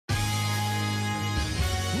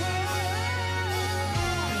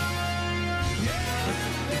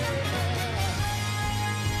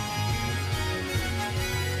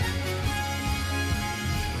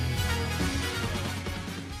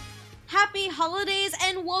holidays,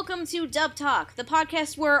 and welcome to Dub Talk, the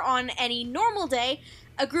podcast where on any normal day,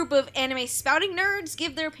 a group of anime spouting nerds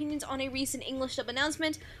give their opinions on a recent English dub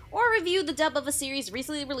announcement or review the dub of a series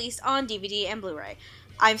recently released on DVD and Blu-ray.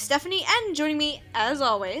 I'm Stephanie, and joining me, as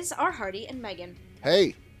always, are Hardy and Megan.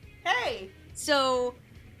 Hey! Hey! So,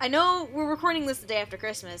 I know we're recording this the day after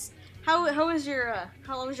Christmas. How was your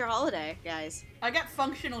holiday, guys? I got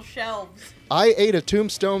functional shelves. I ate a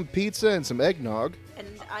Tombstone pizza and some eggnog. And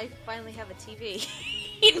I finally have a TV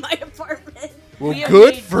in my apartment. Well, We have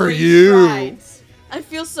good made for great you! strides. I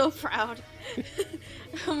feel so proud.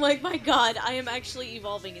 I'm like, my god, I am actually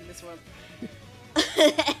evolving in this world.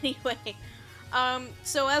 Anyway,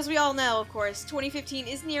 so as we all know, of course, 2015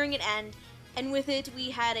 is nearing an end, and with it, we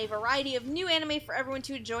had a variety of new anime for everyone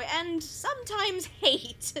to enjoy and sometimes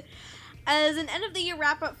hate. As an end-of-the-year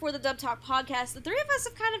wrap-up for the Dub Talk podcast, the three of us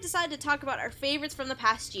have kind of decided to talk about our favorites from the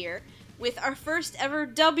past year, with our first ever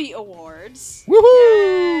Dubby Awards. Woohoo!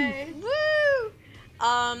 Yay. Woo! We've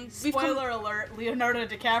come- Spoiler alert, Leonardo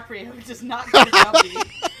DiCaprio does not get a W.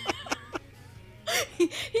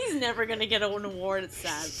 He's never gonna get an award, it's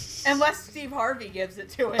sad. Unless Steve Harvey gives it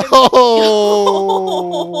to him.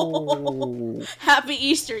 Oh! Happy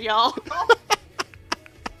Easter, y'all.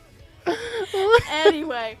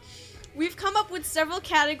 Anyway, we've come up with several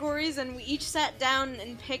categories and we each sat down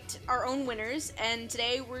and picked our own winners, and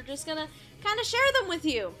today we're just gonna kind of share them with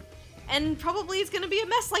you. And probably it's gonna be a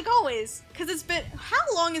mess like always, because it's been, how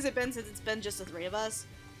long has it been since it's been just the three of us?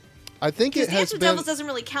 I think Because it Dance has with been... Devils doesn't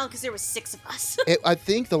really count because there was 6 of us. I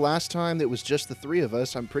think the last time that was just the three of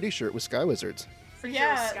us, I'm pretty sure it was Sky Wizards. Pretty sure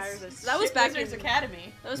it was Yeah, Skywizards. That was back Wizards in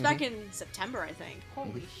Academy. That was back in September, I think.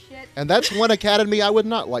 Holy shit. And that's one academy I would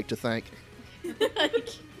not like to thank.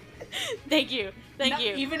 Thank you. Thank Not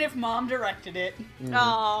you. Even if Mom directed it.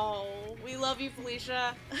 Oh, we love you,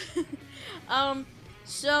 Felicia.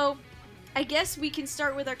 So, I guess we can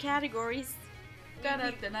start with our categories.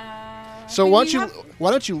 Da-da-da-da. So we why don't have-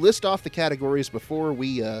 why don't you list off the categories before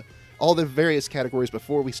we, all the various categories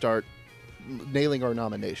before we start nailing our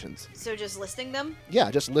nominations. So just listing them?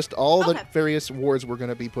 Yeah, just list all Okay. the various awards we're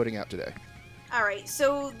going to be putting out today. Alright,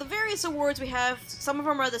 so the various awards we have, some of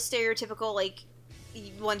them are the stereotypical, like,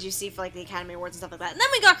 ones you see for, like, the Academy Awards and stuff like that. And then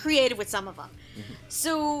we got creative with some of them.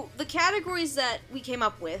 So, the categories that we came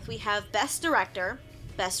up with, we have Best Director,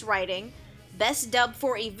 Best Writing, Best Dub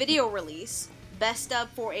for a Video Release, Best Dub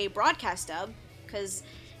for a Broadcast Dub, because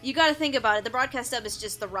you gotta think about it, the broadcast dub is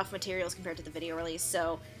just the rough materials compared to the video release,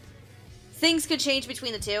 so things could change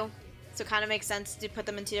between the two, so it kind of makes sense to put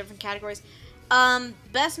them in two different categories.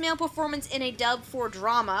 Best Male Performance in a Dub for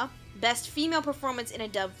Drama, Best Female Performance in a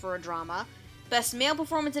Dub for a Drama, Best Male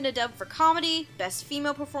Performance in a Dub for Comedy, Best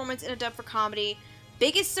Female Performance in a Dub for Comedy,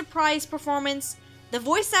 Biggest Surprise Performance, the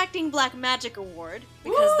Voice Acting Black Magic Award,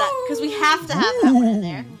 because we have to have that one in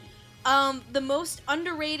there. The most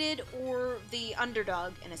underrated or the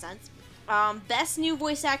underdog, in a sense. Best new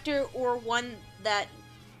voice actor or one that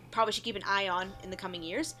probably should keep an eye on in the coming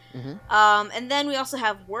years. And then we also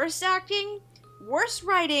have worst acting, worst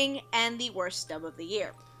writing, and the worst dub of the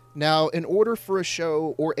year. Now, in order for a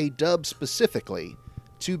show, or a dub specifically,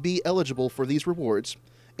 to be eligible for these rewards,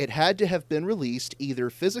 it had to have been released either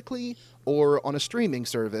physically or on a streaming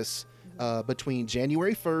service between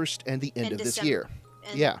January 1st and the end of this December. year.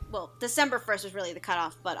 And, Yeah. Well, December 1st was really the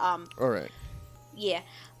cutoff, but, All right. yeah.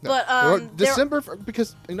 No, But, or there- December,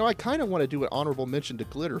 because, I kind of want to do an honorable mention to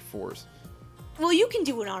Glitter Force. Well, you can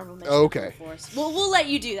do an honorable mention. Okay. For us. We'll let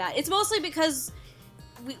you do that. It's mostly because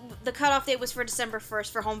the cutoff date was for December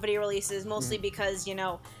 1st for home video releases, mostly because,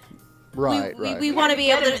 Right, we right. want to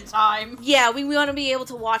be able Get him to... in time. Yeah, we want to be able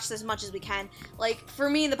to watch as much as we can. Like, for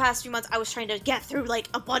me, in the past few months, I was trying to get through, like,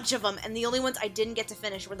 a bunch of them, and the only ones I didn't get to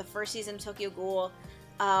finish were the first season of Tokyo Ghoul,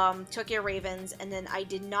 Tokyo Ravens, and then I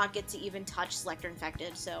did not get to even touch Selector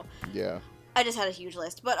Infected, so Yeah. I just had a huge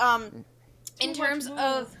list. But, in terms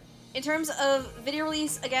of video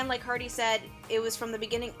release, again, like Hardy said, it was from the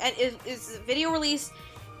beginning, and it's a video release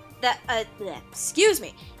that, excuse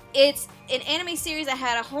me, it's an anime series that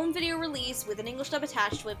had a home video release with an English dub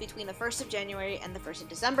attached to it between the 1st of January and the 1st of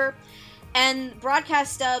December, and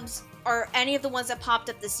broadcast dubs are any of the ones that popped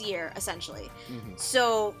up this year, essentially.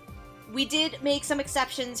 So, we did make some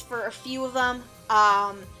exceptions for a few of them,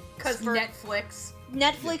 Because for-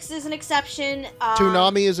 Netflix is an exception.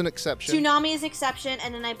 Toonami is an exception. Toonami is an exception,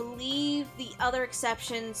 and then I believe the other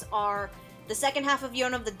exceptions are the second half of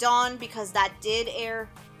Yona of the Dawn, because that did air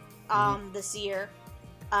this year.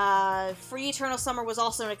 Free Eternal Summer was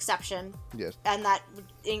also an exception. Yes. And that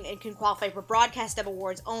it can qualify for broadcast dub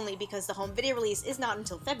awards only because the home video release is not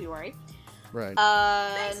until February. Right.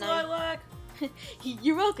 Thanks, and Lilac.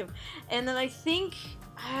 You're welcome. And then I think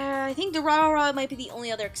Durarara might be the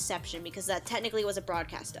only other exception because that technically was a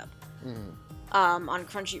broadcast dub. On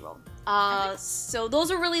Crunchyroll. So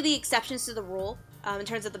those are really the exceptions to the rule in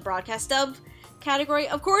terms of the broadcast dub category.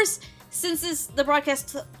 Of course, since the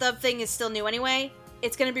broadcast dub thing is still new anyway,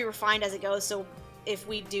 it's going to be refined as it goes. So if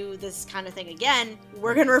we do this kind of thing again,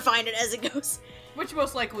 we're going to refine it as it goes. Which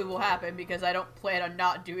most likely will happen because I don't plan on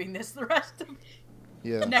not doing this the rest of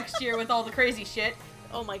next year with all the crazy shit.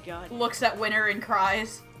 Oh my god. Looks at winter and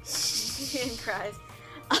cries. And cries.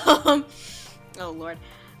 Oh lord.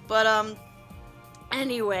 But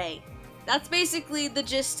anyway, that's basically the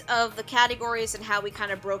gist of the categories and how we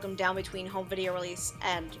kind of broke them down between home video release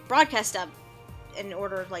and broadcast dub in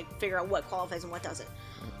order to like figure out what qualifies and what doesn't.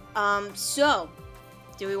 So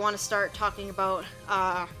do we want to start talking about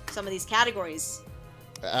some of these categories?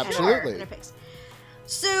 Absolutely. And our picks?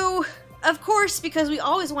 So, of course, because we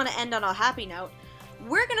always want to end on a happy note,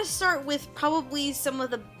 we're gonna start with probably some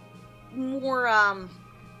of the more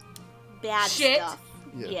bad Shit. stuff.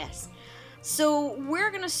 Yeah. Yes. So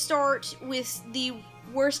we're gonna start with the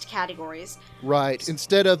worst categories. Right.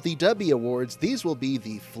 Instead of the W Awards, these will be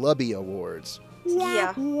the Flubby Awards.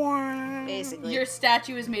 Yeah. Basically. Your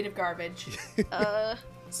statue is made of garbage.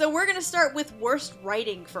 So we're gonna start with worst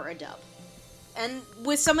writing for a dub, and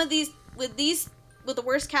with some of these, with the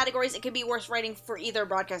worst categories, it could be worst writing for either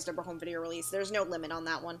broadcast dub or home video release. There's no limit on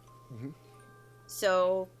that one. Mhm.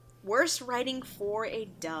 So worst writing for a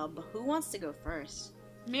dub. Who wants to go first?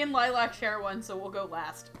 Me and Lilac share one, so we'll go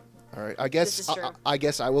last. All right. I This guess is true. I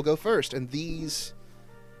guess I will go first. And these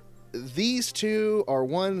two are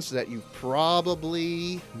ones that you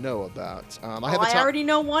probably know about. I already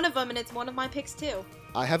know one of them, and it's one of my picks too.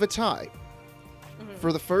 I have a tie. Mhm.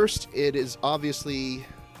 For the first, it is obviously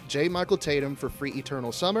J. Michael Tatum for Free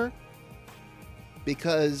Eternal Summer,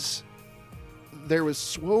 because there was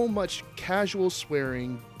so much casual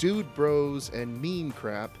swearing, dude bros, and meme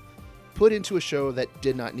crap put into a show that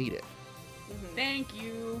did not need it. Thank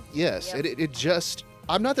you. Yes, Yep. it just...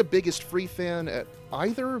 I'm not the biggest Free fan at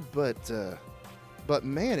either, but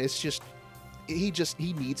man, it's just... He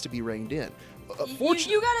needs to be reined in.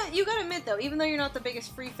 You gotta admit though, even though you're not the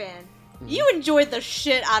biggest Free fan, you enjoyed the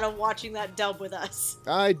shit out of watching that dub with us.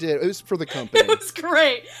 I did. It was for the company. It was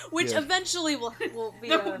great, which Yeah. eventually will be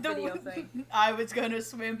a video thing. I was gonna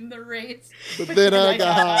swim the race. But then I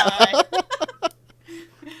got high.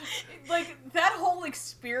 Like, that whole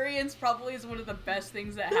experience probably is one of the best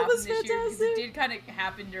things that That happened was this year, because it fantastic. did kind of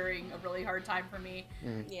happen during a really hard time for me.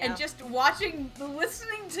 Yeah. And just listening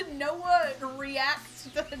to Noah react to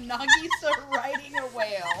Nagisa riding a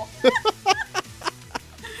whale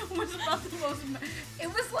was about the most... It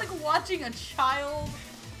was like watching a child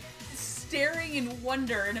staring in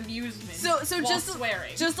wonder and amusement So while just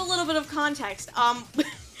swearing. just a little bit of context,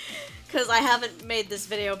 because I haven't made this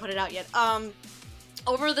video and put it out yet.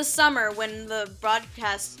 Over the summer, when the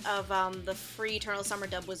broadcast of the Free Eternal Summer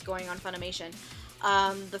dub was going on Funimation,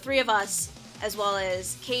 the three of us, as well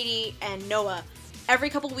as Katie and Noah, every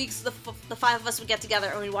couple weeks, the five of us would get together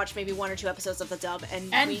and we'd watch maybe 1 or 2 episodes of the dub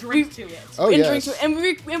and drink to it. Oh, and yes. drink to it.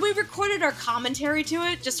 And we recorded our commentary to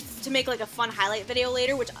it just to make like a fun highlight video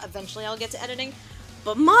later, which eventually I'll get to editing.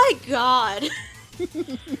 But my god, it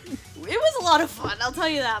was a lot of fun. I'll tell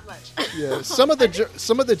you that much. Yeah, some of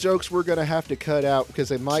the jokes we're gonna have to cut out because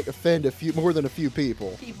they might offend more than a few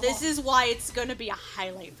people. This is why it's gonna be a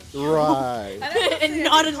highlight video. Right. And I will and say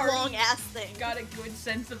not a every party long ass thing. Got a good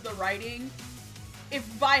sense of the writing,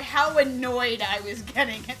 if by how annoyed I was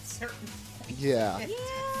getting at certain points. Yeah. Yeah.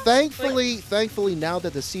 Thankfully, now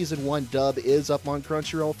that the season 1 dub is up on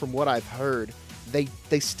Crunchyroll, from what I've heard,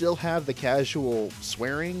 they still have the casual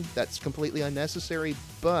swearing that's completely unnecessary,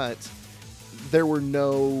 but there were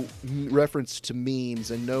no reference to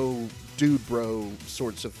memes and no dude bro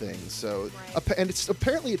sorts of things. So, Right. and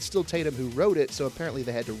apparently it's still Tatum who wrote it, so apparently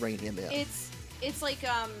they had to rein him in. It's like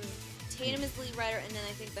Tatum is the lead writer, and then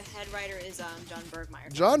I think the head writer is John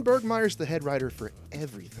Bergmeyer. John Bergmeyer's the head writer for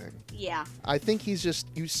everything. Yeah. I think he's just,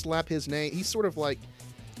 you slap his name, he's sort of like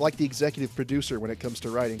the executive producer when it comes to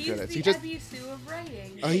writing He's credits. the He just, Ebisu of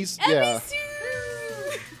writing. yeah.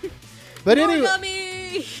 But anyway,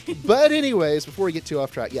 Monogamy! but anyways, before we get too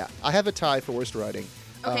off track, yeah, I have a tie for worst writing.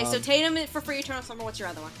 Okay, so Tatum for Free Eternal Summer. What's your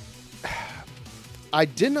other one? I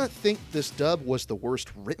did not think this dub was the worst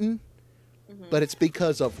written, but it's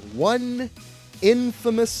because of one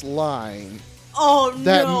infamous line. Oh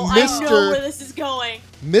That no, I know Mr. where this is going.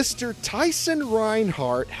 Mr. Tyson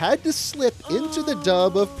Reinhardt had to slip into the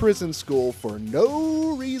dub of Prison School for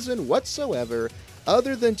no reason whatsoever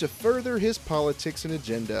other than to further his politics and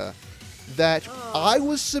agenda. that Oh. I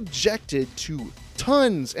was subjected to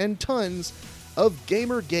tons and tons of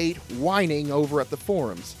Gamergate whining over at the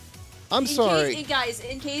forums. I'm sorry. Guys,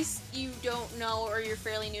 in case you don't know or you're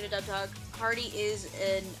fairly new to DubTalk, Hardy is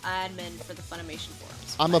an admin for the Funimation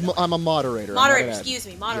forums. I'm a moderator. I'm not Moderator, an admin. excuse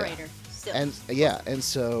me, moderator. Still. And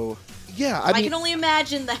so yeah, I mean, can only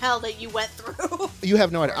imagine the hell that you went through. you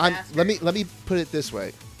have no idea. Poor bastard. Let me put it this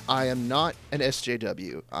way. I am not an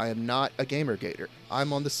SJW. I am not a Gamergater.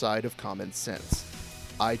 I'm on the side of common sense.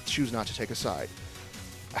 I choose not to take a side.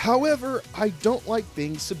 However, I don't like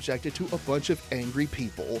being subjected to a bunch of angry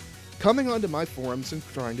people coming onto my forums and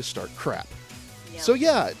trying to start crap. Yeah. So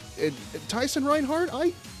yeah, Tyson Reinhardt,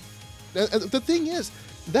 the thing is,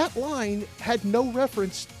 that line had no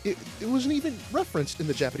reference. It wasn't even referenced in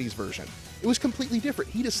the Japanese version. It was completely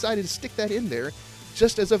different. He decided to stick that in there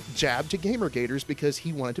just as a jab to Gamergaters because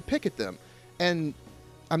he wanted to pick at them. And,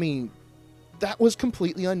 I mean, that was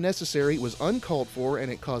completely unnecessary. It was uncalled for,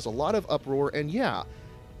 and it caused a lot of uproar. And yeah,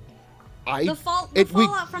 the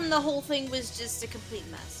fallout from the whole thing was just a complete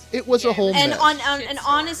mess. It was a whole And mess.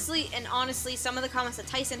 honestly, some of the comments that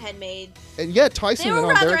Tyson had made, And yeah, Tyson they were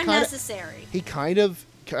went on rather there unnecessary. he kind of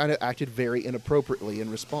acted very inappropriately in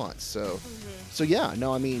response. So yeah,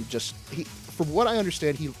 no, I mean, just from what I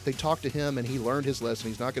understand, they talked to him and he learned his lesson.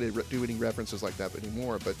 He's not going to do any references like that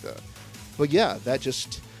anymore. But yeah,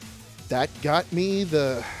 that got me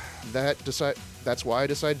that's why I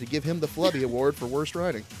decided to give him the Flubby Award for worst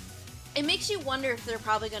writing. It makes you wonder if they're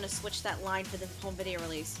probably going to switch that line for the home video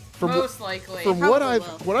release. Most likely. From Probably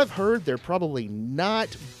what I've heard, they're probably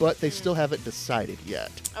not, but they still haven't decided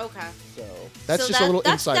yet. Okay. So that's just a little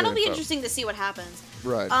insider That'll be info. interesting to see what happens.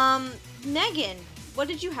 Right. Megan, what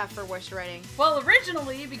did you have for worst writing? Well,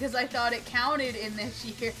 originally, because I thought it counted in this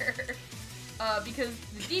year, because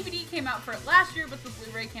the DVD came out for it last year, but the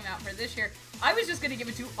Blu-ray came out for this year, I was just going to give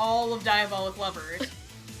it to all of Diabolic Lovers,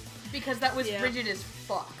 because that was Yeah. rigid as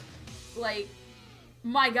fuck. Like,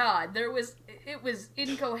 my god, it was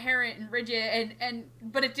incoherent and rigid,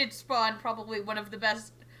 but it did spawn probably one of the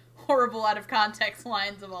best horrible out of context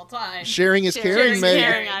lines of all time. Sharing is caring, is man.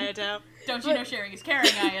 caring. Ayato. Don't you know sharing is caring,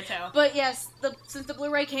 Ayato? But yes, since the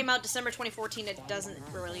Blu-ray came out December 2014, it doesn't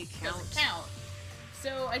really count. Doesn't count.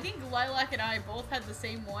 So I think Lilac and I both had the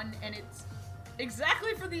same one, and it's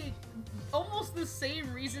exactly for almost the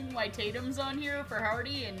same reason why Tatum's on here for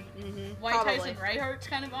Hardy, and why probably. Tyson Reinhardt's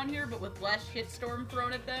kind of on here, but with less shitstorm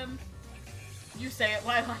thrown at them. You say it,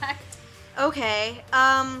 Lilac. Okay,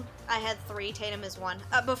 I had 3. Tatum is 1.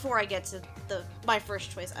 Before I get to my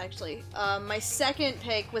first choice, actually, my second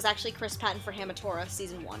pick was actually Chris Patton for Hamatora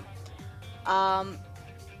season 1.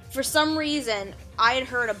 For some reason, I had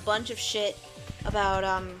heard a bunch of shit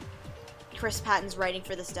about Chris Patton's writing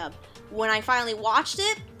for this dub. When I finally watched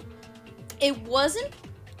it, it wasn't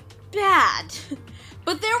bad,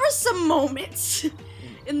 but there were some moments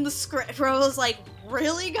in the script where I was like,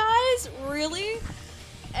 "Really, guys? Really?"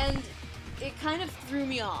 And it kind of threw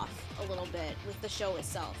me off a little bit with the show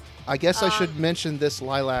itself. I guess I should mention this,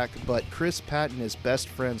 Lilac, but Chris Patton is best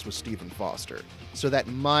friends with Stephen Foster, so that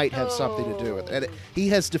might have something to do with it. And he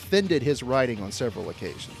has defended his writing on several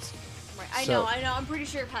occasions. Right. I know. I'm pretty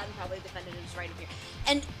sure Patton probably defended his writing here.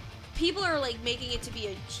 And people are like making it to be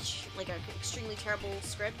an extremely terrible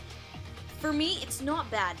script. For me, it's not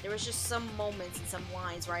bad. There was just some moments and some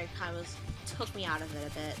lines where I kind of took me out of it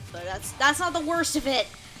a bit, but that's not the worst of it.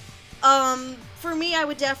 For me, I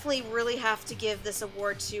would definitely really have to give this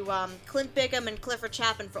award to Clint Bickham and Clifford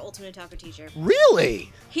Chapman for Ultimate Otaku Teacher.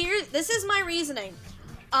 Really? This is my reasoning.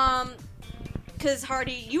 Because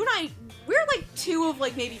Hardy, you and I, we're like 2 of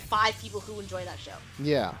like maybe 5 people who enjoy that show.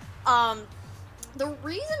 Yeah. The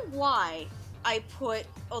reason why I put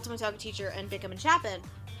Ultimate Otaku Teacher and Bickham and Chapman,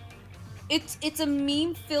 it's a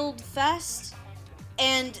meme-filled fest,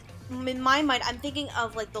 and in my mind, I'm thinking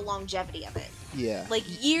of like the longevity of it. Yeah. Like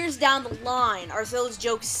years down the line, are those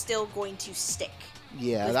jokes still going to stick?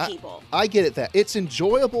 Yeah, with people? I get it. That it's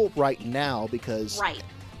enjoyable right now because Right.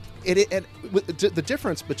 The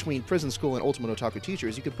difference between Prison School and Ultimate Otaku Teacher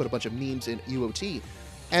is you can put a bunch of memes in UOT,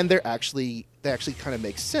 and they actually kind of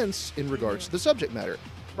make sense in regards to the subject matter.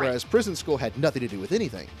 Right. Whereas Prison School had nothing to do with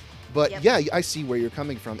anything. But Yep. yeah, I see where you're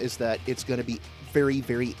coming from. Is that it's going to be very,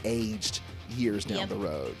 very aged years down Yep. the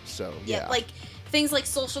road. So Yeah, yeah, like things like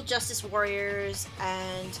Social Justice Warriors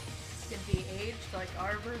and Could be aged like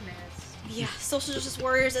Arbor Mist. yeah, Social Justice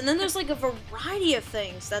Warriors, and then there's like a variety of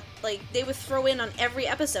things that like they would throw in on every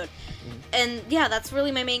episode. And yeah, that's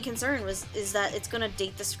really my main concern is that it's gonna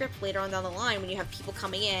date the script later on down the line when you have people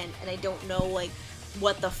coming in and they don't know like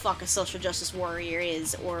what the fuck a Social Justice Warrior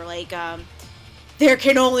is, or like there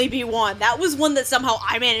can only be one. That was one that somehow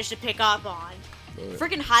I managed to pick up on.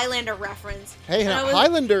 Freaking Highlander reference. Hey, And I was-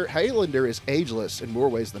 Highlander is ageless in more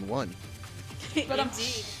ways than one. But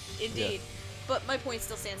Indeed. But my point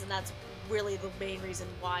still stands, and that's really the main reason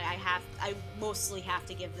why I mostly have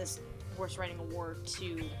to give this worst writing award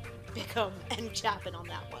to Bickham and Chapin on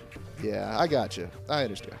that one. Yeah, I got you. I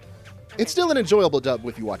understand. It's still an enjoyable dub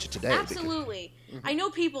if you watch it today. because- Absolutely. I know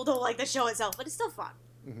people don't like the show itself, but it's still fun.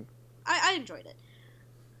 I enjoyed it.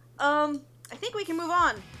 I think we can move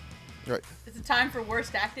on. Right. Is it time for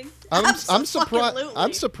worst acting? I'm surprised. Abso-fucking-lutely.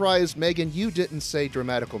 I'm surprised, Megan, you didn't say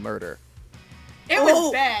dramatical murder. It Oh,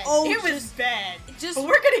 was bad. oh, it was just- bad. just- But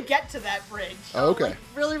we're gonna get to that bridge. Oh, okay. Like,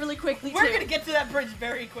 really, really quickly, We're too. gonna get to that bridge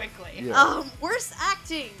very quickly. Yeah. Worst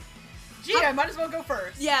acting. Gee, I might as well go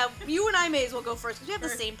first. Yeah, you and I may as well go first, because we have the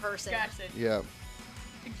First. same person. Gotcha. Yeah.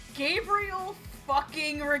 Gabriel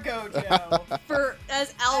fucking Rigojo.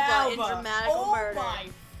 As Alba in Dramatical oh Murder. my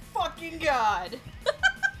fucking god.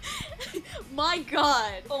 My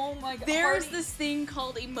god. Oh my god. There's Hardy, this thing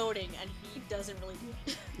called emoting, and he doesn't really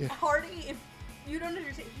do it. Hardy, if you don't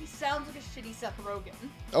understand, he sounds like a shitty Seth Rogen.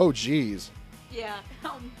 Oh, jeez. Yeah,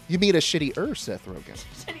 You mean a shitty Seth Rogen?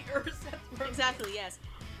 Shitty Seth Rogen. exactly, yes.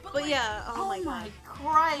 But like, yeah, oh my god.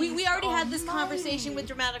 Christ. We already had this almighty. conversation with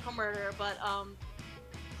Dramatical Murder, but,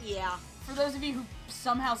 yeah. For those of you who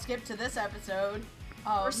somehow skipped to this episode,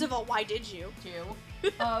 First of all, why did you?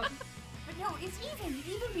 too. But no, it's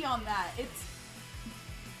even beyond that. It's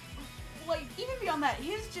like even beyond that,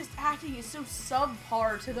 his just acting is so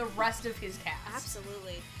subpar to the rest of his cast.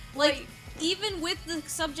 Absolutely. Like, even with the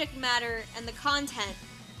subject matter and the content,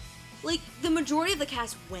 like, the majority of the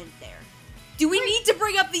cast went there. Do we need to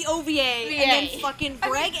bring up the OVA and then fucking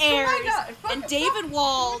Greg Ayres and David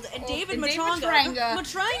Wald and David Matranga?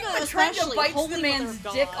 Matranga especially. bites Holy the mother man's of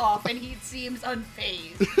God. dick off, and he seems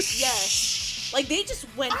unfazed. Yes. Like, they just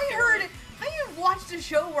went for it. I have watched a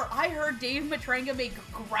show where I heard Dave Matranga make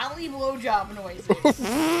growly blowjob noises.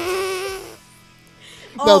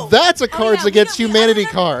 Now that's a Cards yeah, Against we Humanity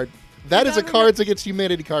gotta card. That is a gotta Cards Against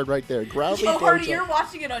Humanity card right there. Growly Oh, Hardy, blowjob. you're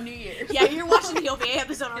watching it on New Year's. Yeah, you're watching the OVA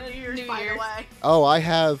episode on New Year's, New by Year's. the way. Oh, I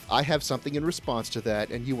have something in response to that,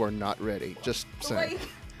 and you are not ready. Just saying. Like,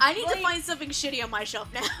 I need to Like- find something shitty on my shelf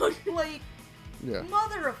now. like, Yeah.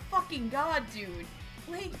 mother of fucking god, dude.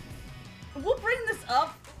 Like, we'll bring this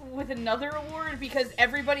up with another award because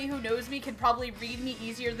everybody who knows me can probably read me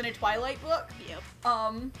easier than a Twilight book. Yep.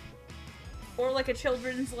 Or like a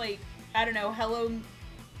children's, like, I don't know,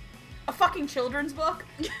 a fucking children's book.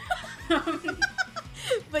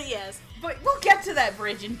 But yes. But we'll get to that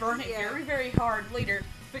bridge and burn it Yeah. very, very hard later.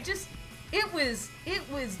 But just, it was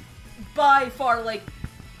by far, like,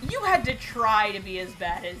 you had to try to be as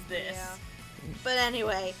bad as this. Yeah. But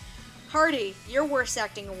anyway, Hardy, your worst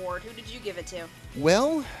acting award. Who did you give it to?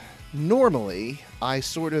 Well, normally I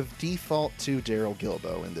sort of default to Daryl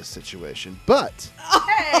Gilbo in this situation, but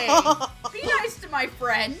Hey, be nice to my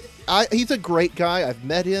friend. he's a great guy. I've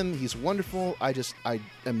met him. He's wonderful. I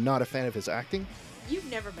am not a fan of his acting. You've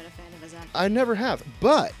never been a fan of his acting. I never have.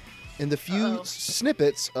 But in the few Uh-oh.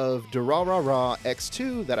 snippets of Durarara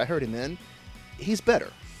X2 that I heard him in, he's better.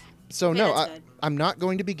 So Okay, no, that's good. I'm not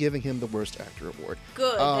going to be giving him the worst actor award.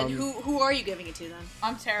 Good. Um, Then who are you giving it to then?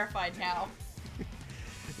 I'm terrified now.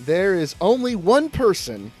 There is only one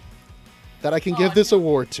person that I can give this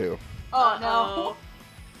award to. Oh no.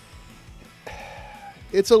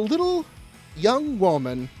 It's a little young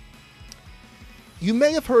woman. You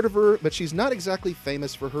may have heard of her, but she's not exactly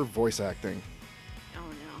famous for her voice acting. Oh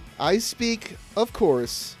no. I speak, of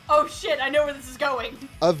course, Oh shit, I know where this is going.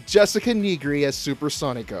 of Jessica Nigri as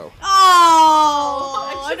Supersonico.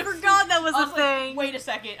 Oh! I should've- forgot that was I a was thing. like, wait a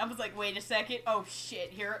second. I was like, wait a second. Oh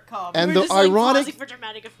shit, here it comes. And We're the just, like, ironic- pausing for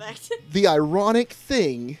dramatic effect. The ironic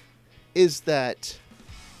thing is that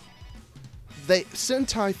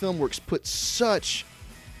Sentai Filmworks put such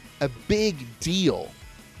a big deal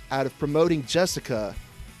out of promoting Jessica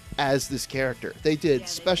as this character. They did Yeah,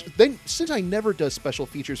 they special. Sentai never does special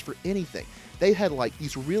features for anything. They had like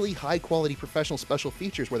these really high quality professional special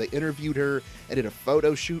features where they interviewed her and did a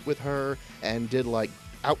photo shoot with her and did like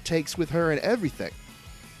outtakes with her and everything.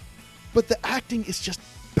 But the acting is just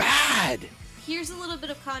bad. Here's a little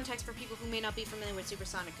bit of context for people who may not be familiar with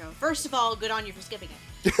Supersonico. First of all, good on you for skipping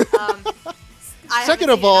it. I Second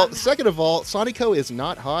haven't of all, Sonico is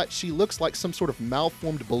not hot. She looks like some sort of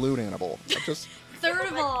malformed balloon animal. Third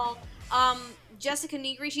of all, Jessica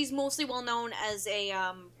Nigri, she's mostly well known as a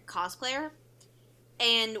cosplayer,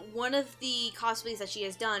 and one of the cosplays that she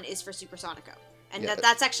has done is for Supersonico, and Yeah.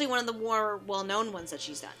 that's actually one of the more well known ones that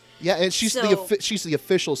she's done. Yeah, and she's So- she's the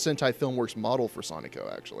official Sentai Filmworks model for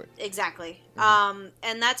Sonico, actually. Exactly. Mm-hmm.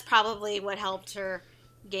 And that's probably what helped her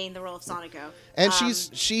gain the role of Sonico. And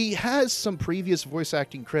she has some previous voice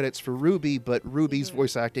acting credits for Ruby, but Ruby's Mm-hmm.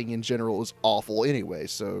 voice acting in general is awful anyway,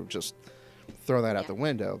 so just throw that out Yeah. the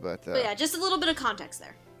window. But But yeah, just a little bit of context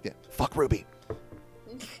there. yeah, fuck Ruby.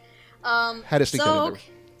 Um, Had to sneak that in there.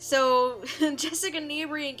 So Jessica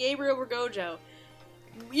Nibri and Gabriel Bergojo,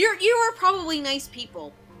 you are probably nice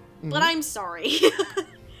people, Mm-hmm. but I'm sorry.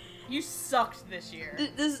 You sucked this year.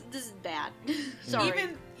 this is bad. Sorry.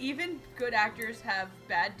 Even good actors have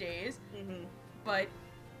bad days, Mhm. but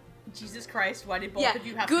Jesus Christ, why did both Yeah, of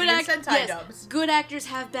you have good to be in Sentai yes, dubs? good actors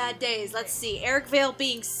have bad days. Let's see. Eric Vale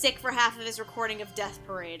being sick for half of his recording of Death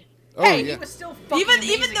Parade. Oh Hey, yeah, he was still fucking Even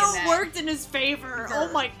amazing though in it that. worked in his favor. Oh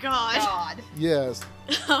Grr. my god. God. yes.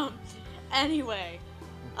 Anyway,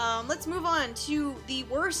 let's move on to the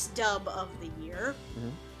worst dub of the year.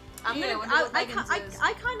 Mhm. Yeah, I wonder what Megan's is.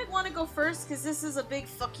 I kind of want to go first because this is a big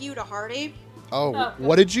fuck you to Hardy. Oh, Oh.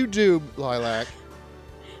 what did you do, Lilac?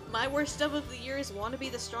 My worst dub of the year is "Want to Be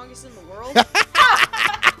the Strongest in the World."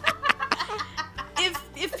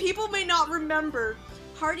 if people may not remember,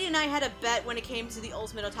 Hardy and I had a bet when it came to the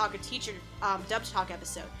Ultimate Otaku Teacher Dub Talk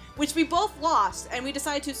episode, which we both lost, and we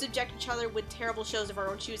decided to subject each other with terrible shows of our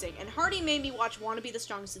own choosing. And Hardy made me watch "Want to Be the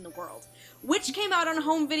Strongest in the World," which came out on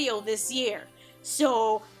home video this year.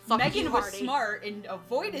 So fuck Megan you, was Hardy. smart and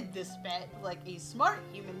avoided this bet like a smart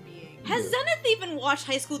human being. Has Zenith even watched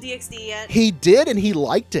High School DxD yet? He did, and he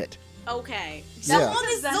liked it. Okay. Yeah.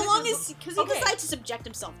 So long as because he Okay. decided to subject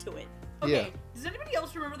himself to it. Okay, Yeah. does anybody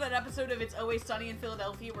else remember that episode of It's Always Sunny in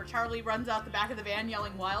Philadelphia where Charlie runs out the back of the van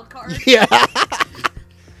yelling wild card? Yeah.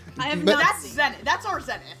 I have But- not That's seen. Zenith. That's our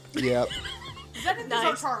Zenith. yeah. Zenith is our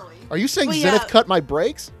Nice. Charlie. Are you saying Well, Zenith yeah. cut my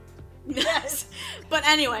brakes? Yes. But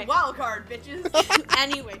anyway. Wild card, bitches.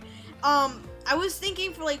 Anyway. I was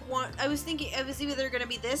thinking for like one. I was thinking it was either gonna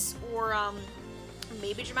be this or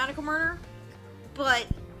maybe Dramatical Murder, but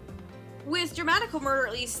with Dramatical Murder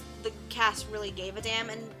at least the cast really gave a damn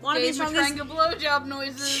and Want to Be the Dave Strongest. Matranga blowjob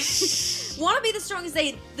noises. Want to Be the Strongest.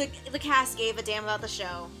 The cast gave a damn about the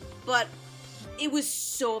show, but it was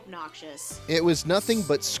so obnoxious. It was nothing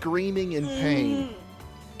but screaming in pain. Mm.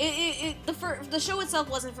 The show itself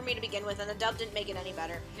wasn't for me to begin with, and the dub didn't make it any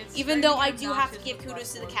better. It's Even though screaming I do have to obnoxious give with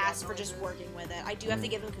kudos to the blowjob cast for just noises. working with it. I do have to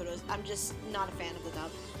give them kudos. I'm just not a fan of the dub,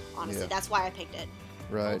 honestly. Yeah. That's why I picked it.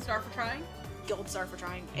 Right. Gold star for trying. Gold star for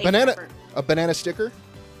trying. A Banana, for effort. a banana sticker.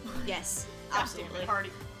 Yes, God damn absolutely. it, Hardy.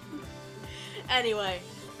 Anyway,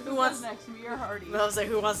 Who wants next? Me or Hardy? I was like,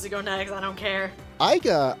 who wants to go next? I don't care. I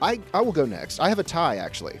will go next. I have a tie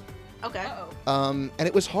actually. Okay. Uh-oh. And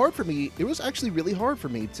it was hard for me. It was actually really hard for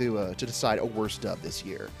me to decide a worst dub this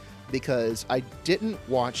year because I didn't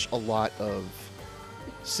watch a lot of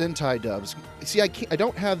Sentai dubs. See, I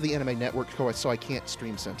don't have the Anime Network, so I can't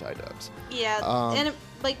stream Sentai dubs. Yeah, Um,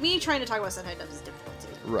 like me trying to talk about Sentai dubs is difficult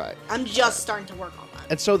too. Right. I'm just starting to work on that.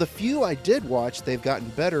 And so the few I did watch, they've gotten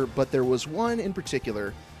better, but there was one in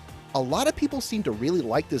particular. A lot of people seem to really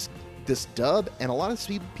like this dub, and a lot of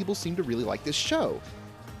people seem to really like this show.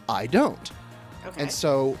 I don't. Okay. And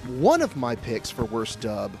so one of my picks for worst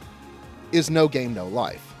dub is No Game No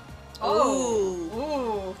Life.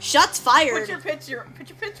 Ooh. Shots fired. Put your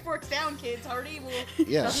pitchforks down, kids. Hardy will.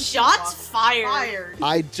 Yeah. doesn't Shots shoot off. fired.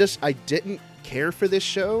 I didn't care for this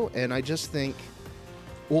show, and I just think,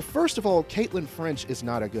 well, first of all, Caitlin French is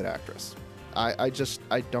not a good actress. I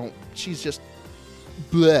don't. She's just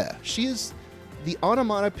bleh. She is the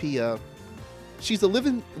onomatopoeia. She's the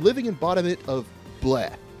living embodiment of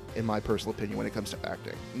bleh, in my personal opinion, when it comes to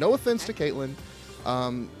acting. No offense to Caitlin,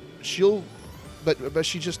 but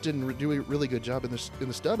she just didn't do a really good job in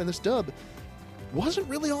this dub, and this dub wasn't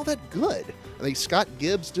really all that good. I think Scott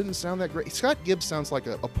Gibbs didn't sound that great. Scott Gibbs sounds like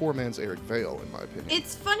a poor man's Eric Vale, in my opinion.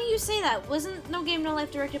 It's funny you say that. Wasn't No Game No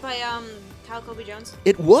Life directed by Kyle Kobe Jones?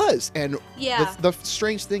 It was, and Yeah. the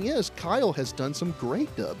strange thing is, Kyle has done some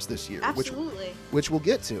great dubs this year, Absolutely. which we'll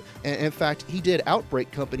get to. And in fact, he did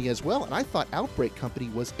Outbreak Company as well, and I thought Outbreak Company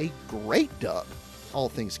was a great dub, all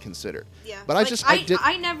things considered. Yeah. But Like,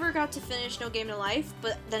 I never got to finish No Game No Life,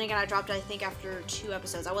 but then again I dropped it I think after 2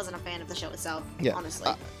 episodes. I wasn't a fan of the show itself, Yeah,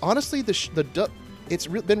 honestly. honestly, the dub, it's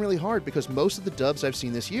been really hard because most of the dubs I've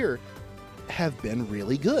seen this year have been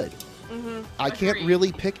really good. Mm-hmm. I can't Agreed.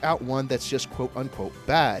 really pick out one that's just quote unquote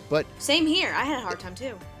bad, but Same here. I had a hard time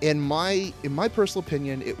too. in my personal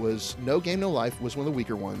opinion, it was No Game No Life was one of the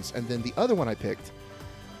weaker ones, and then the other one I picked.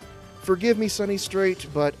 Forgive me, Sunny Straight,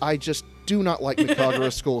 but I just do not like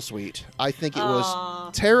Mikagura School Suite. I think it was Aw.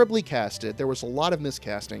 terribly casted. There was a lot of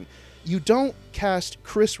miscasting. You don't cast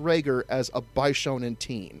Chris Rager as a Bishonen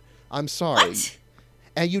teen. I'm sorry. What?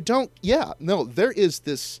 And you don't. Yeah, no. There is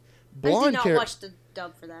this I did blonde not character. watch the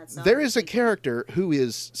dub for that. So There is a character who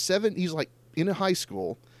is 7. He's like in a high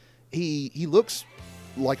school. He looks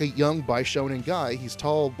like a young Bishonen guy. He's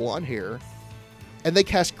tall, blonde hair, and they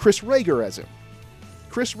cast Chris Rager as him.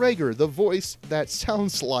 Chris Rager, the voice that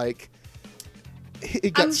sounds like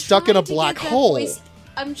it got I'm stuck in a trying to black get that hole.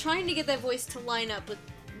 I'm trying to get that voice to line up with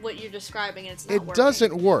what you're describing, and it's not It working.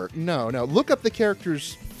 doesn't work. No. Look up the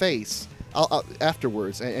character's face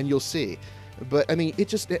afterwards, and you'll see. But I mean, it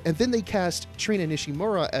just. And then they cast Trina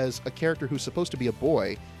Nishimura as a character who's supposed to be a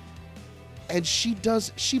boy, and she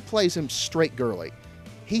plays him straight girly.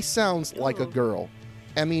 He sounds like a Ooh. girl.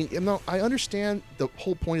 I mean, I understand the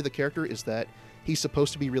whole point of the character is that he's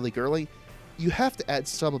supposed to be really girly. You have to add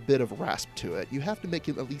some bit of rasp to it. You have to make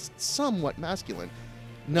him at least somewhat masculine.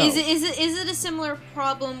 No. Is it a similar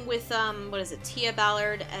problem with what is it, Tia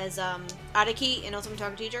Ballard as Araki in Ultimate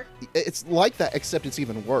Target Teacher? It's like that, except it's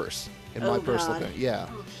even worse, in my Oh, personal God. opinion. Yeah.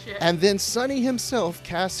 Oh shit. And then Sonny himself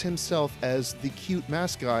casts himself as the cute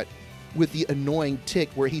mascot with the annoying tick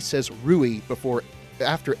where he says Rui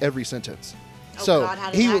after every sentence. Oh So God,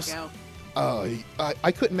 how did he that was. go?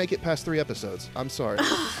 I couldn't make it past 3 episodes. I'm sorry.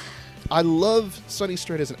 I love Sonny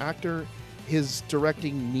Strait as an actor. His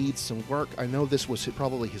directing needs some work. I know this was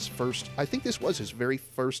probably his first. I think this was his very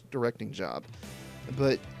first directing job.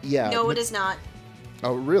 But yeah. No, it is not.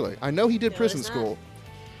 Oh, really? I know he did No, Prison it's not. School.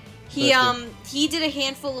 He did a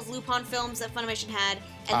handful of Lupin films that Funimation had,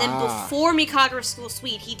 and then Ah. before Mikagura School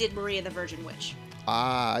Suite, he did Maria the Virgin Witch.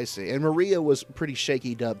 Ah, I see. And Maria was pretty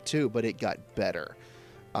shaky dub too, but it got better.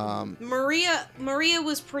 Maria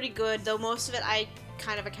was pretty good, though most of it I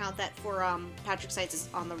kind of account that for Patrick Seitz is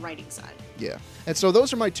on the writing side. Yeah. And so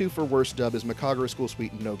those are my 2 for worst dub: is Mikagura School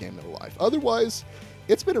Suite and No Game No Life. Otherwise,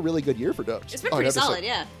 it's been a really good year for dubs. It's been Oh, pretty I have to say- solid,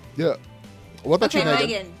 yeah. Yeah. What about Okay, you,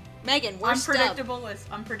 Megan? Megan, worst dub.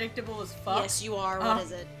 Unpredictable as fuck. Yes, you are. What Uh,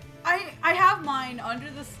 is it? I have mine under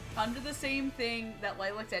the same thing that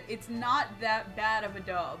Lilac said. It's not that bad of a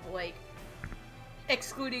dub, like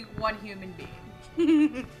excluding one human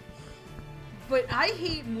being. But I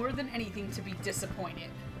hate more than anything to be disappointed.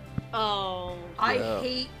 Oh, I Yeah.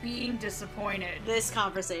 hate being disappointed. this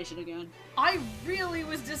conversation again. I really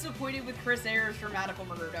was disappointed with Chris Ayers' Dramatical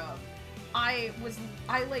Murder dub. I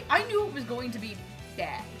knew it was going to be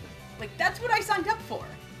bad. Like, that's what I signed up for.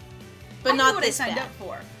 But I not knew what this I signed bad. up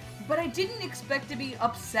for. But I didn't expect to be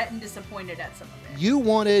upset and disappointed at some of it. You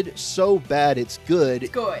wanted so bad it's good.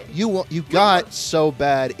 It's good. You got so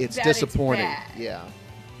bad it's That it's disappointing. bad. Yeah.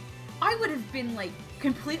 I would have been, like,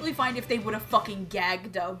 completely fine if they would have fucking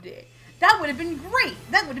gag dubbed it. That would have been great.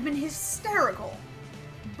 That would have been hysterical.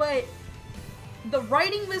 But the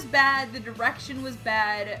writing was bad. The direction was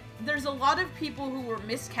bad. There's a lot of people who were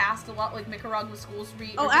miscast a lot, like Nicaragua School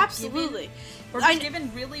Street. Oh, or just absolutely. Or just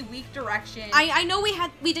given really weak direction. I know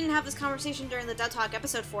we didn't have this conversation during the Dead Talk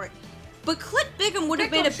episode for it, but Clint Bigham would have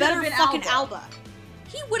Bigham made a should have better been fucking Alba. Alba.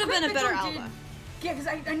 He would have been a better Bigham Alba. Yeah, because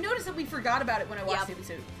I noticed that we forgot about it when I watched Yep. the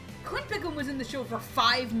episode. Clint Bigham was in the show for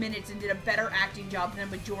 5 minutes and did a better acting job than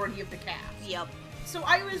a majority of the cast. Yep. So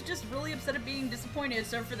I was just really upset at being disappointed.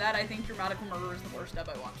 So for that, I think Dramatical Murder is the worst dub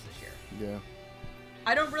I watched this year. Yeah.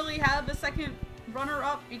 I don't really have a second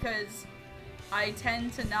runner-up because I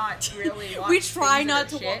tend to not really watch We try things not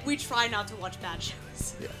that to. are shit. We try not to watch bad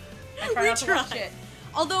shows. Yeah. I try we not to watch try. shit.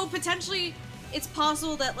 Although potentially, it's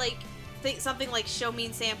possible that like something like Show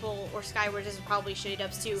Me Sample or Skyward is probably shitty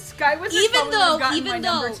dubs too. Skyward Even though- gotten even my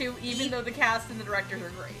number though- 2, even though the cast and the directors are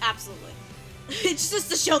great. Absolutely. It's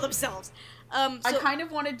just to show themselves. I So, kind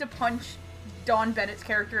of wanted to punch Dawn Bennett's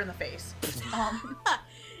character in the face. With a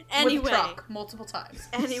anyway. truck multiple times.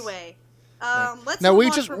 Anyway. Let's Now move we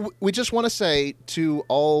on just from- we just want to say to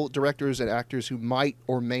all directors and actors who might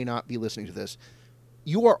or may not be listening to this,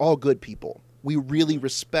 you are all good people. We really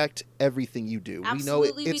respect everything you do.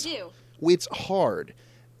 Absolutely, we know we do. It's hard.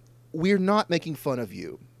 We're not making fun of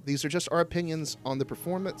you. These are just our opinions on the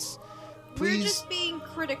performance. Please, We're just being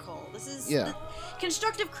critical. This is Yeah.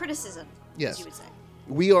 constructive criticism, Yes. as you would say.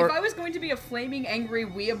 we If are. I was going to be a flaming angry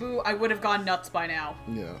weeaboo, I would have gone nuts by now.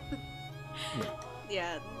 Yeah.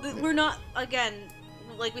 Yeah, we're not, again,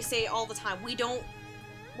 like we say all the time,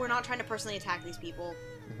 we're not trying to personally attack these people.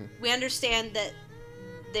 Mm-hmm. We understand that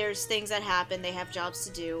there's things that happen, they have jobs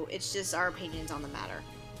to do, it's just our opinions on the matter.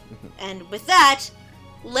 Mm-hmm. And with that,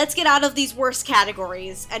 let's get out of these worst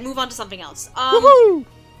categories and move on to something else. Woohoo!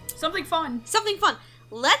 Something fun. Something fun.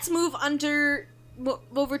 Let's move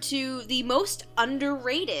over to the most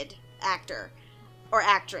underrated actor or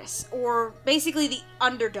actress, or basically the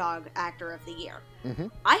underdog actor of the year. Mhm.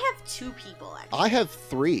 I have 2 people, actually. I have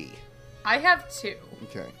 3. I have 2.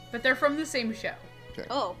 Okay. But they're from the same show. Okay.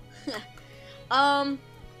 Oh.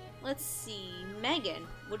 Let's see. Megan,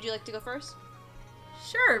 would you like to go first?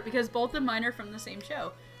 Sure, because both of mine are from the same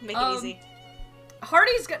show. Make it easy.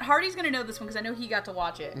 Hardy's gonna know this one because I know he got to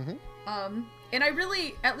watch it. Mm-hmm. And I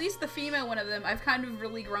really, at least the female one of them, I've kind of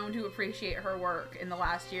really grown to appreciate her work in the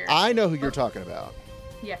last year. I know who you're talking about.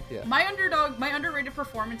 Yeah. Yeah. My underrated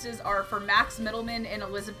performances are for Max Middleman and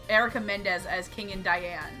Erica Mendez as King and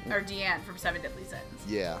Deanne from Seven Deadly Sins.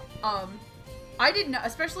 Yeah. I didn't know,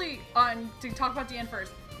 especially to talk about Deanne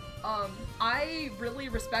first. I really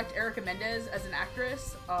respect Erica Mendez as an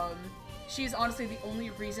actress. She's honestly the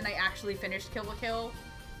only reason I actually finished Kill la Kill.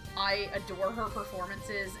 I adore her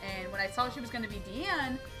performances, and when I saw she was going to be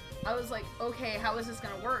Deanne, I was like, okay, how is this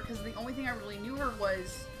going to work? Because the only thing I really knew her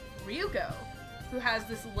was Ryuko, who has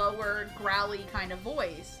this lower, growly kind of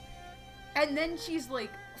voice. And then she's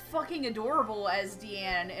like fucking adorable as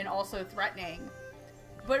Deanne and also threatening.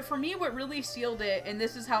 But for me, what really sealed it, and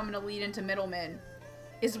this is how I'm going to lead into Middleman,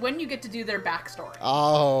 is when you get to do their backstory.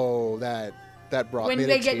 Oh, that brought me to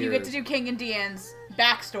tears. You get to do King and Deanne's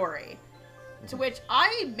backstory. To which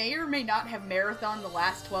I may or may not have marathoned the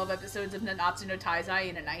last 12 episodes of Nanatsu no Taizai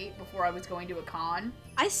in a night before I was going to a con.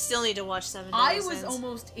 I still need to watch Seven I Deadly was Sins.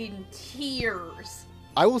 almost in tears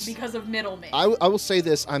I will because of Middleman. I will say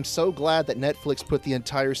this. I'm so glad that Netflix put the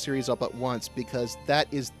entire series up at once, because that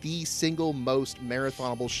is the single most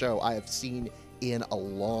marathonable show I have seen in a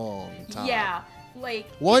long time. Yeah.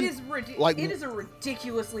 Like, One- it is it is a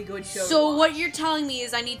ridiculously good show. So to what watch. you're telling me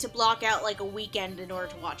is I need to block out like a weekend in order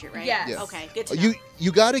to watch it, right? Yes. Yeah. Okay, good to know.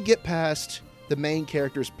 You got to get past the main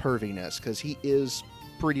character's perviness, because he is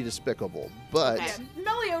pretty despicable. But Okay. Yeah,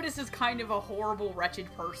 Meliodas is kind of a horrible, wretched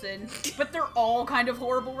person, but they're all kind of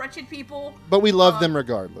horrible, wretched people. we love them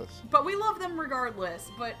regardless. But we love them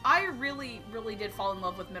regardless. But I really, really did fall in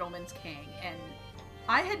love with Middleman's King, and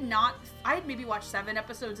I had maybe watched 7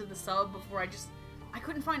 episodes of the sub before I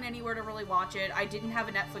couldn't find anywhere to really watch it. I didn't have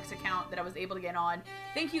a Netflix account that I was able to get on.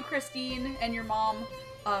 Thank you, Christine and your mom,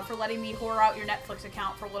 for letting me whore out your Netflix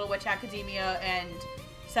account for Little Witch Academia and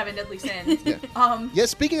Seven Deadly Sins. Yeah. Yeah,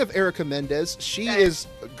 speaking of Erica Mendez, she is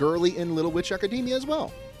girly in Little Witch Academia as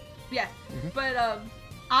well. Yeah, but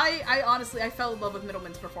I honestly, I fell in love with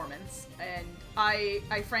Middleman's performance, and I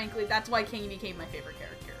frankly, that's why King became my favorite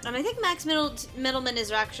character. And I think Max Middleman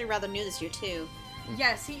is actually rather new this year too.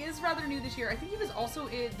 Yes, he is rather new this year. I think he was also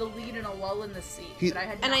the lead in A Lull in the Sea, but I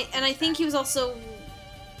had And not I think he was also,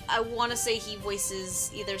 I want to say he voices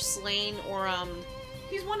either Slain or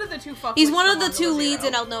he's one of the two fucks. he's one of the two leads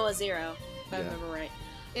in El Noah Zero, if I Yeah. remember right.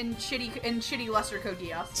 in shitty Lester Code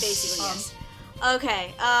Diaz. Basically, yes.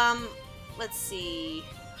 Okay, let's see.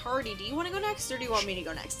 Hardy, do you want to go next, or do you want me to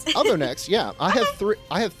go next? I'll go next. Yeah, I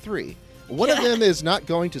have three. One of them is not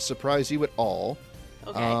going to surprise you at all.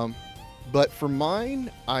 Okay. But for mine,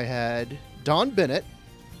 I had Dawn Bennett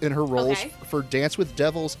in her roles Okay. for Dance with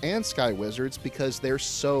Devils and Sky Wizards, because they're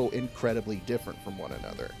so incredibly different from one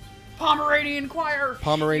another. Pomeranian Choir.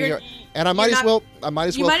 Pomeranian, and I might you're as not- well You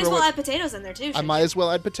might as well add potatoes in there too. I shouldn't might you? as well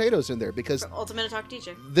add potatoes in there, because For Ultimate Attack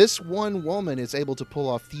Teacher. this one woman is able to pull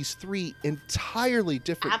off these 3 entirely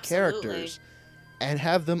different Absolutely. characters and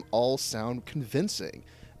have them all sound convincing.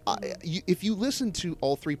 If you listen to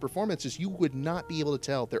all 3 performances, you would not be able to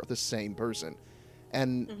tell they're the same person.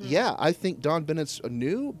 And yeah, I think Dawn Bennett's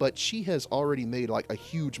new, but she has already made like a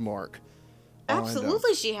huge mark.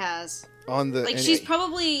 Absolutely, she has. On the Like and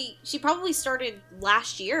she probably started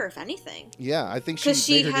last year, if anything. yeah, I think Because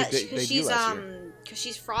she made her debut she's last year. because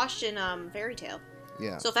she's Frost in Fairy Tale.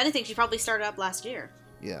 Yeah, So if anything, she probably started up last year.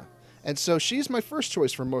 yeah, and so she's my first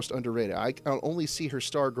choice for most underrated. I'll only see her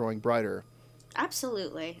star growing brighter.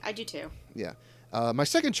 Absolutely, I do too. Yeah, my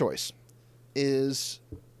second choice is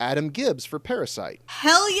Adam Gibbs for Parasite.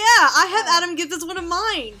 Hell yeah! I have Adam Gibbs as one of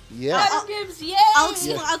mine. Yeah, Adam Gibbs, yay! I'll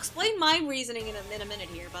explain my reasoning in a minute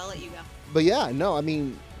here, but I'll let you go. but yeah, no, I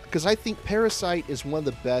mean, because I think Parasite is one of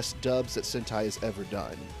the best dubs that Sentai has ever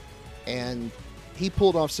done, and he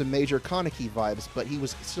pulled off some major Kaneki vibes, but he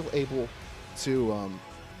was still able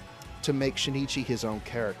to make Shinichi his own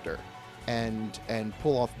character, and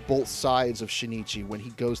pull off both sides of Shinichi when he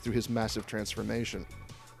goes through his massive transformation.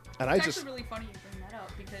 And It's actually really funny you bring that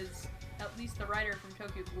up because at least the writer from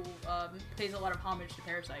Tokyo Ghoul pays a lot of homage to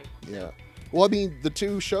Parasite. yeah. Well, I mean, the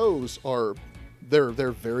two shows they're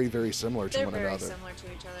very, very similar to They're one very another. similar to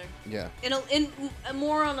each other. Yeah. In a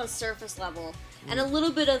more on a surface level, and a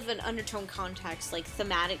little bit of an undertone context, like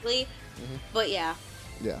thematically. But yeah,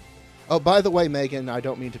 Yeah. Oh, by the way, Megan, I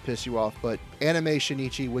don't mean to piss you off, but anime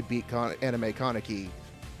Shinichi would beat anime Kaneki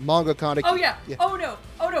Manga Kaneki. Oh yeah. Oh no.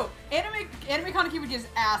 Anime Kaneki would get his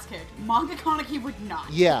ass kicked. Manga Kaneki would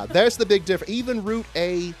not. Yeah, there's the big difference. Even Route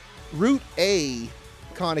A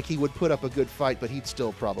Kaneki would put up a good fight, but he'd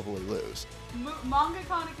still probably lose. Manga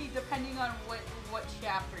Kaneki, depending on what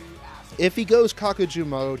chapter you ask. If he goes Kakuju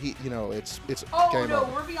mode, it's Oh game no,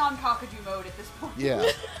 over. we're beyond Kakuju mode at this point. Yeah.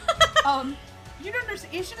 You don't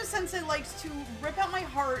understand. Ishida Sensei likes to rip out my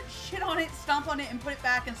heart, shit on it, stomp on it, and put it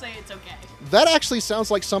back and say it's okay. That actually sounds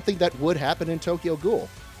like something that would happen in Tokyo Ghoul.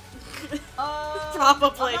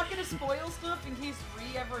 Probably. I'm not gonna spoil stuff in case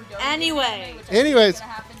Ree ever does. Anyway. Anyways,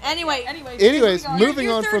 moving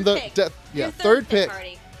Your on third from the pick. yeah, Your third pick.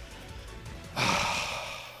 Hardy.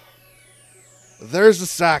 There's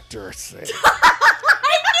this actor. See. I knew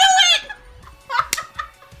it!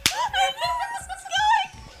 I knew where this was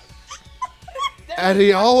going! And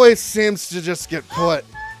he always seems to just get put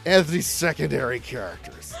as these secondary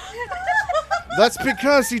characters. That's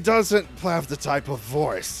because he doesn't have the type of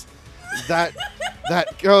voice that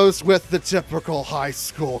goes with the typical high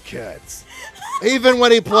school kids. Even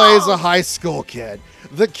when he plays a high school kid,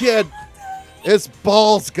 the kid is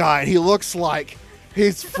balls guy. He looks like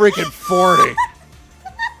he's freaking 40.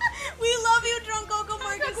 We love you, Drunk Uncle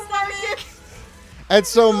Marcus. And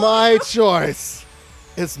so my choice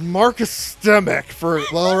is Marcus Stemick for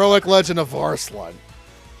the Heroic Legend of Arslan.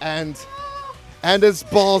 And his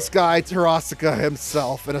balls guy Tarasaka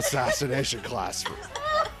himself in Assassination Classroom.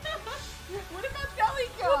 What about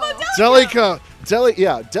Delico?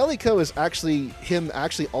 Delico is actually him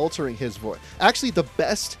altering his voice. Actually,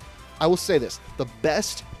 I will say this, the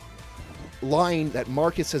best line that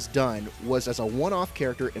Marcus has done was as a one-off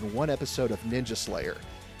character in one episode of Ninja Slayer,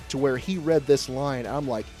 to where he read this line. I'm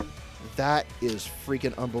like, that is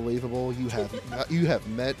freaking unbelievable. You have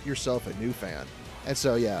met yourself a new fan. And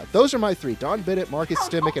so yeah, those are my three: Don Bennett, Marcus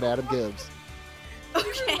Stemick, and Adam Gibbs. We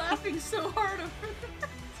were laughing so hard over that.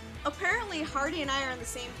 Apparently, Hardy and I are on the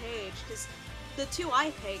same page, because the two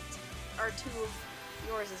I picked are two of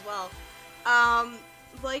yours as well.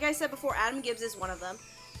 Like I said before, Adam Gibbs is one of them.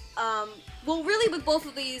 Well, really, with both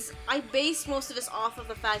of these, I based most of this off of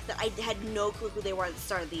the fact that I had no clue who they were at the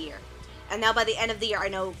start of the year. And now by the end of the year, I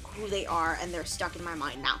know who they are, and they're stuck in my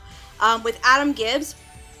mind now. With Adam Gibbs,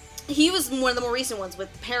 he was one of the more recent ones with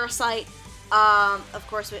Parasite, of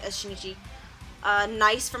course, as Shinichi.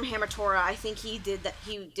 Nice from Hamatora. I think he did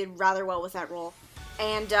rather well with that role.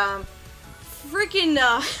 And, freaking,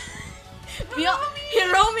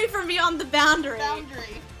 Hiromi from Beyond the Boundary.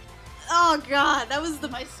 Oh god, that was the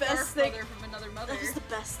best thing. From another mother. That was the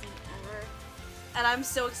best thing ever. And I'm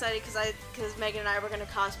so excited because Megan and I were going to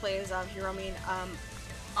cosplay as Hiromi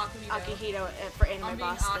Akihito for Anime I'm being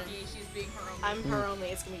Boston. Aki, she's being Hiromi. I'm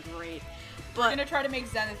Hiromi. It's going to be great. We're But gonna try to make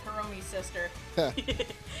Zenith Hiromi's sister.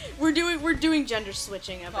 we're doing gender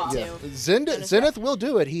switching of it Yeah, too. Zenith will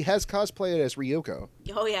do it. He has cosplayed as Ryoko.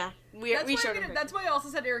 Oh yeah, we showed him. That's why I also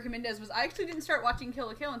said Erica Mendez was. I actually didn't start watching Kill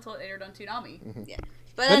la Kill until it aired on Toonami. Yeah,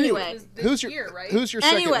 but anyway, who's your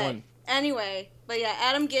second one? Anyway, but yeah,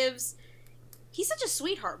 Adam Gibbs. He's such a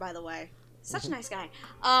sweetheart, by the way. Such a nice guy.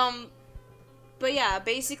 But yeah,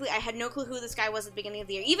 basically, I had no clue who this guy was at the beginning of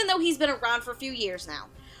the year, even though he's been around for a few years now.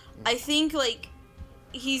 I think,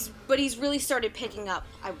 he's really started picking up,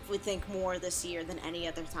 I would think, more this year than any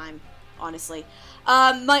other time, honestly.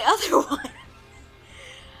 My other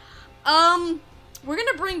one, we're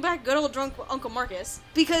gonna bring back good old drunk Uncle Marcus,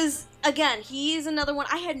 because, again, he is another one.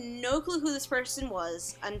 I had no clue who this person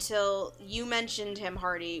was until you mentioned him,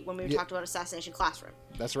 Hardy, when we talked about Assassination Classroom.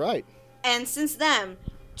 That's right. And since then,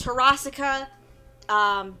 Tarasaka,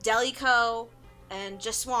 Delico, and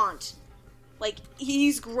Jaswant,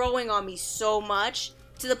 he's growing on me so much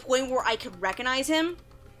to the point where I could recognize him.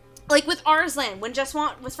 Like with Arslan, when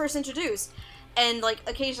Jaswant was first introduced, and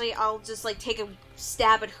occasionally I'll just take a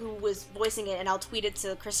stab at who was voicing it, and I'll tweet it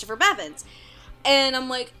to Christopher Bevins, and I'm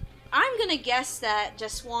like, I'm gonna guess that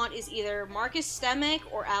Jaswant is either Marcus Stemick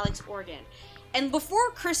or Alex Organ. And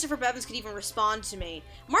before Christopher Bevins could even respond to me,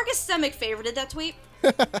 Marcus Stemick favorited that tweet.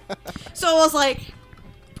 So I was like,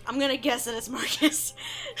 I'm gonna guess that it's Marcus.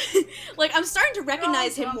 I'm starting to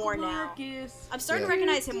recognize him more now. I'm starting to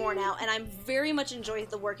recognize him more now, and I'm very much enjoying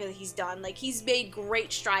the work that he's done. He's made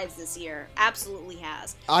great strides this year. Absolutely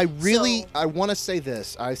has. I want to say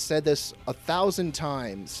this. I said this 1,000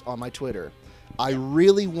 times on my Twitter. I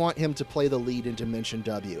really want him to play the lead in Dimension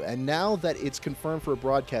W. And now that it's confirmed for a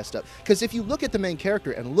broadcast up, because if you look at the main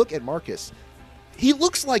character and look at Marcus, he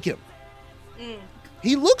looks like him.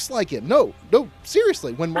 He looks like him. No,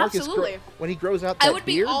 seriously. When Marcus when he grows out that I would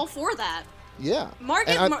beard, be all for that. Yeah.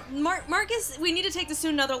 Marcus, Marcus, we need to take this to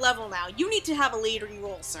another level now. You need to have a leading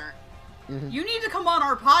role, sir. You need to come on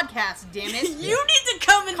our podcast, damn it. You need to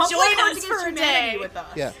come and Come join play us Cards for Against a Humanity day. with us.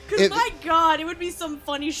 Yeah. Because If- my god, it would be some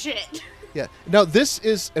funny shit. Yeah. Now, this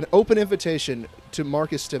is an open invitation to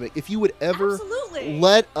Marcus Stimmick. If you would ever Absolutely.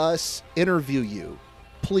 let us interview you,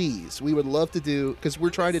 please, we would love to do, because we're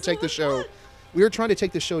trying to take the show. We are trying to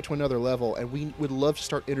take the show to another level, and we would love to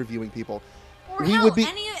start interviewing people. Or We hell, would be-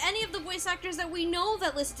 any of the voice actors that we know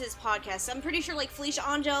that listen to this podcast. I'm pretty sure like Felicia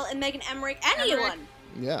Angel and Megan Emmerich, anyone.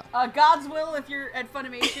 Yeah. God's Will, if you're at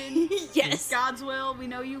Funimation. Yes. God's Will, we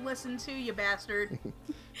know you listen to, you bastard.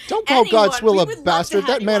 Don't call Anyone. God's will We a would love to bastard. have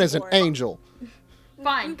That you man on is an board. angel.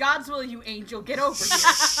 Fine, God's Will, you angel, get over here.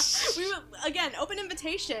 We would, again, open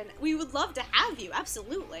invitation. We would love to have you.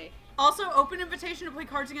 Absolutely. Also, open invitation to play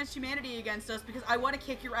Cards Against Humanity against us because I want to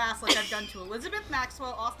kick your ass like I've done to Elizabeth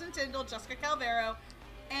Maxwell, Austin Tyndall, Jessica Calvero,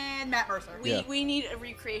 and Matt Mercer. We need a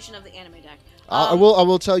recreation of the anime deck. I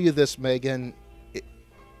will tell you this, Megan.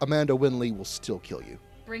 Amanda Winley will still kill you.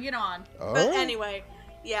 Bring it on. But Oh. anyway,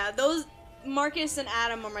 yeah, those Marcus and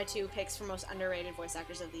Adam are my two picks for most underrated voice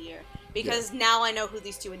actors of the year because now I know who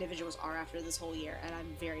these two individuals are after this whole year, and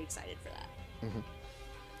I'm very excited for that.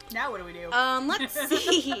 Now what do we do? Let's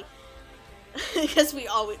see. Because we're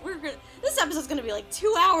gonna. This episode's gonna be like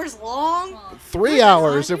 2 hours long. 3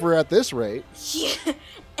 hours if we're at this rate. Yeah.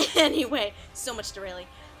 Anyway, so much derailing.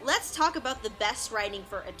 Let's talk about the best writing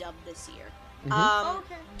for a dub this year.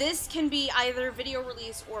 Okay. This can be either video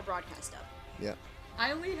release or broadcast dub. Yeah.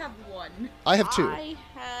 I only have one. I have two. I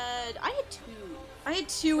had two. I had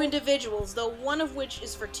two individuals, though one of which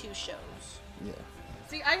is for two shows. Yeah.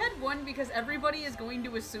 See, I had one because everybody is going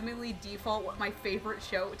to assumingly default what my favorite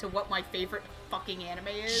fucking anime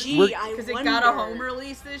is. Gee, I Because it wonder. got a home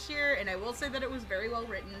release this year, and I will say that it was very well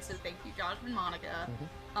written, so thank you, Josh and Monica.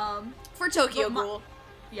 For Tokyo But my- Ghoul.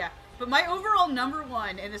 Yeah, but my overall number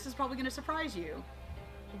one, and this is probably going to surprise you,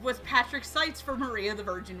 was Patrick Seitz for Maria the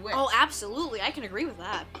Virgin Witch. Oh, absolutely. I can agree with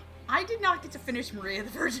that. I did not get to finish Maria the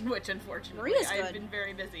Virgin Witch, unfortunately. Maria's I've good. been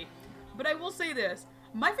very busy. But I will say this.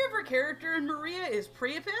 My favorite character in Maria is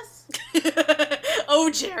Priapus. Oh,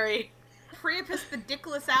 Jerry. Priapus the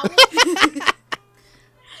dickless owl.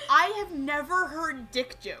 I have never heard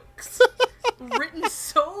dick jokes written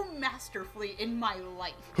so masterfully in my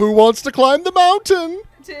life. Who wants to climb the mountain?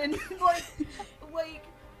 Like,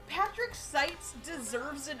 Patrick Seitz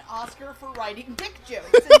deserves an Oscar for writing dick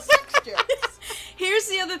jokes and sex jokes. Here's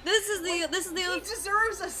the other. This is the He other.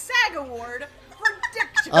 deserves a SAG award for dick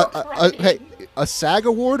joke writing. Hey, a SAG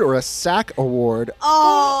award or a SAC award?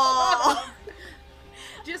 Oh.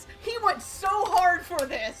 He went so hard for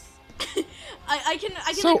this. I can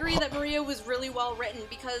So- agree that Maria was really well written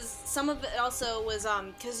because some of it also was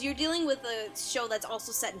because you're dealing with a show that's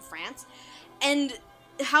also set in France, and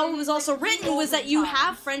how it was also written was that you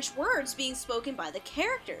have French words being spoken by the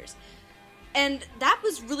characters, and that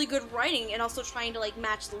was really good writing, and also trying to like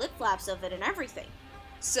match the lip flaps of it and everything.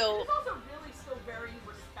 So It's also really still very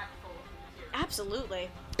respectful of the material. absolutely,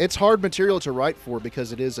 It's hard material to write for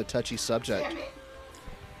because it is a touchy subject. Damn it.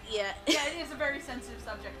 yeah. Yeah, it is a very sensitive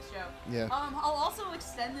subject show. Yeah. I'll also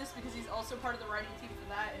extend this because he's also part of the writing team for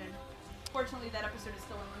that, and fortunately that episode is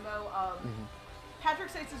still in limbo. Patrick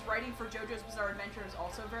Seitz's writing for JoJo's Bizarre Adventure is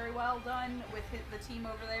also very well done with the team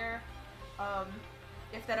over there.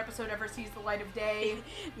 If that episode ever sees the light of day,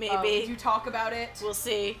 Maybe. we do talk about it. We'll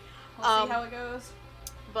see. We'll see how it goes.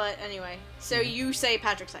 But anyway, so you say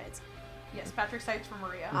Patrick Seitz. Yes, Patrick Seitz for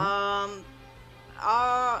Maria.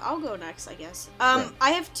 I'll go next, I guess.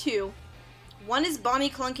 I have two. One is Bonnie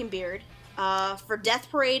Clunkenbeard, for Death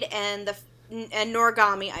Parade and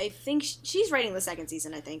Noragami. I think she's writing the second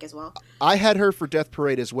season, I think, as well. I had her for Death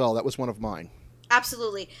Parade as well. That was one of mine.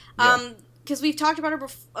 Absolutely. Yeah. Because we've talked about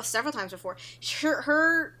her several times before.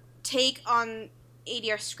 Her take on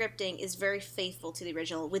ADR scripting is very faithful to the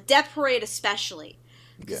original, with Death Parade especially.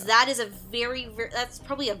 Because that is that's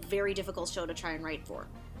probably a very difficult show to try and write for.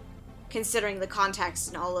 Considering the context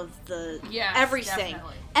and all of the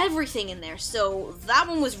everything in there. So that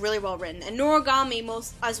one was really well written. And Noragami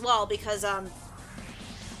most as well, because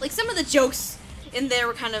like some of the jokes in there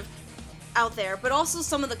were kind of out there, but also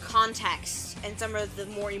some of the context and some of the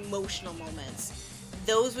more emotional moments.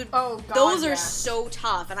 Those are so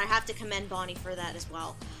tough, and I have to commend Bonnie for that as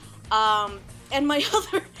well. And my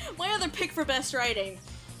other pick for best writing,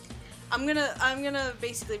 I'm gonna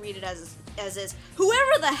basically read it as is.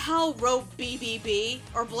 Whoever the hell wrote BBB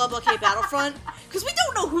or Blood Blockade Battlefront, because we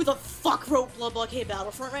don't know who the fuck wrote Blood Blockade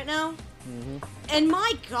Battlefront right now. And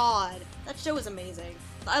my god, that show was amazing.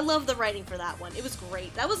 I love the writing for that one. It was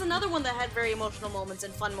great. That was another one that had very emotional moments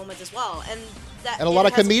and fun moments as well, and And a lot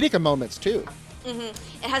of comedic moments too. It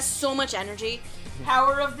has so much energy.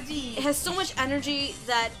 Power of the D. It has so much energy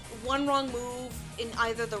that one wrong move in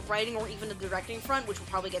either the writing or even the directing front, which we'll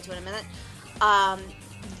probably get to in a minute,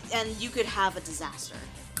 and you could have a disaster.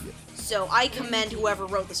 Yeah. So I commend whoever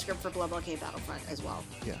wrote the script for Blood Blockade Battlefront as well.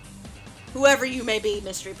 Yeah. Whoever you may be,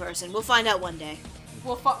 mystery person. We'll find out one day.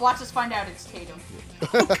 We'll watch us find out it's Tatum.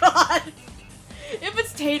 Oh, God. If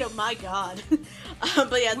it's Tatum, my God.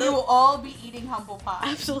 But yeah, We will all be eating humble pie.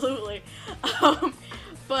 absolutely.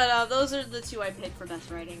 But those are the two I picked for best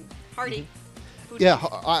writing. Hardy. Who do Yeah, you-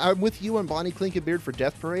 I'm with you on Bonnie Clinkenbeard for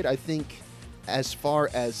Death Parade. I think as far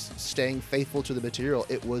as staying faithful to the material,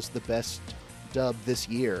 it was the best dub this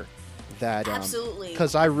year. That Absolutely.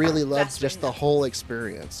 because I really loved Best just written the dub. whole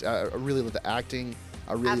experience. I really loved the acting.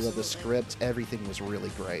 I really loved the Absolutely. script. Everything was really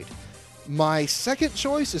great. My second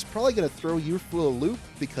choice is probably going to throw you for a loop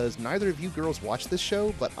because neither of you girls watch this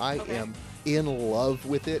show, but I Okay. am in love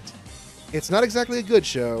with it. It's not exactly a good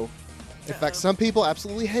show. In fact, some people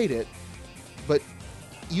absolutely hate it, but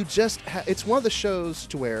you just it's one of the shows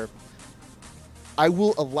to where I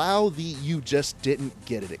will allow the "you just didn't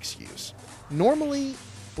get it" excuse. Normally,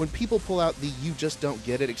 when people pull out the "you just don't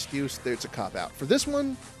get it" excuse, there's a cop out. For this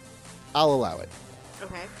one, I'll allow it.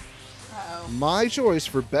 Okay. Uh-oh. My choice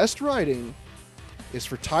for best writing is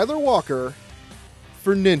for Tyler Walker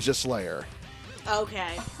for Ninja Slayer.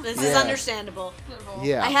 Okay. This is Yeah. understandable.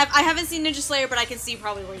 Yeah. I haven't seen Ninja Slayer, but I can see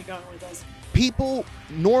probably where you're going with this. People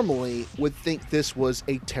normally would think this was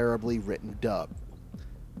a terribly written dub.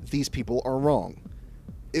 These people are wrong.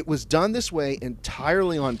 It was done this way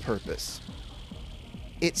entirely on purpose.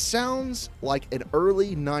 It sounds like an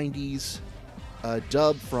early 90s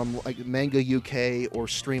dub from like Manga UK or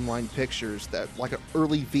Streamline Pictures, that like an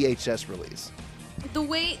early VHS release. The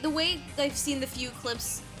way I've seen the few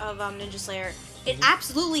clips of Ninja Slayer, it Mm-hmm.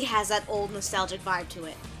 absolutely has that old nostalgic vibe to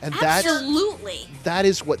it. And that's- Absolutely. That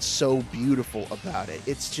is what's so beautiful about it.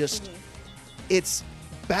 It's just, it's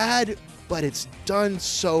bad, but it's done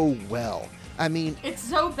so well. I mean, It's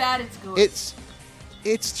so bad it's good. it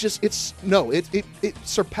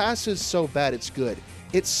surpasses so bad it's good.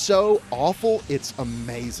 It's so awful it's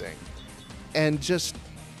amazing. And just,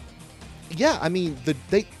 yeah, I mean,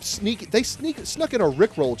 they snuck in a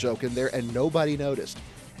Rickroll joke in there and nobody noticed.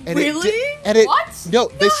 And Really? What? No,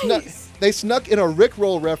 Nice. they snuck in a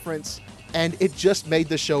Rickroll reference and it just made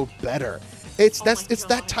the show better. It's Oh my that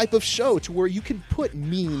God. type of show to where you can put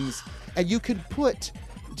memes and you can put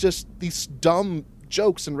just these dumb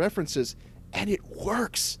jokes and references and it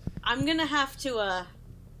works. I'm gonna have to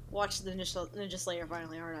watch the Ninja Slayer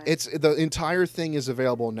finally, aren't I? It's the entire thing is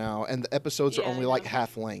available now and the episodes are Yeah, only I like know.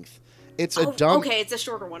 half length. It's a dumb Okay, it's a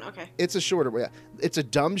shorter one. Okay. It's a shorter, yeah. It's a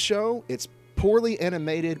dumb show. It's poorly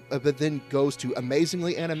animated, but then goes to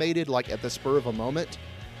amazingly animated, like at the spur of a moment.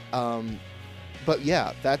 But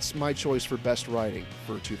yeah, that's my choice for best writing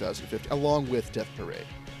for 2015, along with Death Parade.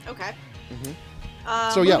 Okay.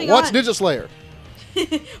 Mm-hmm. So yeah, moving watch on. Ninja Slayer.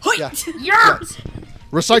 Hoit! Yeah. Yurt!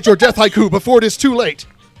 Recite your death haiku before it is too late.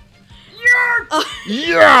 Yurt!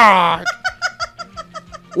 Yeah.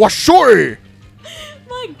 Washoi.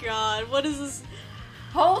 My God, what is this?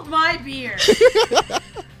 Hold my beer.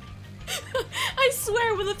 I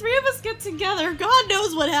swear, when the three of us get together, God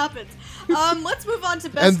knows what happens. Let's move on to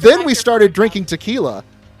best. And then we director started for- drinking tequila.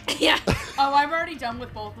 Yeah. Oh, I'm already done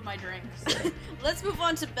with both of my drinks. Let's move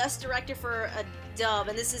on to best director for a dub,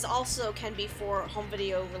 and this is also can be for home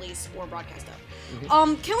video release or broadcast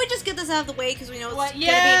dub. Can we just get this out of the way because we know it's What? gonna be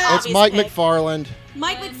an Yeah. obvious It's Mike pick. McFarland.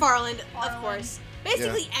 Mike McFarland, of McFarlane. course.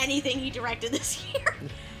 Basically anything he directed this year.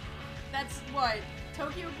 That's what?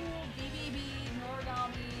 Tokyo Ghoul, BBB,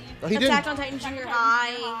 Noragami, Oh, he Attack didn't. on Titan Junior Junior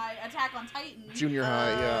High. High, Attack on Titan. Junior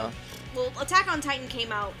High, yeah. Well, Attack on Titan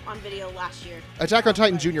came out on video last year. Attack on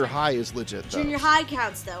Titan Junior High is legit, though. Junior High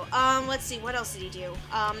counts though. Let's see, what else did he do?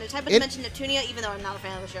 The type of It- dimension Neptunia, even though I'm not a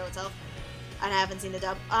fan of the show itself, and I haven't seen the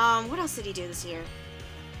dub. What else did he do this year?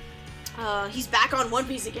 He's back on One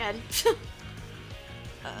Piece again.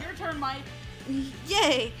 Your turn, Mike.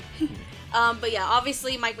 Yay! But yeah,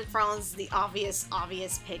 obviously Mike McFarlane's the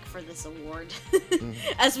obvious pick for this award,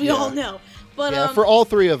 as we Yeah. all know. But Yeah, for all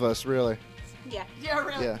three of us, really. yeah, Yeah,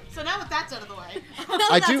 really. Yeah. So now that that's out of the way. now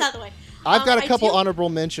I that's do- out of the way. I've got a I couple do- honorable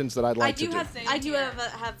mentions that I'd like I do to do. have Same I do here.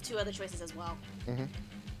 have two other choices as well. Mhm.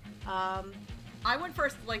 I went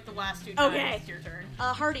first like the last two times. Okay. It's your turn.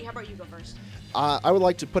 Hardy, how about you go first? I would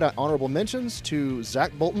like to put out honorable mentions to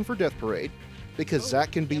Zach Bolton for Death Parade, because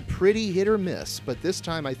Zach can be pretty hit or miss, but this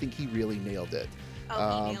time I think he really nailed it.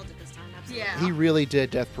 Oh, he nailed it this time. Absolutely. Yeah. He really did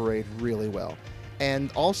Death Parade really well.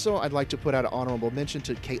 And also, I'd like to put out an honorable mention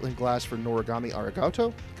to Caitlin Glass for Noragami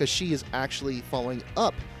Arigato, because she is actually following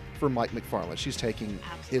up for Mike McFarlane. She's taking his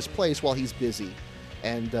Absolutely. place while he's busy.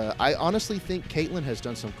 And I honestly think Caitlin has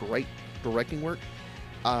done some great directing work.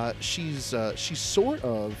 She's sort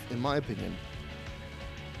of, in my opinion,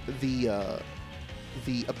 the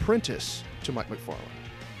apprentice to Mike McFarlane.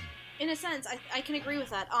 In a sense, I can agree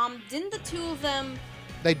with that. Didn't the two of them?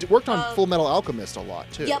 They worked on Full Metal Alchemist a lot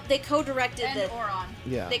too. Yep, they co-directed And the. Oron.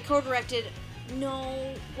 Yeah. They co-directed.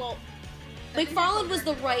 No, well, I think they McFarlane was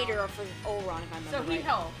the co-directed writer for Oron, if I remember So he right.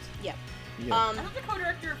 helped. Yeah. Yeah. I thought the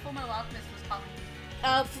co-director of Full Metal Alchemist was Colleen.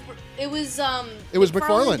 It was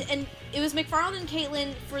McFarlane. and it was McFarlane and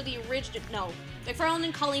Caitlin for the original. No, McFarlane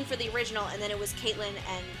and Colleen for the original, and then it was Caitlin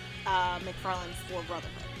and McFarlane for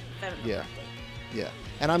Brotherhood. If I remember Yeah. correctly. Yeah.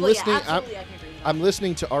 And I'm But listening. Yeah, absolutely, I can agree with that. I'm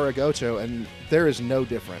listening to Aragoto, and there is no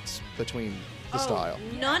difference between the style.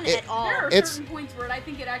 None It- at all. There are It's- certain points where I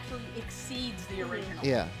think it actually exceeds the original.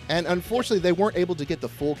 Yeah, and unfortunately, they weren't able to get the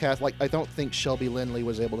full cast. Like, I don't think Shelby Lindley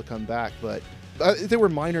was able to come back, but there were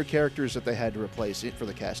minor characters that they had to replace it for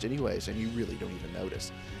the cast, anyways, and you really don't even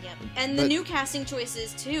notice. Yep. And the But- new casting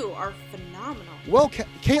choices too are phenomenal. Well,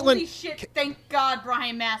 Caitlin, Holy shit, thank God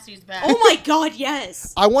Brian Massey's back. Oh my God,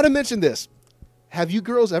 yes. I want to mention this. Have you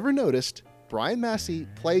girls ever noticed Brian Massey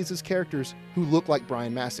plays his characters who look like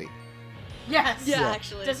Brian Massey? Yes. Yeah, Yeah.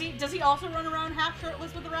 actually. Does he also run around half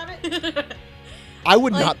shirtless with a rabbit? I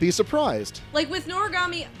would Like- not be surprised. Like with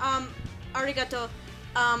Noragami, arigato,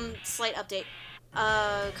 slight update,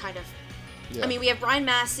 kind of. Yeah. I mean, we have Brian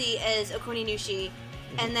Massey as Okoni Nushi,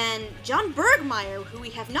 and then John Bergmeyer, who we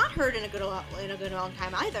have not heard in a good long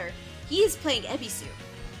time either. He is playing Ebisu.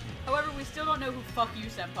 However, we still don't know who Fuck You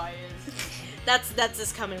Senpai is. That's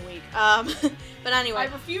this coming week. But anyway. I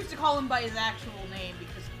refuse to call him by his actual name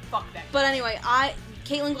because fuck that. But anyway,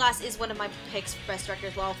 Caitlin Glass is one of my picks for Best Director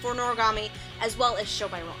as well, for Noragami, as well as Show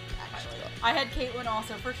by Rock, actually. I had Caitlin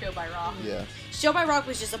also for Show by Rock. Yeah. Show by Rock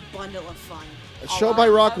was just a bundle of fun. Show by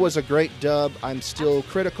Rock was a great dub. I'm still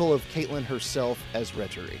critical of Caitlin herself as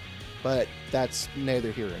Retchery, but that's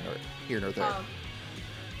neither here nor there.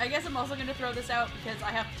 I guess I'm also going to throw this out because I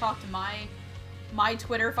have to talk to my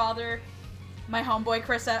Twitter father, my homeboy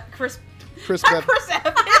Chris not Bev- Chris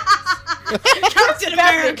Evans. Captain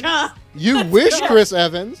America! You wish Chris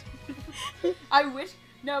Evans. I wish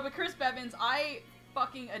but Chris Bevins, I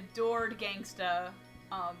fucking adored Gangsta.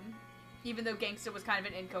 Even though Gangsta was kind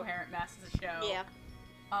of an incoherent mess as a show. Yeah.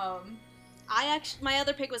 Um, My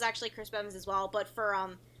other pick was actually Chris Bevins as well, but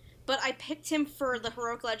I picked him for the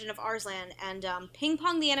Heroic Legend of Arslan and Ping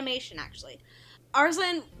Pong the animation, actually.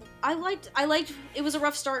 Arslan, I liked. It was a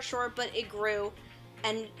rough start, sure, but it grew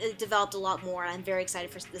and it developed a lot more. And I'm very excited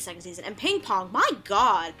for the second season. And Ping Pong, my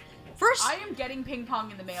God, I am getting Ping Pong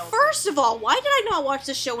in the mail. First of all, why did I not watch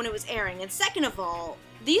this show when it was airing? And second of all,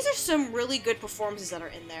 these are some really good performances that are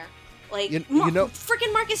in there. Like, You know-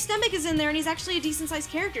 freaking Marcus Stemick is in there, and he's actually a decent-sized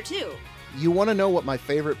character too. You want to know what my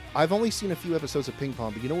favorite? I've only seen a few episodes of Ping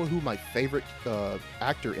Pong, but you know who my favorite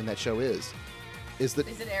actor in that show is? Is it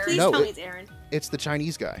Aaron? Please No, tell me it's Aaron. It's the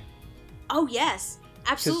Chinese guy. Oh yes,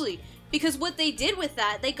 absolutely. Because what they did with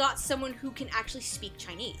that, they got someone who can actually speak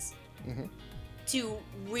Chinese Mhm. to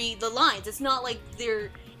read the lines. It's not like they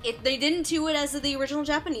didn't do it as the original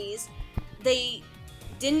Japanese. They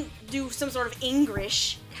didn't do some sort of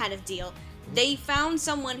English kind of deal. They found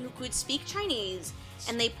someone who could speak Chinese,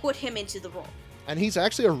 and they put him into the role. And he's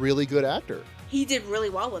actually a really good actor. He did really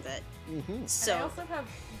well with it. Mm-hmm. And I So also have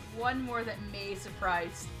one more that may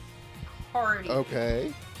surprise Hardy.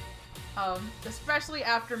 Okay. Especially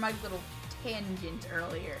after my little tangent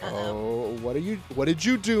earlier. Oh, what did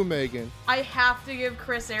you do, Megan? I have to give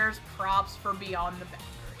Chris Ayres props for Beyond the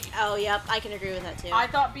Boundary. oh yep, I can agree with that too. I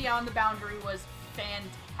thought Beyond the Boundary was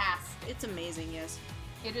fantastic. It's amazing, yes.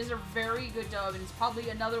 It is a very good dub, and it's probably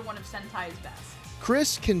another one of Sentai's best.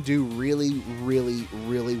 Chris can do really, really,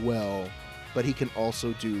 really well, but he can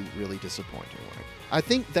also do really disappointing work. I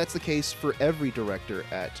think that's the case for every director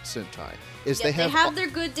at Sentai. Yeah, they have their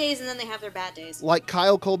good days and then they have their bad days. like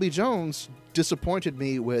Kyle Colby Jones disappointed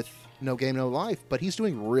me with No Game No Life, but he's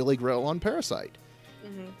doing really great on Parasite.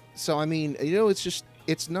 Mm-hmm. So I mean,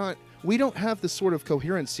 it's not. We don't have the sort of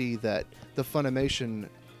coherency that the Funimation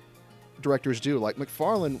directors do. Like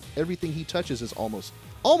McFarlane, everything he touches is almost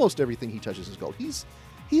everything he touches is gold.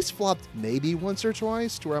 He's flopped maybe once or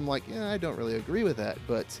twice to where I'm like, yeah, I don't really agree with that,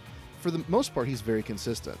 but for the most part, he's very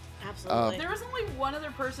consistent. Absolutely. There was only one other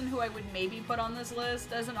person who I would maybe put on this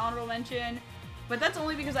list as an honorable mention, but that's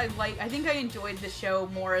only because I think I enjoyed the show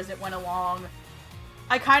more as it went along.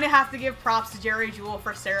 I kind of have to give props to Jerry Jewell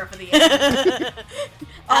for Seraph of the End.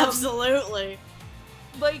 Absolutely.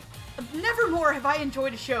 Like, never more have I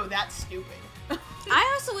enjoyed a show that stupid.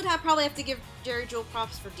 I also would probably have to give Jerry Jewell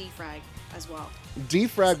props for Defrag as well.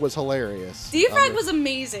 Defrag was hilarious. Defrag was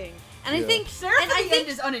amazing, and I Yeah. think Seraph and at I the think end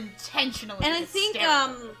is unintentionally and I think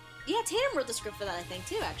hysterical. yeah, Tatum wrote the script for that, I think,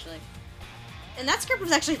 too, actually. And that script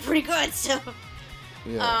was actually pretty good, so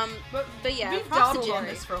Yeah. but yeah, we've props to dawdled on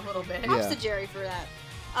Jerry. this for a little bit. Props Yeah. to Jerry for that.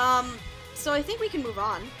 So I think we can move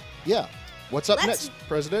on. Yeah. What's up Let's- next,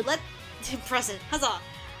 President? President, huzzah.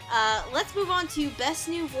 Let's move on to best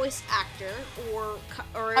new voice actor, or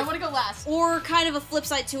I want to go last. or kind of a flip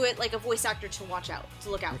side to it, like a voice actor to look out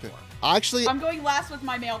Okay. for. Actually, I'm going last with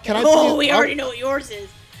my male pick. Can I Oh, please- we already know what yours is.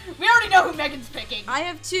 We already know who Megan's picking. I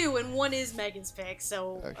have two, and one is Megan's pick,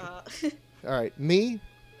 so all right, me.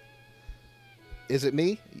 Is it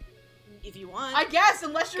me? if you want. I guess,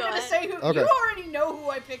 unless you're Go gonna ahead. say who. Okay. You already know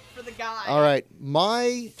who I picked for the guy. All right,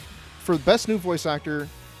 for best new voice actor,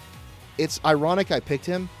 it's ironic I picked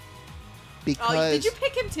him because Oh, did you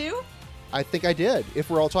pick him too? I think I did. If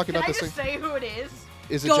we're all talking Can about I this just thing, say who it is?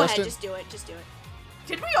 is it Go Justin? ahead, just do it. Just do it.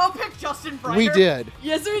 Did we all pick Justin Briner? We did.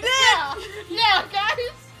 Yes, we did. Yeah, yeah, guys.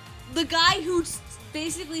 The guy who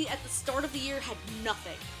basically at the start of the year had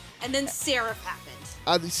nothing, and then Seraph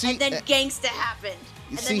happened, See, and then Gangsta happened,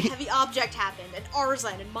 and see- then Heavy Object happened, and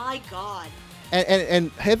Arslan, and my God. and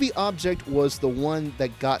Heavy Object was the one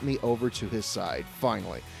that got me over to his side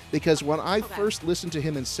finally. Because when I Okay. first listened to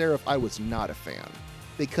him in Seraph, I was not a fan.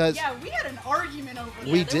 Because Yeah, we had an argument over Yeah,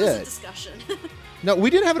 that. We there was a did. discussion. no, we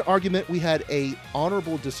didn't have an argument. We had a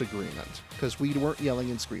honorable disagreement because we weren't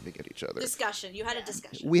yelling and screaming at each other. discussion. You had a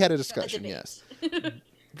discussion. We had a discussion, debate. yes.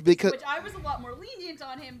 Because Which I was a lot more lenient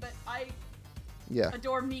on him, but I yeah.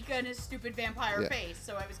 adore Mika and his stupid vampire Yeah. face,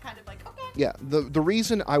 so I was kind of like, okay. Yeah, the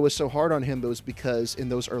reason I was so hard on him was because in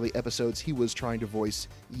those early episodes he was trying to voice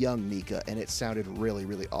young Mika and it sounded really,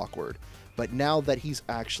 really awkward. But now that he's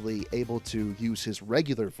actually able to use his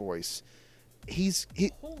regular voice,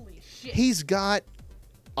 Holy shit. he's got,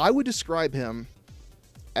 I would describe him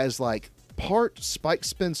as like part Spike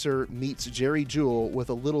Spencer meets Jerry Jewell with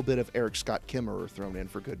a little bit of Eric Scott Kimmerer thrown in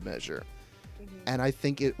for good measure. And I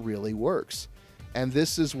think it really works. And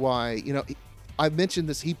this is why, I mentioned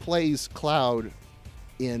this, he plays Cloud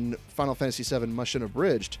in Final Fantasy VII Mush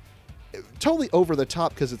Unabridged. Totally over the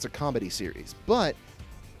top because it's a comedy series. But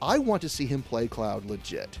I want to see him play Cloud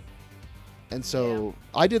legit. And so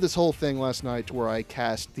I did this whole thing last night to where I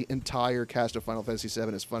cast the entire cast of Final Fantasy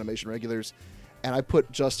VII as Funimation regulars. And I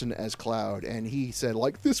put Justin as Cloud. And he said,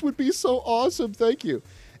 like, this would be so awesome. Thank you.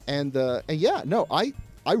 And yeah, no, I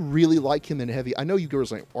really like him in Heavy. I know you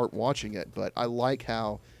girls aren't watching it, but I like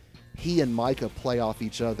how he and Micah play off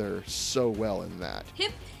each other so well in that.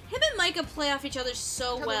 Him and Micah play off each other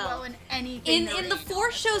so Each other well. in anything. In the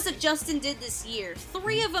 4 shows that Justin did this year,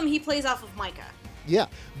 3 of them he plays off of Micah. Yeah,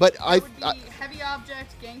 but It would be Heavy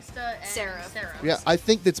Object, Gangsta, and Seraph. yeah, I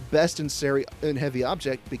think that's best in Heavy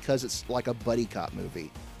Object because it's like a buddy cop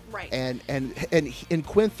movie. Right. And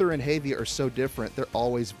Quinther and Heavy are so different. They're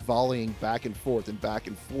always volleying back and forth,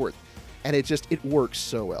 and it works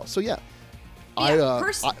so well. So yeah,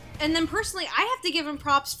 and then personally, I have to give him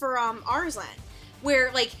props for Arslan,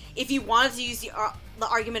 where like if you wanted to use the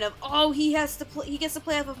argument of he gets to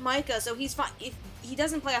play off of Micah, so he's fine. If he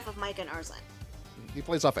doesn't play off of Micah and Arslan, he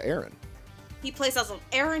plays off of Aaron. he plays off of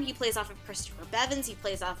Aaron. He plays off of Christopher Bevins. He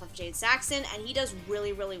plays off of Jade Saxon, and he does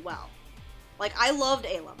really, really well. Like I loved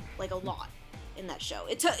Alum like a lot in that show.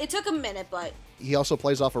 It took a minute, but He also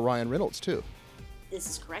plays off of Ryan Reynolds too. this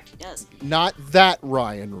is correct. He does. Not that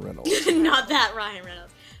Ryan Reynolds. Not that Ryan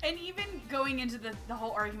Reynolds. And even going into the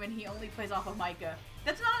whole argument, he only plays off of Micah.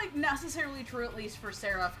 That's not necessarily true, at least for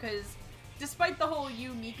Seraph, because despite the whole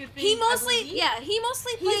Mika thing, He mostly I believe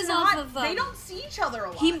plays he's off not, of. they don't see each other a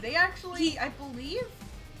lot. he- They actually, I believe,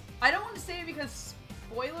 I don't want to say it because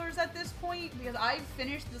spoilers at this point, because I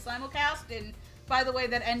finished the simulcast, and by the way,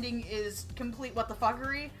 that ending is complete what the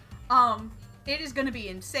fuckery. It is going to be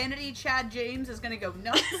insanity. Chad James is going to go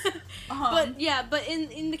nuts. But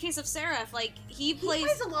in the case of Seraph, like he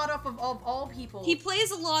plays a lot off of all people. he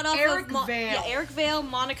plays a lot off Eric of Vale. Yeah, Eric Vale,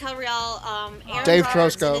 Monica Real, Aaron Dave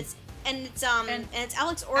Roberts, Trosco. and it's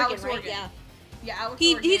Alex Organ, Alex right? Organ. Yeah. Yeah, Alex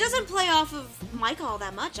He Organ. doesn't play off of Micah all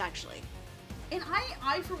that much actually. And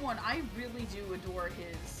I for one, I really do adore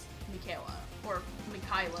his Michaela, or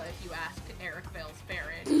Mikaela if you ask Eric Vale's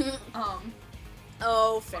Farad.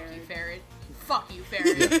 Oh, Fuck fair. you, Farad. Fuck you,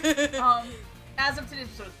 Farad. As of today's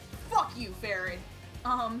episode, fuck you, Farad.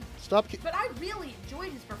 Stop. But I really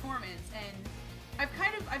enjoyed his performance, and I've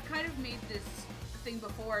kind of made this thing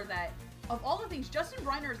before that of all the things, Justin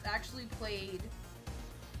Briner has actually played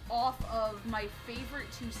off of my favorite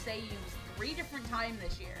to say use 3 different times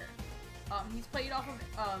this year. He's played off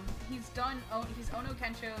of, he's Ono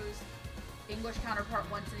Kensho's English counterpart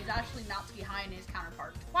once, and he's actually Natsuki Hayane's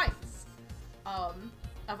counterpart twice,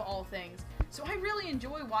 of all things. So I really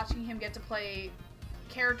enjoy watching him get to play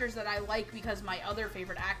characters that I like because my other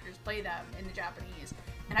favorite actors play them in the Japanese.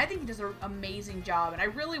 And I think he does an amazing job, and I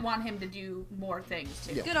really want him to do more things,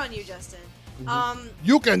 too. Yeah. Good on you, Justin.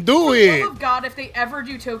 You can do For the it! love of God, if they ever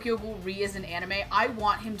do Tokyo Ghoul Re as an anime, I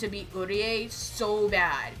want him to be Urie so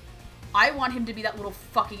bad. I want him to be that little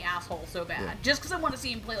fucking asshole so bad. Yeah. Just because I want to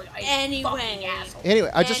see him play like a Anyway. fucking asshole. Anyway,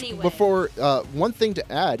 Anyway. before, one thing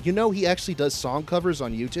to add, he actually does song covers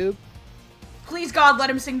on YouTube. Please, God, let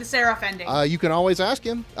him sing the Seraph ending. You can always ask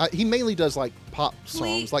him. He mainly does, like, pop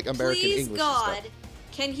songs, like American please English God, and stuff.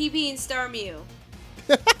 can he be in Star Mew?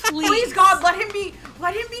 Please, God, let him be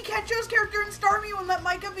Kencho's character in Starmie and let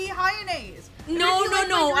Micah be Hayane's. No, Make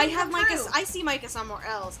no, my I dream have come Micah. true. I see Micah somewhere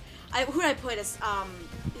else. Who did I put as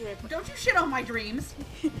who did I put? Don't you shit on my dreams.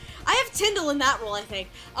 I have Tyndall in that role, I think.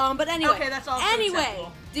 But anyway. Okay, that's also Anyway,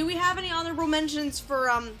 acceptable. do we have any honorable mentions for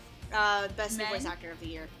best new Men? voice actor of the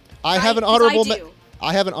year? I have an 'cause I honorable do.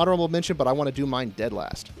 I have an honorable mention, but I want to do mine dead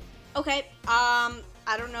last. Okay.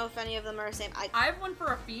 I don't know if any of them are the same. I have one for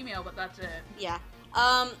a female, but that's it. Yeah.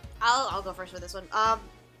 I'll go first for this one.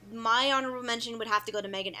 My honorable mention would have to go to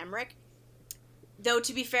Megan Emmerich. Though,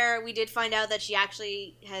 to be fair, we did find out that she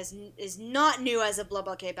actually is not new as a Blood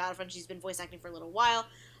Blood K Battlefront. She's been voice acting for a little while.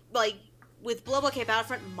 Like, with Blood Blood K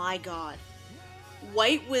Battlefront, my god.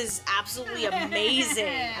 White was absolutely amazing,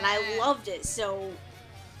 and I loved it. So,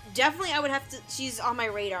 definitely I would have to... She's on my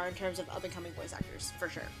radar in terms of up-and-coming voice actors, for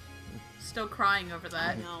sure. Still crying over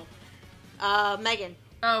that. No. Megan.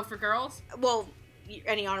 Oh, for girls? Well,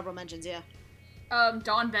 any honorable mentions, yeah.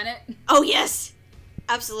 Dawn Bennett. Oh, yes!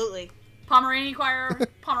 Absolutely. Pomeranian Choir.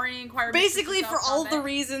 Basically, for Dawn all the Bennett,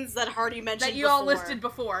 reasons that Hardy mentioned that you all listed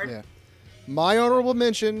before. Yeah. My honorable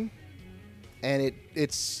mention, and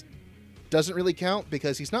it's doesn't really count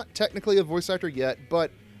because he's not technically a voice actor yet, but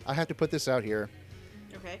I have to put this out here.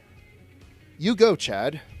 Okay. You go,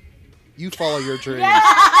 Chad. You follow your dreams.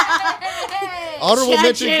 Yay! Honorable Chad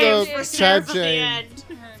mention James to for Chad Seraph at the James.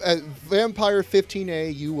 end. At Vampire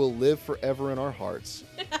 15A, you will live forever in our hearts.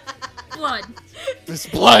 Blood. This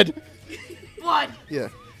blood. Blood. Yeah.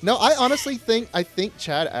 No, I honestly think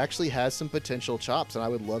Chad actually has some potential chops, and I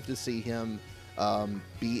would love to see him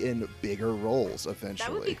be in bigger roles eventually.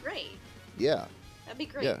 That would be great. Yeah. That'd be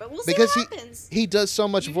great. Yeah. But we'll see Because what happens. he does so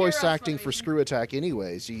much You voice hear us, acting for Malaysian. Screw Attack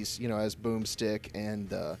anyways. He's as Boomstick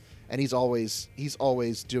and he's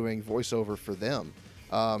always doing voiceover for them.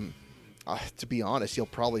 To be honest, he'll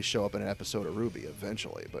probably show up in an episode of Ruby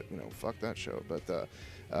eventually, but fuck that show. But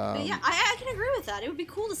But yeah, I can agree with that. It would be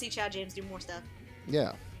cool to see Chad James do more stuff.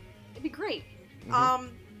 yeah. It'd be great. Mm-hmm.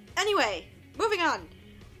 Anyway, moving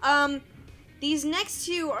on. These next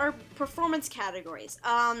two are performance categories.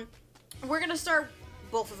 We're gonna start.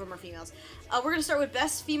 Both of them are females. We're gonna start with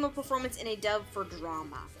best female performance in a dub for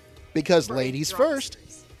drama. Because For a ladies drama first.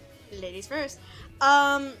 series. Ladies first.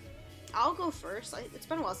 I'll go first. It's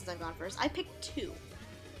been a while since I've gone first. I picked two.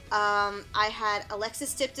 I had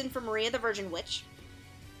Alexis Tipton for Maria the Virgin Witch.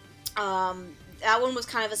 That one was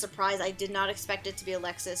kind of a surprise. I did not expect it to be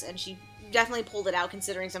Alexis, and she definitely pulled it out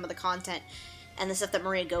considering some of the content and the stuff that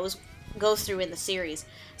Maria goes through in the series.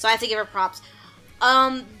 So I have to give her props.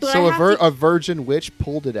 But So I have to- a virgin witch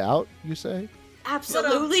pulled it out, you say?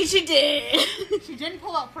 absolutely she did. She didn't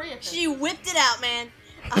pull out Priapus. She whipped it out, man.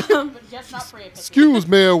 But just not Priapus. Excuse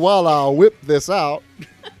me while I whip this out.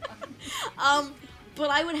 But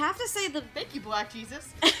I would have to say Thank you, Black Jesus.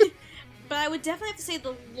 but I would definitely have to say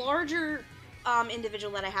the larger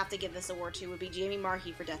individual that I have to give this award to would be Jamie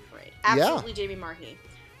Marchi for Death Parade. Absolutely, Jamie Marchi.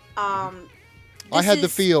 I had the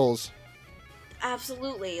feels.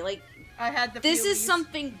 Absolutely, like I had the this is feelies.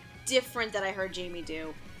 something different that I heard Jamie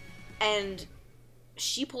do, and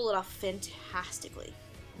she pulled it off fantastically.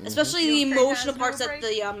 Especially the Feels great emotional has parts no that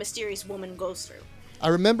the mysterious woman goes through. I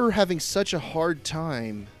remember having such a hard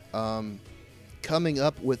time coming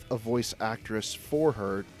up with a voice actress for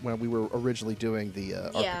her when we were originally doing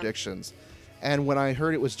our Yeah. predictions. And when I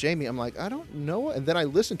heard it was Jamie, I'm like, I don't know. And then I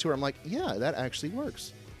listened to her. I'm like, yeah, that actually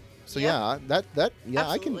works. So Yeah. I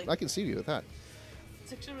Absolutely. can see you with that.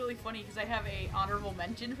 It's actually really funny because I have a honorable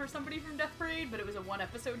mention for somebody from Death Parade, but it was a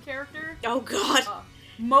one-episode character. Oh God.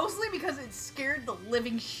 Mostly because it scared the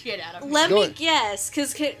living shit out of me. Let Go me ahead. guess,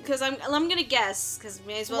 cause I'm gonna guess, cause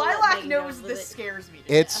may as well. let Lilac Megan knows go with this it. scares me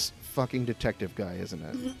to It's fucking Detective Guy, isn't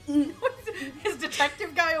it? death. Is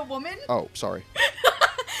Detective Guy a woman? Oh, sorry.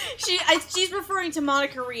 She's referring to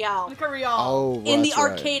Monica Rial Monica Rial. Oh, in the that's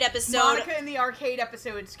right. arcade episode. Monica in the arcade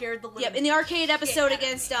episode scared the living Yep, in the arcade episode shit out of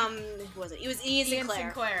against who was it? It was Ian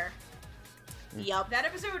Sinclair. Yep. That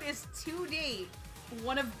episode is to date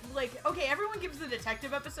one of, like, okay, everyone gives the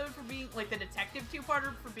detective episode for being, like, the detective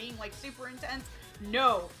two-parter for being, like, super intense.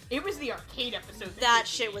 No, it was the arcade episode. That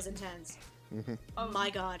shit was intense. Mhm. Oh my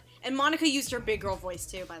god. And Monica used her big girl voice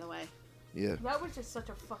too, by the way. Yeah. That was just such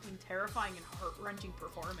a fucking terrifying and heart-wrenching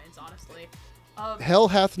performance, honestly. Hell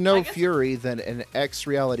hath I no guess- fury than an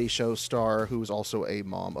ex-reality show star who is also a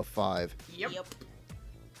mom of 5. Yep.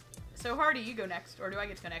 So, Hardy, you go next, or do I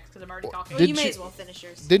get to go next? Because I'm already talking. Well, Did you may you- as well finish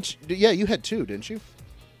yours. Didn't you, yeah, you had 2, didn't you?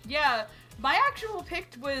 Yeah, my actual pick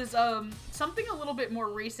was something a little bit more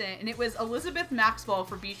recent, and it was Elizabeth Maxwell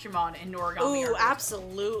for Bishamon and Noragami. Ooh, Arc.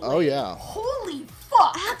 absolutely. Oh yeah. Holy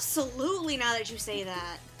fuck! Absolutely, now that you say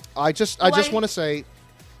that. I just Like- want to say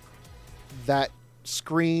that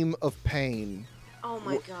scream of pain. Oh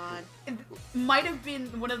my god. It might have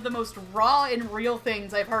been one of the most raw and real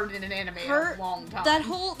things I've heard in an anime in a long time. That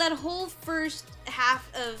whole first half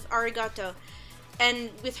of Arigato, and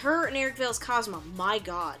with her and Eric Vale's Cosmo, my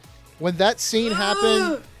god. When that scene happened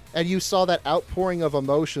Ugh. and you saw that outpouring of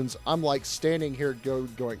emotions, I'm like standing here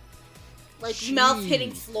going, Like, mouth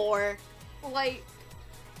hitting Jeez. floor. Like,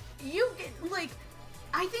 you get, like,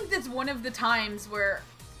 I think that's one of the times where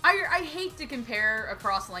I hate to compare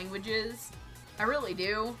across languages. I really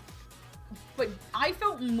do. But I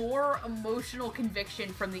felt more emotional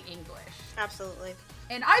conviction from the English. Absolutely.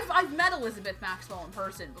 And I've met Elizabeth Maxwell in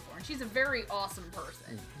person before, and she's a very awesome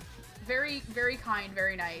person. Very, very kind,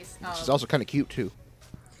 very nice. she's also kind of cute too.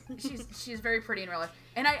 She's very pretty in real life.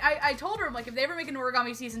 And I told her, I'm like, if they ever make an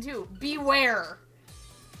Origami season 2, beware.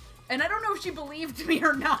 And I don't know if she believed me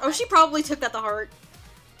or not. Oh, she probably took that to heart.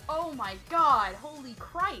 Oh my god, holy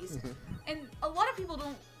Christ. And a lot of people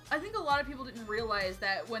don't, I think a lot of people didn't realize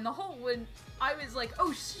that when I was like,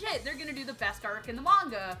 oh shit, they're gonna do the best arc in the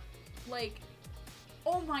manga. Like,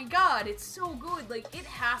 oh my god, it's so good. Like, it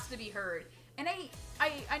has to be heard. And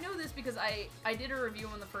I know this because I did a review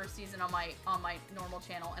on the first season on my normal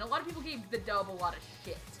channel, and a lot of people gave the dub a lot of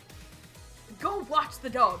shit. Go watch the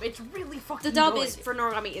dub. It's really fucking The dub good. is for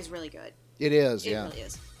Noragami is really good. It is, It yeah. really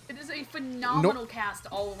is. It is a phenomenal cast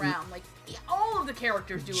all around. Like, all of the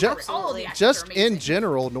characters do Just- all of the actors Just are in amazing.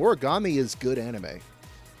 general, Noragami is good anime.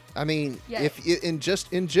 I mean, Yeah. if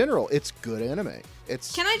in general, it's good anime.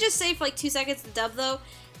 It's Can I just say for like 2 seconds the dub though?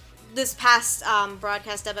 This past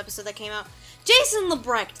broadcast dub episode that came out, Jason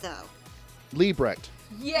Lebrecht though. Liebrecht.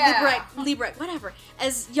 Yeah. Lebrecht, whatever,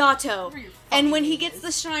 as Yato. Whatever your And fucking when he name gets is.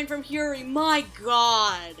 the shine from Hyuri, my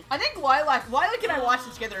god. I think Lilac and I watched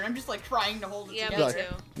it together, and I'm just like trying to hold it Yeah, me together.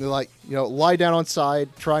 too. They're like, lie down on side,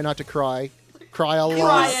 try not to cry, cry a lot.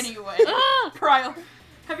 Cry anyway. Ah! Cry.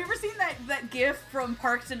 Have you ever seen that GIF from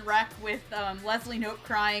Parks and Rec with Leslie Knope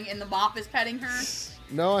crying and the mop is petting her?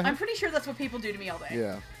 No, I'm pretty sure that's what people do to me all day.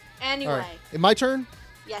 yeah. Anyway, All right, my turn.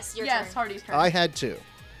 yes, your Yes, turn. Hardy's turn. I had 2.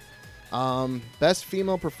 Best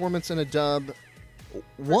female performance in a dub.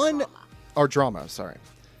 One Drama. or drama. Sorry.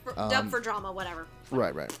 Dub for drama, whatever.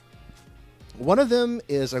 Right. One of them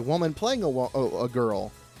is a woman playing a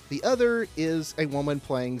girl. The other is a woman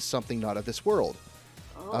playing something not of this world.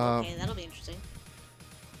 Oh, okay, that'll be interesting.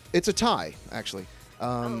 It's a tie, actually.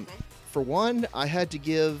 Okay. For one, I had to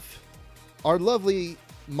give our lovely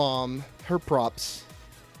mom her props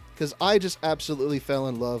because I just absolutely fell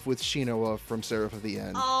in love with Shinoa from Seraph of the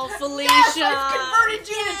End. Oh, Felicia! I've converted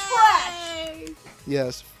you to trash!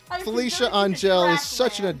 Yes, I've Felicia converted you to Angel is trash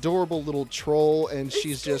such an land. adorable little troll, and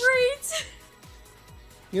she's just, Great.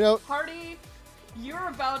 Hardy,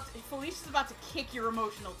 Felicia's about to kick your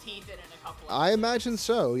emotional teeth in a couple of I imagine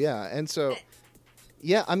so, yeah. And so,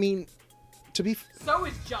 yeah, I mean, to be So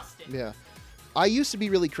is Justin. Yeah. I used to be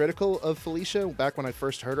really critical of Felicia back when I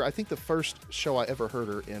first heard her. I think the first show I ever heard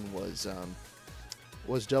her in was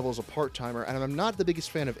Devil's a Part-Timer, and I'm not the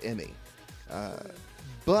biggest fan of Emmy.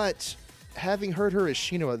 But having heard her as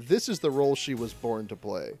Shinoa, this is the role she was born to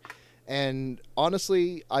play. And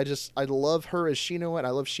honestly, I love her as Shinoa, and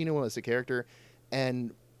I love Shinoa as a character.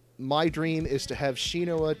 And my dream is to have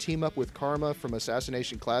Shinoa team up with Karma from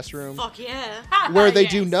Assassination Classroom, Fuck yeah. where they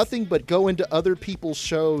do Yes. nothing but go into other people's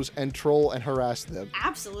shows and troll and harass them.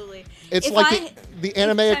 Absolutely. It's If like the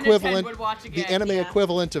anime 10 to 10 equivalent, would watch the again. anime Yeah.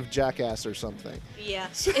 equivalent of Jackass or something. Yeah.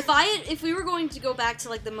 If we were going to go back to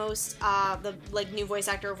like the most the like new voice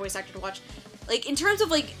actor or voice actor to watch, like in terms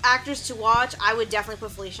of like actors to watch, I would definitely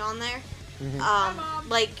put Felicia on there. Mom.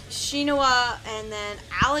 Like Shinoa and then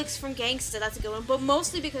Alex from Gangsta, that's a good one. But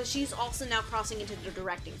mostly because she's also now crossing into the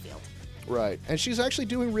directing field. Right. And she's actually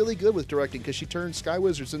doing really good with directing because she turned Sky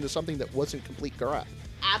Wizards into something that wasn't complete crap.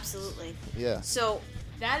 Absolutely. Yeah. So,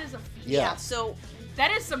 That is a Yeah. so,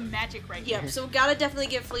 that is some magic right yeah, there. so gotta definitely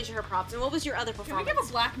give Felicia her props. And what was your other Can we performance? give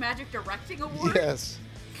a Black Magic Directing Award? Yes.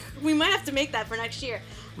 We might have to make that for next year.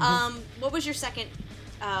 Mm-hmm. What was your second,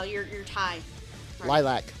 your tie? Sorry.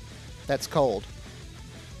 Lilac. That's cold.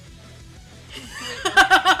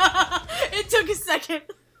 It took a second.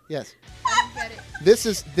 Yes. I don't get it. This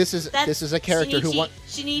is That's a character who wants.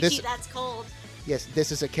 Shinichi, this- that's cold. Yes,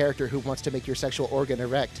 this is a character who wants to make your sexual organ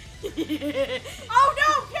erect. Oh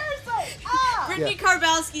no, Parasite! Ah! Brittany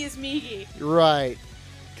Karbowski is Migi. Right.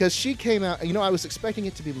 Because she came out. I was expecting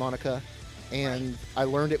it to be Monica, and I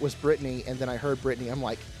learned it was Brittany, and then I heard Brittany. I'm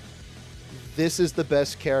like, this is the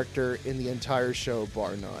best character in the entire show,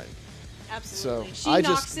 bar none. Absolutely. So, She I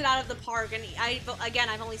knocks just- it out of the park, and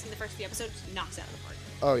I've only seen the first few episodes. She knocks it out of the park.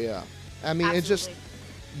 Oh yeah. I mean, it just. Absolutely.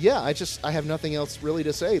 Yeah, I have nothing else really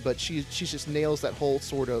to say, but she just nails that whole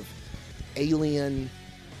sort of alien.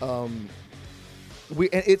 And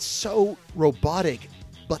it's so robotic,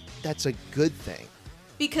 but that's a good thing.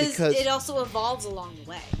 Because Because- it also evolves along the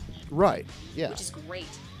way, Right. Yeah. which is great.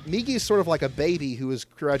 Migi is sort of like a baby who is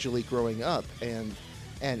gradually growing up, and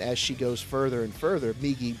as she goes further and further,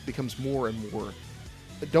 Migi becomes more and more.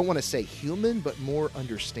 I don't want to say human, but more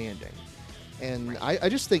understanding. And I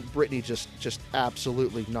just think Brittany just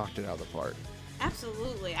absolutely knocked it out of the park.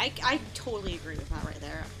 Absolutely. I totally agree with that right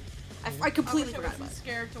there. I completely I forgot was about it.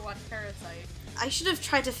 scared to watch Parasite. I should have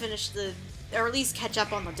tried to finish or at least catch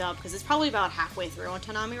up on the dub, because it's probably about halfway through on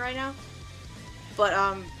Toonami right now. But,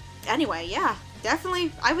 anyway, yeah,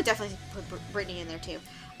 definitely, I would definitely put Brittany in there too.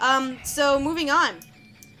 So moving on.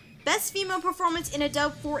 Best female performance in a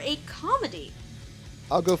dub for a comedy.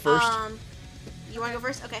 I'll go first. You want to go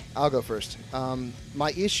first? Okay. I'll go first.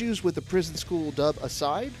 My issues with the prison school dub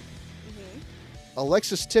aside,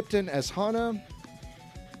 Alexis Tipton as Hana,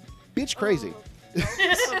 bitch crazy.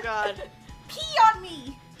 Oh god. Pee on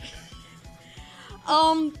me!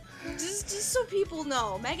 Just so people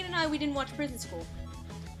know, Megan and I, we didn't watch Prison School.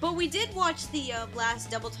 But we did watch the last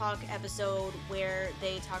Double Talk episode where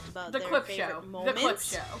they talked about The their clip favorite show. moments The clip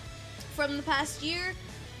show. from the past year.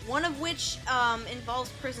 One of which involves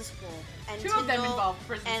Prison School. And Two of them Tyndall involve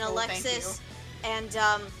Prison and School, Alexis and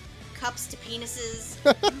cups to penises.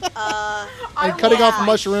 And cutting yeah. off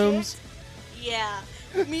mushrooms. Yeah.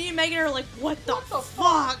 Me and Megan are like, what the, What the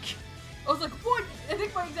fuck? I was like, what? I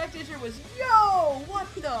think my exact answer was, yo,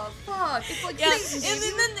 what the fuck? It's like, Yeah, Satan, and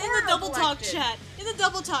dude. then in the Porno double talk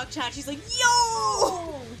collected. chat, she's like, yo!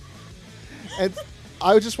 Oh. And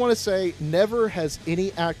I just want to say, never has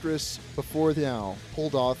any actress before now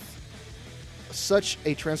pulled off such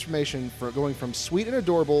a transformation for going from sweet and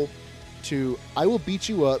adorable to I will beat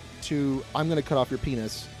you up to I'm going to cut off your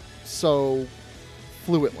penis so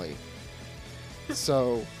fluently.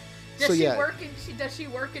 So, Does yeah, she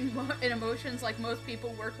work in emotions like most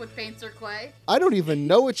people work with paints or clay? I don't even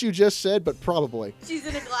know what you just said, but probably. She's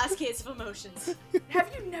in a glass case of emotions.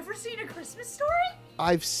 Have you never seen A Christmas Story?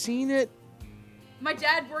 I've seen it. My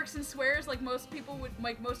dad works and swears like most people would,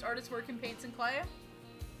 like most artists work in paints and clay.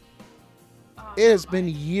 Oh, It has never been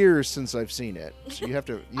mind. years since I've seen it. So you have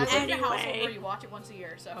to. I live in a household Anyway. where you watch it once a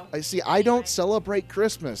year, so. I see. I don't celebrate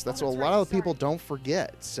Christmas. That's, Oh, what that's a lot right, of people sorry. don't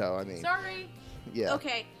forget. So I mean, Sorry. yeah.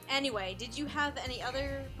 Okay, anyway, did you have any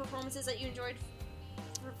other performances that you enjoyed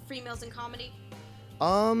for females in comedy?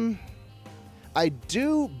 I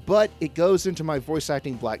do, but it goes into my voice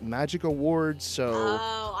acting Black Magic Award. So,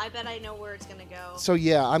 Oh, I bet I know where it's gonna go. so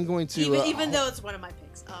yeah, I'm going to. Even though it's one of my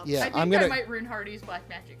picks. Yeah, I think I'm I gonna- might ruin Hardy's Black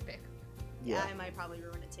Magic pick. Yeah, yeah, I might probably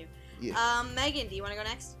ruin it too. Yeah. Megan, do you want to go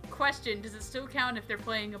next? Question: does it still count if they're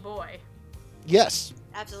playing a boy? yes.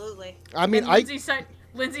 Absolutely. I mean, And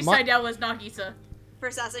Lindsay My- Seidel as Nagisa. For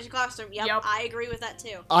Assassination Classroom, yep, Yep. I agree with that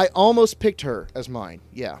too. I almost picked her as mine.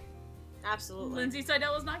 Yeah. Absolutely. Lindsay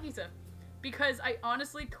Seidel as Nagisa. Because I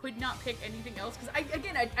honestly could not pick anything else. Because I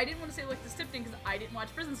didn't want to say like the Tipton because I didn't watch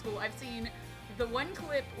Prison School. I've seen the one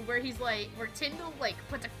clip where where Tyndall like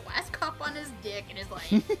puts a glass cup on his dick and is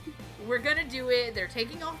like, "We're gonna do it." They're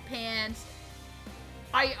taking off pants.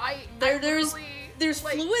 There's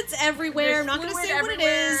like, fluids everywhere. I'm not gonna fluid say what it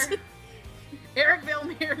is. everywhere. Eric Bell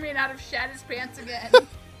may or may not have shat his pants again.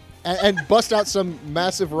 And bust out some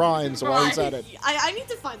massive rhymes while he's at it. I need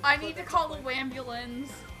to find. the I clip need to at call some the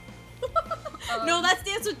ambulance. No, Um, that's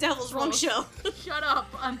Dance with Devils. Wrong show. Shut up.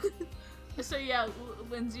 So yeah,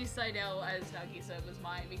 Lindsay Seidel as Nagisa was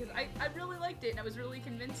mine because I really liked it and I was really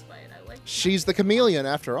convinced by it. I liked She's the chameleon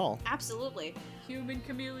after all. Absolutely. human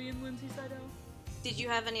chameleon Lindsay Seidel. Did you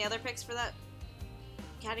have any other picks for that?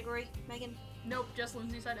 category, Megan? Nope, just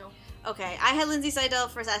Lindsay Seidel. Okay, I had Lindsay Seidel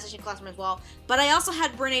for Assassination Classroom as well, but I also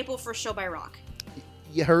had Bryn April for Show by Rock.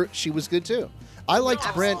 Yeah, she was good too. I liked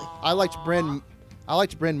Aw. Bryn. I liked Bryn. I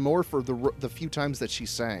liked Bryn more for the few times that she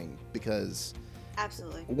sang, because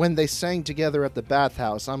Absolutely. when they sang together at the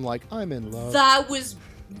bathhouse, I'm like, I'm in love. That was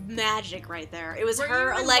magic right there. It was Were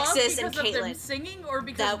her, you in Alexis, love and because of them Caitlyn. singing, or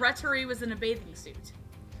because That- Rettery was in a bathing suit?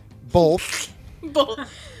 Both. Both.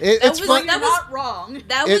 It's was- fun. You're that was- not wrong.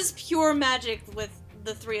 That It- was pure magic with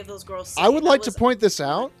the three of those girls. I would singing. like That to was- point this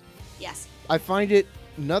out. Yes. I find it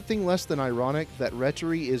nothing less than ironic that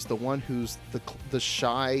Rettery is the one who's the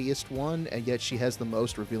shyest one, and yet she has the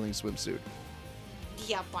most revealing swimsuit.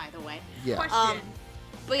 Yeah. By the way. Yeah. Question.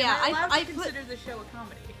 But yeah, Am I allowed I to put. consider the show a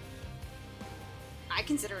comedy? I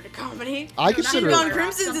consider it a comedy. I No, consider not Shingon Rock,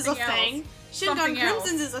 Crimson's is a something thing. else. Shingon Something else.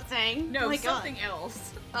 Crimson's is a thing. No, oh my something god.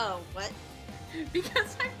 else. Oh, what?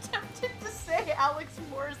 Because I'm tempted to say Alex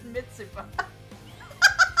Moore's Mitsuba.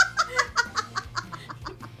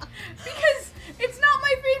 Because it's not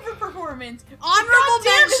my favorite performance. Honorable God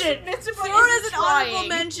damn it, mention. Mitsuba Throw it is as an honorable trying.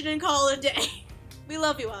 mention and call it a day. We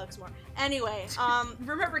love you, Alex Moore. Anyway,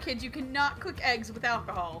 Remember, kids, you cannot cook eggs with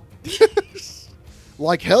alcohol.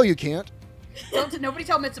 Like hell you can't. Nobody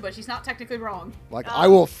tell Mitsuba. She's not technically wrong. Like I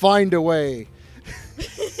will find a way.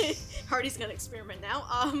 Hardy's gonna experiment now.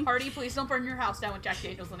 Hardy, please don't burn your house down with Jack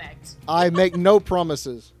Daniels and eggs. I make no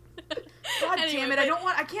promises. God Anyway, damn it!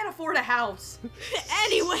 I can't afford a house.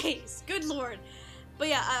 anyways, good lord. But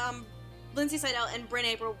yeah, Lindsay Seidel and Bryn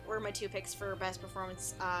April were my two picks for best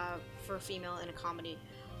performance for female in a comedy.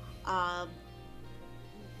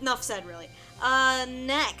 Enough said, really.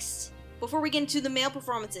 Next, before we get into the male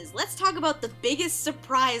performances, let's talk about the biggest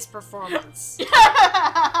surprise performance. We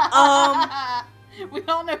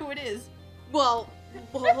all know who it is. Well,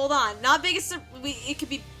 hold on. Not biggest. It could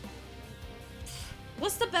be.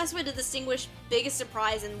 What's the best way to distinguish biggest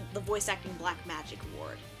surprise in the voice acting Black Magic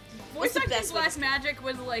Award? Voice the acting best way Black to- Magic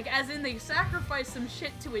was like, as in they sacrificed some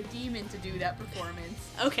shit to a demon to do that performance.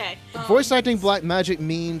 Okay. Voice acting Black Magic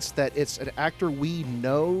means that it's an actor we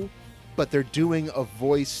know, but they're doing a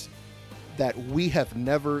voice that we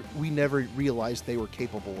never realized they were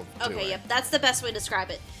capable of doing. Okay, yep, that's the best way to describe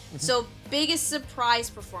it. So, biggest surprise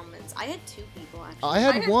performance. I had two people actually. I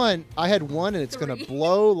had one, and it's gonna Three.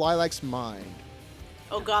 blow Lilac's mind.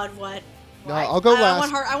 Oh God, what? No, Why? I'll go I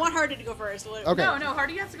last. want Hardy to go first. What? Okay. No,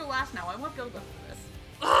 Hardy has to go last now. I want Bill to go for this.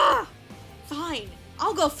 Ah, fine.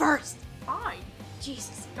 I'll go first. Fine.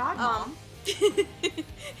 Jesus. God, Mom.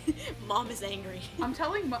 Mom is angry. I'm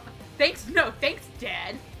telling Mom. Thanks,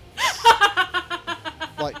 Dad.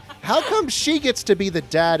 Like, how come she gets to be the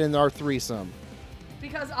dad in our threesome?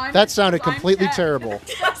 Because I'm. That sounded I'm completely Chad. terrible.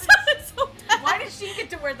 That sounded so bad. Why does she get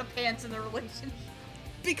to wear the pants in the relationship?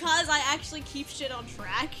 Because I actually keep shit on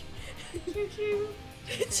track. Choo-choo.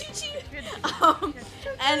 Choo-choo.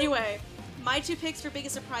 Anyway, my two picks for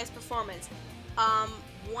biggest surprise performance.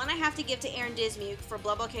 One I have to give to Aaron Dismuke for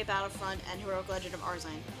Blood Blockade Battlefront and Heroic Legend of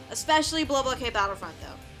Arzine. Especially Blood Blockade Battlefront,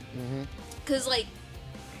 though. Hmm. Because, like,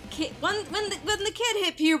 when the kid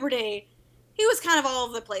hit puberty, he was kind of all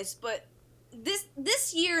over the place. But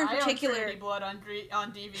this year in I own particular... Trinity Blood on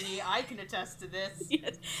DVD. I can attest to this.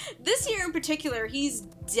 Yes. This year in particular, he's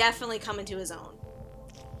definitely coming to his own.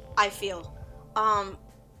 I feel.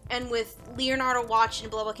 And with Leonardo Watch in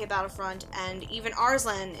Blood Blockade Battlefront, and even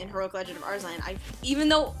Arslan in Heroic Legend of Arslan, even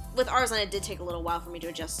though with Arslan it did take a little while for me to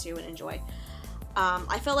adjust to and enjoy,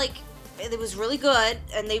 I felt like it was really good,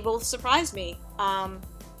 and they both surprised me. And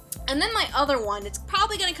then my other one, it's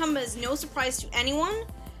probably going to come as no surprise to anyone,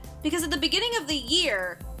 because at the beginning of the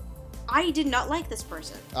year, I did not like this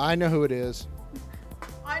person. I know who it is.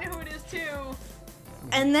 I know who it is too.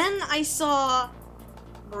 And then I saw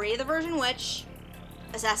Maria the Virgin Witch,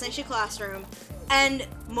 Assassination Classroom, and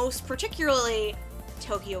most particularly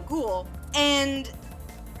Tokyo Ghoul. And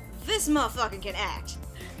this motherfucker can act.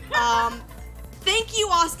 Thank you,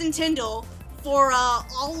 Austin Tyndall, for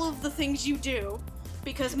all of the things you do.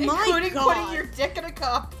 Because my Including God, putting your dick in a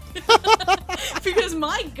cup. because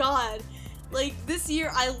my God, like this year,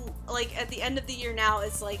 I like at the end of the year now,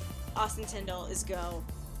 it's like Austin Tyndall is go.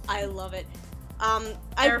 I love it.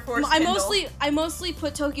 Air Force I Tyndall. mostly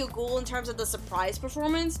put Tokyo Ghoul in terms of the surprise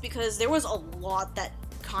performance because there was a lot that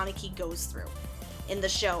Kaneki goes through in the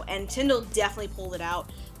show, and Tyndall definitely pulled it out.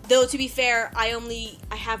 Though to be fair, I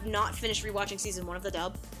have not finished rewatching season 1 of the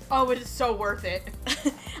dub. Oh, it is so worth it.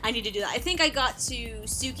 I need to do that. I think I got to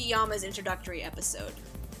Tsukiyama's introductory episode.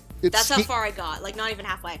 It's That's how far I got, like not even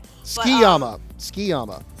halfway. But, Skiyama.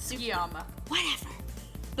 Skiyama. Tsukiyama. Whatever.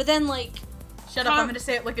 But then, like, Shut up, I'm gonna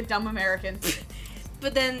say it like a dumb American.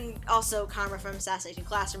 But then also Karma from Assassination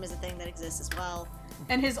Classroom is a thing that exists as well.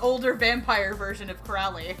 And his older vampire version of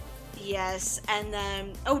Corelli. Yes, and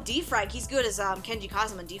then Defrag, he's good as Kenji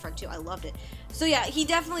Kazuma in Defrag too. I loved it. So yeah, he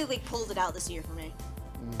definitely like pulled it out this year for me.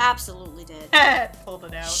 Absolutely did. Pulled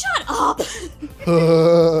it out. Shut up.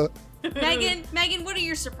 Megan, what are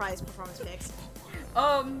your surprise performance picks?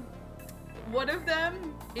 One of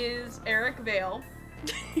them is Eric Vale.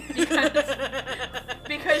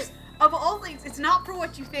 Because of all things, it's not for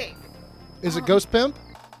what you think. Is it Ghost Pimp?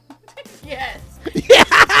 Yes.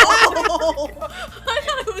 Oh, I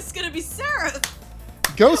thought it was gonna be Sarah.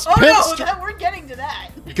 Ghost Oh Pimp. no, we're getting to that.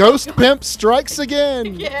 Ghost Pimp strikes again.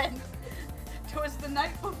 Again. 'Twas the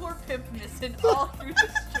night before Pimpness and all through the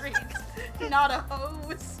streets. Not a hoe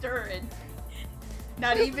was stirring.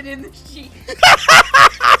 Not even in the sheets.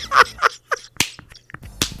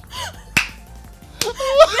 Good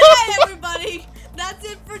night, everybody. That's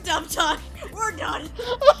it for Dumb Talk. We're done.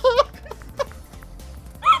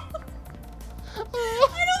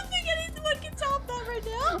 I don't think anyone can top that right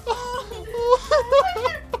now.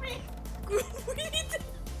 We need to...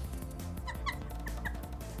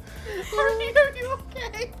 Are you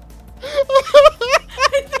okay?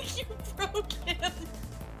 I think you broke him.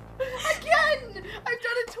 Again! I've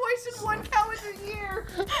done it twice in one calendar year.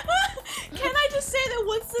 Can I just say that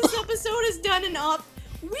once this episode is done and up,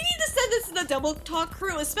 we need to send this to the Double Talk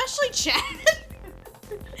crew, especially Chad.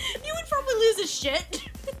 He would probably lose his shit.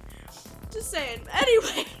 Just saying.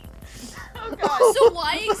 Anyway. Oh god. So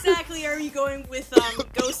why exactly are you going with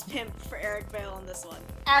Ghost Pimp for Eric Vale on this one?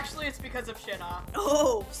 Actually, it's because of Shina.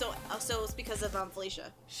 Oh, so it's because of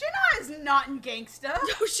Felicia. Shina is not in Gangsta.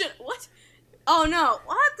 Oh shit! What? Oh no!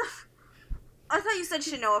 What the? I thought you said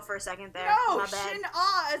Shinoa for a second there. No, My bad.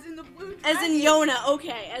 Shina as in the blue dragon. As in Yona.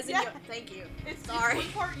 Okay. As in Yeah. Yona. Thank you. It's Sorry. one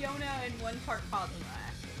part Yona and one part Kazuma,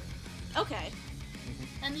 actually. Okay.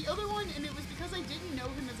 And the other one, and it was because I didn't know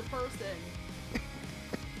him as a person.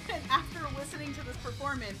 And after listening to this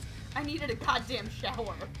performance, I needed a goddamn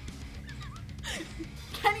shower.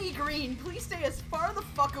 Kenny Green, please stay as far the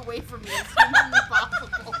fuck away from me as humanly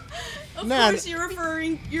possible. Of Nah, course, you're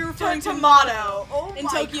referring to Tomato. Oh in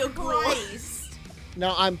my Tokyo Ghoul. Christ.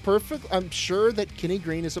 Now I'm sure that Kenny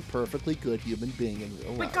Green is a perfectly good human being in real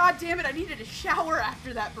life. But god damn it, I needed a shower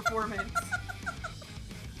after that performance.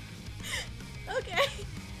 Okay.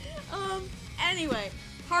 Anyway,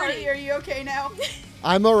 Hardy, Hardy. are you okay now?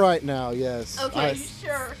 I'm all right now. Yes. Okay. Are you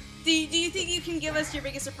sure? Do you think you can give us your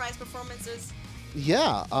biggest surprise performances?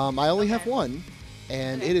 Yeah. I only have Okay. one,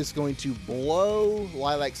 and Okay. it is going to blow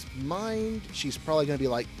Lilac's mind. She's probably going to be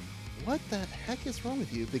like, "What the heck is wrong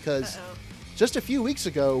with you?" Because Uh-oh. just a few weeks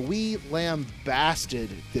ago, we lambasted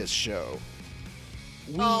this show.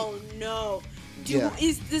 Oh no. Yeah.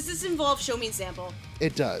 Does this involve Show Me Example?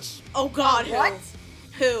 It does. Oh god, who? What?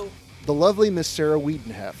 Who? The lovely Miss Sarah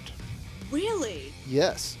Wiedenheft. Really?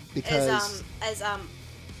 Yes, because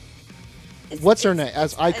what's her name?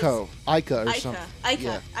 As Aiko. Aika or Aika. something. Aika.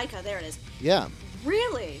 Yeah. Aika, there it is. Yeah.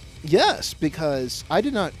 Really? Yes, because I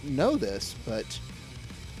did not know this, but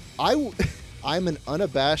I'm an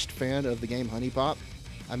unabashed fan of the game Honey Pop.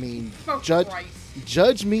 I mean, Oh, judge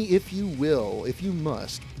Christ. me if you will, if you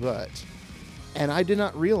must, but and I did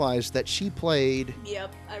not realize that she played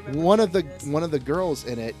Yep, I remember one of the this. one of the girls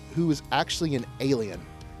in it who was actually an alien.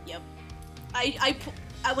 Yep.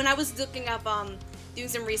 When I was looking up, doing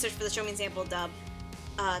some research for the Show Me Example dub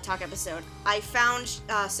talk episode, I found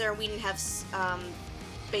Sarah Wiedenheft's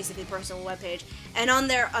basically personal webpage, and on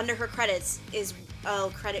there, under her credits, is a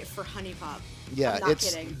credit for Honey Pop. Yeah, I'm not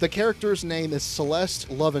it's kidding. the character's name is Celeste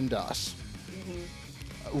Lovendas.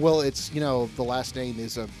 Mm-hmm. Well, it's the last name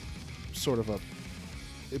is a sort of a.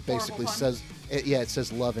 It basically pun. says it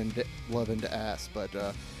says love and ass, but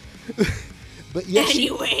but yeah,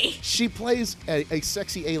 Anyway. she plays a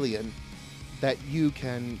sexy alien that you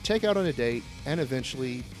can take out on a date and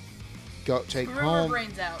eventually take Screw her home.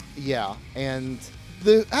 brains out. Yeah, and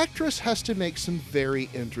the actress has to make some very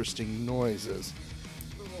interesting noises,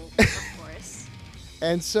 Of course.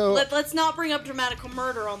 and so Let's not bring up dramatical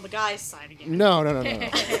murder on the guy's side again. no.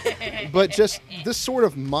 But just this sort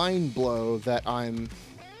of mind blow that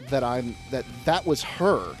that was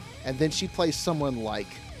her, and then she plays someone like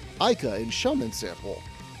Aika in Showman Sample.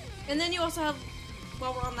 And then you also have,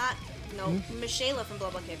 while we're on that note, Miss Shayla from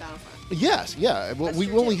Blood Bucket Battlefront. Yes, yeah. Well, That's we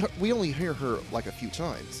true, only too. we only hear her like a few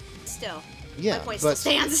times. Still. Yeah, My point but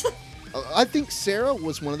still stands. I think Sarah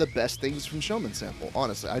was one of the best things from Showman Sample.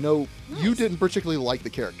 Honestly, I know you Nice. didn't particularly like the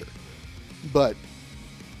character, but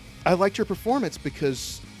I liked her performance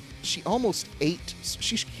because she almost ate.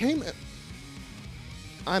 She came.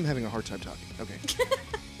 I'm having a hard time talking. Okay.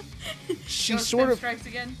 she Ghost sort Pimp of strikes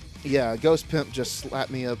again. yeah. Ghost Pimp just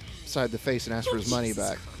slapped me upside the face and asked for his money Jesus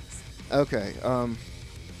back. Christ. Okay.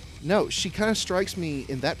 No, she kind of strikes me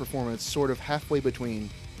in that performance sort of halfway between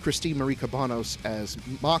Christine Marie Cabanos as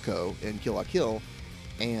Mako in Kill la Kill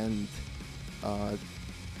and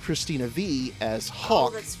Christina V as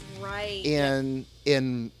Hawk Oh, that's right. in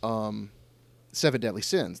Seven Deadly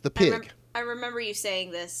Sins, the I, pig. I remember you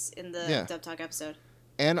saying this in the Yeah. Dub Talk episode.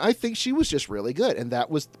 And I think she was just really good, and that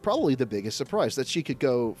was probably the biggest surprise, that she could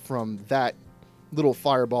go from that little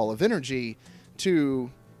fireball of energy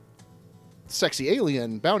to sexy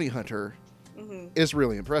alien bounty hunter is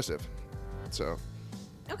really impressive. So,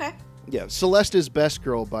 Okay. yeah, Celeste is best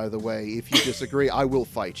girl, by the way. If you disagree, I will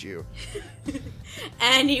fight you.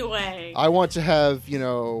 Anyway. I want to have,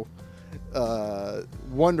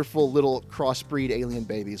 wonderful little crossbreed alien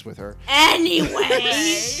babies with her. Anyway.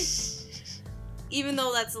 Even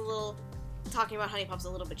though that's a little talking about Honey Pop's a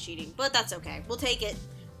little bit cheating, but that's okay. We'll take it.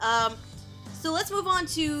 So let's move on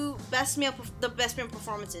to the best male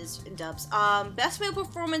performances in dubs. Best male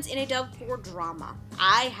performance in a dub for drama.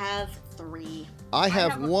 I have 3. I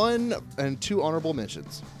have have a- 1 and 2 honorable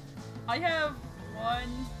mentions. I have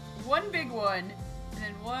one big one, and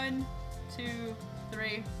then 1, 2,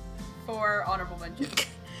 3, 4 honorable mentions.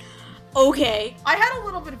 Okay. I had a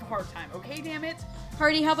little bit of a hard time. Okay, damn it.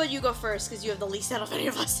 Hardy, how about you go first, because you have the least out of any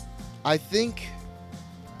of us. I think,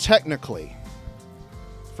 technically,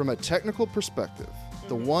 from a technical perspective,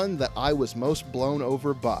 the one that I was most blown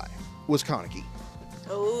over by was Kaneki.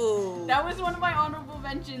 Oh. That was one of my honorable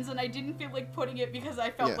mentions, and I didn't feel like putting it because I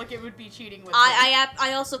felt Yeah. like it would be cheating with it.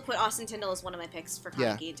 I also put Austin Tyndall as one of my picks for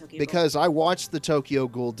Yeah, Kaneki and Tokyo Ghoul. because I watched the Tokyo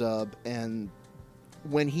Ghoul dub, and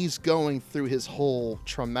when he's going through his whole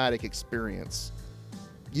traumatic experience,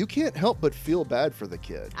 you can't help but feel bad for the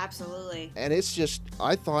kid. Absolutely. And it's just,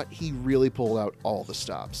 I thought he really pulled out all the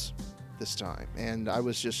stops this time. And I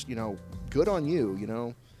was just, good on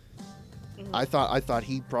you, I thought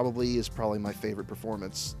he is probably my favorite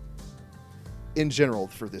performance in general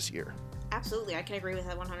for this year. Absolutely. I can agree with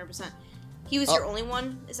that 100%. He was your only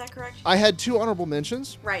one, is that correct? I had 2 honorable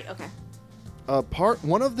mentions. Right, okay.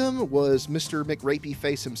 One of them was Mr. McRapey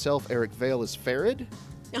Face himself, Eric Vale as Farid.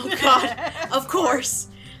 Oh god, of course.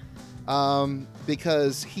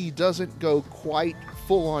 Because he doesn't go quite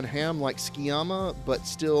full on ham like Skiyama, but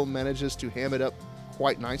still manages to ham it up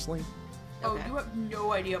quite nicely. Oh, Okay. you have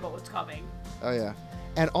no idea about what's coming. Oh yeah.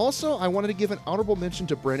 And also, I wanted to give an honorable mention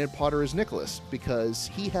to Brandon Potter as Nicholas, because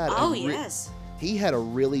he had he had a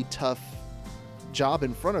really tough job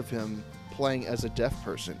in front of him playing as a deaf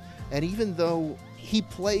person. And even though he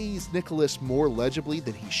plays Nicholas more legibly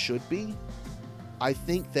than he should be, I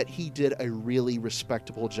think that he did a really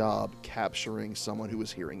respectable job capturing someone who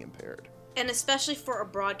was hearing impaired. And especially for a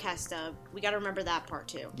broadcast dub, we gotta remember that part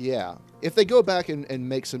too. Yeah. If they go back and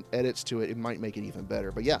make some edits to it, it might make it even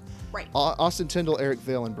better. But yeah, Right. Austin Tyndall, Eric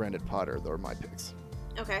Vale, and Brandon Potter, those are my picks.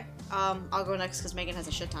 Okay. I'll go next because Megan has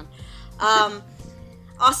a shit ton.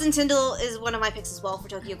 Austin Tyndall is one of my picks as well for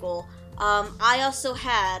Tokyo Ghoul. I also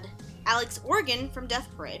had Alex Organ from Death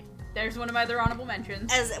Parade There's one of my other honorable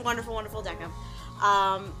mentions. as wonderful, wonderful Deckham.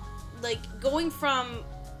 Going from,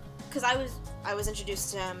 because I was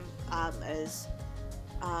introduced to him as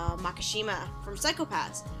Makishima from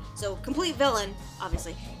Psychopaths, so complete villain,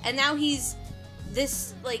 obviously, and now he's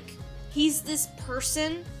this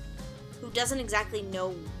person who doesn't exactly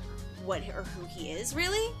know what or who he is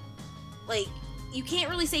really. Like, you can't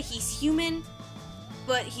really say he's human,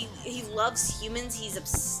 but he loves humans. He's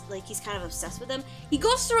kind of obsessed with them. He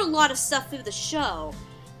goes through a lot of stuff through the show,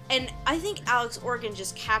 and I think Alex Organ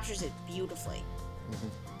just captures it beautifully,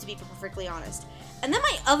 to be perfectly honest. And then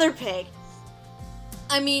my other pick,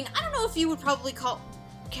 I mean, I don't know if you would probably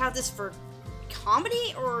count this for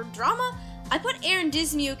comedy or drama. I put Aaron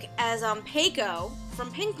Dismuke as Peiko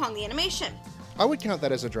from Ping Pong the animation. I would count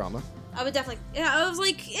that as a drama. I would definitely. Yeah, I was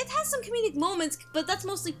like, it has some comedic moments, but that's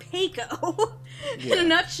mostly Peiko in Yeah. a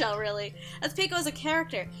nutshell, really. That's Peiko as a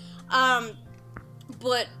character.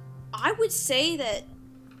 But I would say that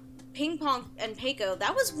Ping Pong and Peiko,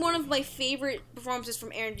 that was one of my favorite performances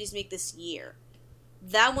from Aaron Dismuke this year.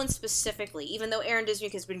 That one specifically, even though Aaron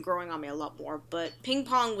Dismuke has been growing on me a lot more, but Ping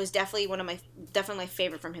Pong was definitely my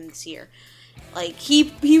favorite from him this year. Like, he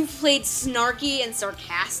played snarky and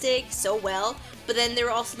sarcastic so well, but then there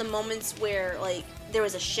were also the moments where, like, there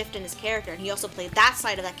was a shift in his character, and he also played that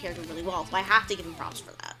side of that character really well, so I have to give him props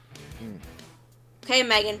for that. Okay,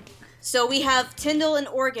 Megan. So we have Tyndall and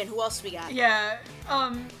Organ. Who else we got? Yeah,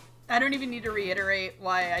 I don't even need to reiterate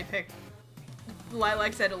why I picked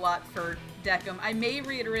Lilac said a lot for Deckham. I may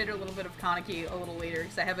reiterate a little bit of Kaneki a little later,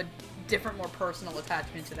 because I have a different, more personal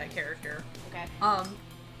attachment to that character. Okay.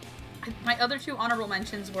 My other two honorable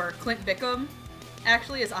mentions were Clint Bickham,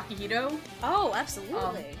 actually, as Akihito. Oh,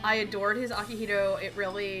 absolutely. I adored his Akihito. It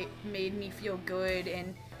really made me feel good,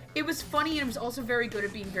 and it was funny, and it was also very good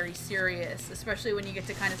at being very serious, especially when you get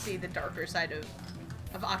to kind of see the darker side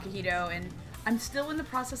of Akihito. And I'm still in the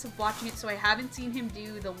process of watching it, so I haven't seen him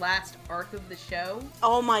do the last arc of the show.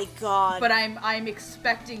 Oh my god. But I'm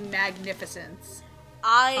expecting magnificence.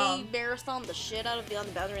 I marathoned the shit out of Beyond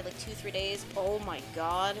the Boundary in like 2-3 days. Oh my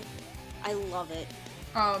god. I love it.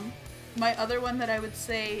 My other one that I would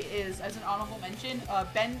say is, as an honorable mention,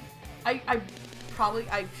 Ben. I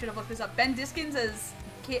should have looked this up. Ben Diskins as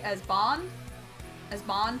Bond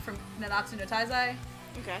from Nanatsu no Taizai.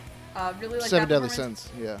 Okay. Really like Seven that Deadly performance.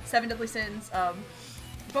 Sins, yeah. Seven Deadly Sins.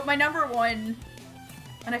 But my number one,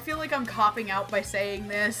 and I feel like I'm copping out by saying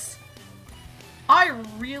this, I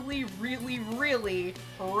really, really, really,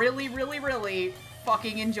 really, really, really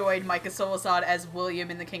fucking enjoyed Micah Solusod as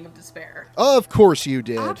William in The King of Despair. Of course you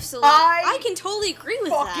did. Absolutely. I can totally agree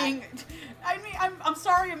with that. I mean, I'm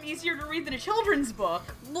sorry I'm easier to read than a children's book.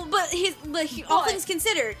 Well, but all things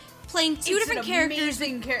considered, playing two different characters.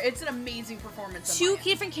 It's an amazing performance. Two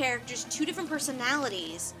different characters, two different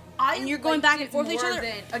personalities. And you're going back and forth with each other.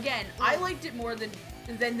 I liked it more than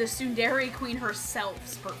the Tsundere Queen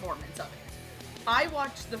herself's performance of it. I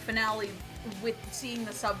watched the finale with seeing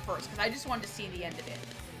the sub first because I just wanted to see the end of it.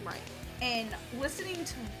 Right. And listening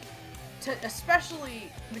to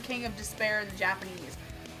especially The King of Despair in the Japanese,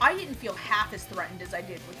 I didn't feel half as threatened as I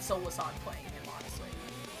did with Solusod playing him, honestly.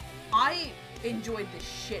 I enjoyed the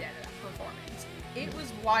shit out of that performance. It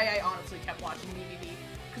was why I honestly kept watching BBB.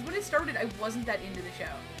 Because when it started, I wasn't that into the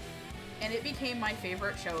show. And it became my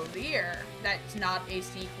favorite show of the year that's not a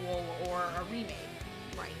sequel or a remake.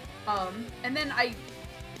 Right. And then I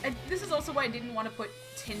this is also why I didn't want to put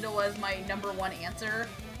Tyndall as my number one answer.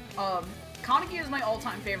 Kaneki is my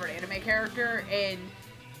all-time favorite anime character, and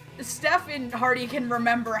Steph and Hardy can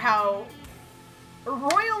remember how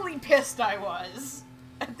royally pissed I was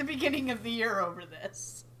at the beginning of the year over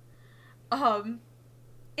this. And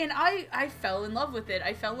I fell in love with it.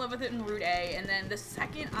 I fell in love with it in Route A, and then the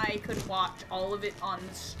second I could watch all of it on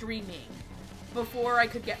streaming, before I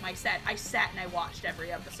could get my set, I sat and I watched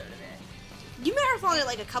every episode of it. You marathoned it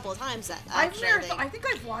like a couple of times. I think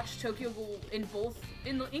I've watched Tokyo Ghoul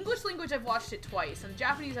in the English language I've watched it twice, and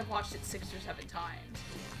Japanese I've watched it 6 or 7 times.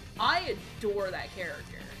 I adore that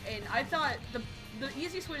character, and I thought the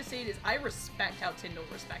easiest way to say it is I respect how Tyndall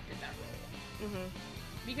respected that role. Mm-hmm.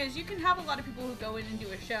 Because you can have a lot of people who go in and do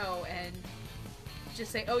a show and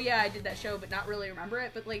just say, oh yeah, I did that show, but not really remember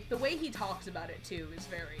it, but like the way he talks about it too is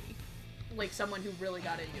very like someone who really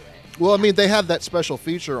got into it. Well, I mean, they have that special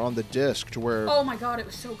feature on the disc to where oh my god, it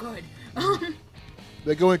was so good.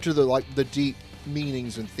 they go into the deep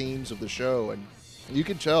meanings and themes of the show, and you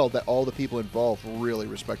can tell that all the people involved really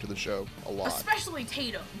respected the show a lot. Especially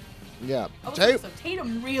Tatum. Yeah.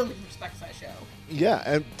 Tatum really respects that show. Yeah,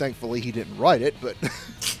 and thankfully he didn't write it, but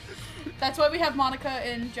that's why we have Monica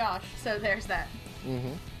and Josh. So there's that.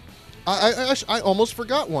 Mm-hmm. I almost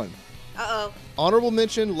forgot one. Uh-oh. Honorable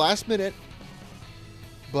mention, last minute,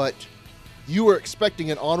 but you were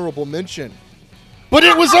expecting an honorable mention. But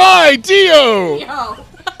it was I, Dio! Yo!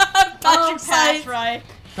 Patrick Seitz. Right.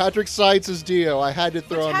 Patrick Seitz is Dio. I had to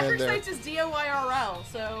throw him in there. Patrick Seitz is Dio IRL,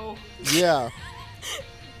 so... Yeah.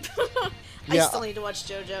 I still need to watch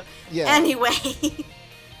JoJo. Yeah. Anyway,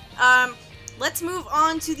 let's move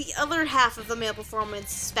on to the other half of the male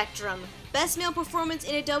performance spectrum. Best male performance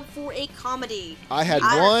in a dub for a comedy. I had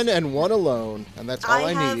one and one alone, and that's all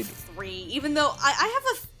I need. I have 3, even though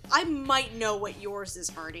I might know what yours is,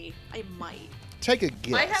 Hardy. I might. Take a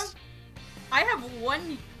guess. I have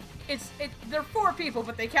one. They're 4 people,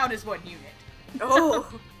 but they count as 1 unit. Oh.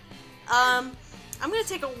 I'm gonna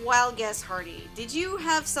take a wild guess, Hardy. Did you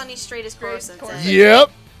have Sunny straight as Koro Sensei?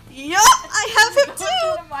 Yep. Yep, I have him too. That's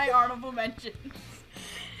one of my honorable mentions.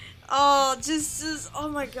 Oh, oh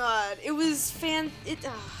my god. It was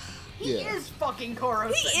He is fucking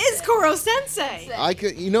Koro Sensei. He is Koro Sensei.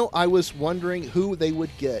 I was wondering who they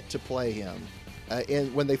would get to play him.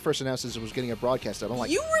 And when they first announced this, it was getting a broadcast out. I'm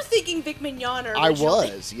like, you were thinking Vic Mignogna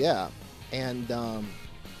originally. I was, yeah. And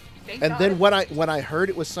then when I heard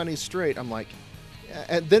it was Sunny Straight, I'm like,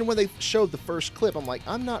 and then when they showed the first clip, I'm like,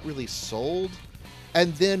 I'm not really sold.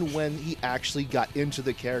 And then when he actually got into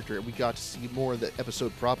the character, we got to see more of the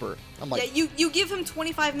episode proper. I'm like, yeah, you give him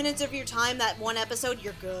 25 minutes of your time that one episode,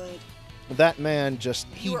 you're good. That man just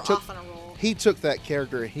off on a roll. He took that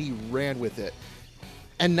character and he ran with it.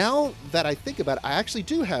 And now that I think about it, I actually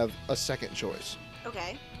do have a second choice.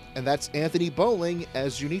 Okay. and that's Anthony Bowling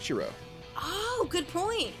as Junichiro. Oh, good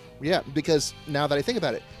point. Yeah, because now that I think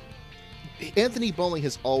about it, Anthony Bowling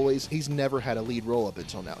he's never had a lead role up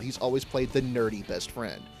until now. He's always played the nerdy best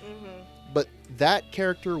friend. But that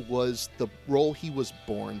character was the role he was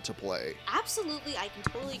born to play. Absolutely, I can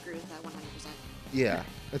totally agree with that 100%. Yeah.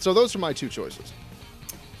 And so those are my two choices.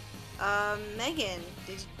 Megan,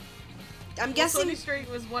 I'm Well, guessing... Sunny Straight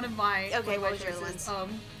was one of my Okay, one what of was my your choices. list?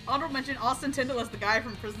 Honorable mention, Austin Tyndall as the guy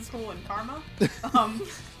from Prison School and Karma.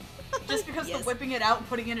 Just because Yes. the whipping it out and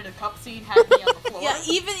putting it in a cup scene had me on the floor. Yeah,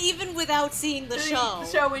 even without seeing the show.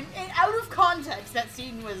 And out of context, that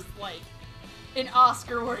scene was like an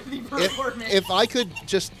Oscar-worthy performance. If I could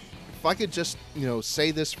just,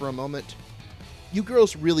 say this for a moment, you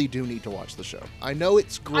girls really do need to watch the show. I know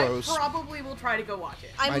it's gross. I probably will try to go watch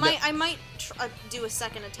it. I might do a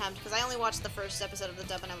second attempt because I only watched the first episode of the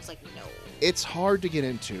dub and I was like, no. It's hard to get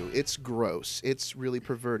into. It's gross. It's really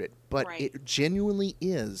perverted. But Right. it genuinely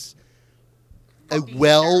is a Fucking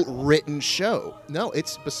well-written show. No,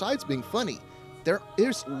 it's besides being funny,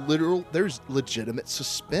 there's legitimate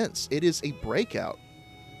suspense. It is a breakout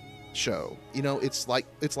show. It's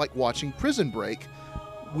like watching Prison Break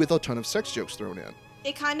with a ton of sex jokes thrown in.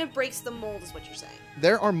 It kind of breaks the mold, is what you're saying.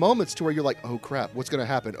 There are moments to where you're like, oh crap, what's gonna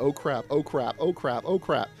happen? Oh crap, oh crap, oh crap, oh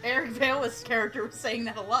crap. Eric Bale's character was saying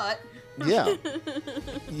that a lot. Yeah.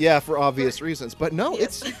 Yeah, for obvious reasons. But no,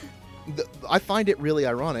 Yes. I find it really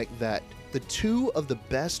ironic that the two of the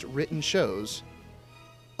best written shows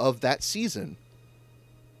of that season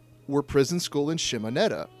were Prison School and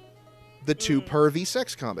Shimonetta, the two pervy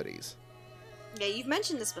sex comedies. Yeah, you've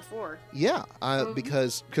mentioned this before. Yeah,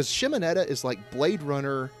 because Shimonetta is like Blade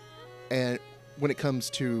Runner, and when it comes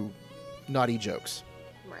to naughty jokes,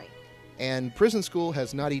 Right. and Prison School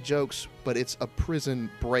has naughty jokes, but it's a prison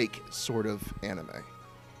break sort of anime,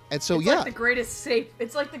 and so It's like the Great Escape.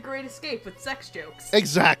 It's like the Great Escape with sex jokes.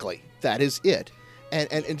 exactly, that is it, and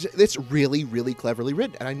it's really really cleverly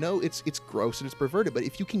written, and I know it's gross and it's perverted, but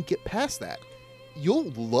if you can get past that, you'll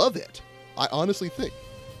love it. I honestly think.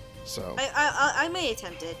 So I may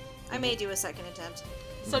attempt it. I may do a second attempt.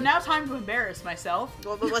 So now time to embarrass myself.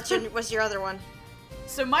 Well, but what's your other one?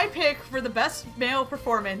 So my pick for the best male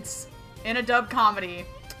performance in a dub comedy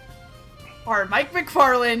are Mike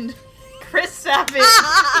McFarland, Chris Savage,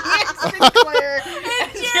 Ian Sinclair,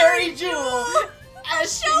 and Jerry Jewell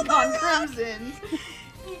as Shingon Crimson.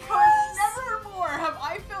 Because never more have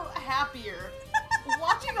I felt happier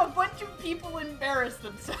watching a bunch of people embarrass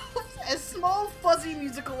themselves as small, fuzzy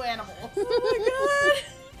musical animals. Oh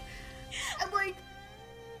my And like,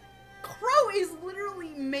 Crow is literally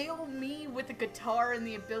male me with a guitar and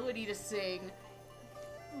the ability to sing.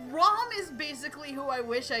 Rom is basically who I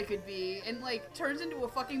wish I could be, and like turns into a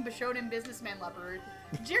fucking Bishonen businessman leopard.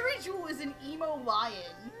 Jerry Jewell is an emo lion.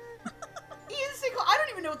 Ian Sinclair, I don't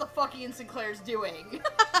even know what the fuck Ian Sinclair's doing.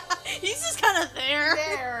 He's just kind of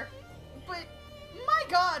there. But my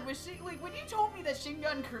god, when you told me that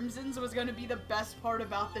Shingun Crimsons was going to be the best part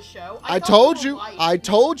about the show, I thought told you you. were lying. I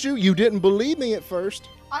told you. You didn't believe me at first.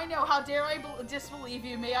 I know, how dare I disbelieve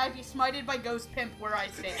you? May I be smited by Ghost Pimp where I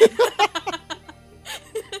stand.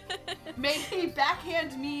 May he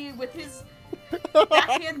backhand me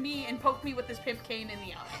and poke me with his pimp cane in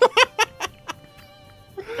the eye.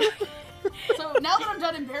 So now that I'm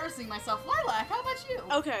done embarrassing myself, Lilac, how about you?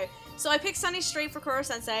 Okay, so I picked Sunny Straight for Koro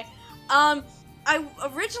Sensei.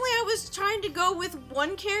 Originally I was trying to go with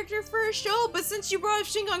one character for a show, but since you brought up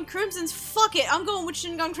Shingon Crimsons, fuck it, I'm going with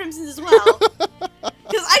Shingon Crimsons as well.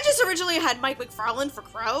 Because I just originally had Mike McFarland for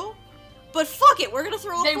Crow, but fuck it, we're gonna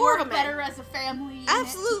throw all They four of work them in. better as a family unit.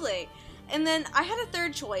 Absolutely. And then I had a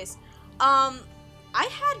third choice. I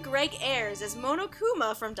had Greg Ayres as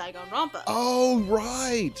Monokuma from Danganronpa. Oh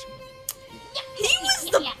right. He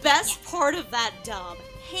was the best part of that dub,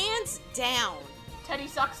 hands down. Teddy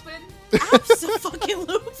Suckspin?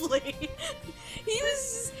 Absolutely. He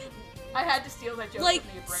was I had to steal that joke like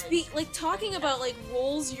from the abridged. talking about like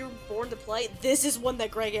roles you're born to play. This is one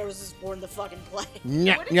that Greg Ayres is born to fucking play.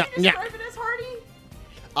 What did you describe it as, Hardy?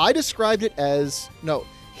 I described it as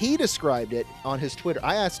he described it on his Twitter.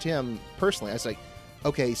 I asked him personally. I was like,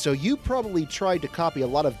 "Okay, so you probably tried to copy a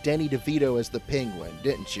lot of Danny DeVito as the Penguin,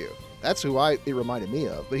 didn't you?" That's who it reminded me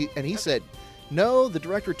of. But he said, "No, the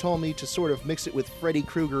director told me to sort of mix it with Freddy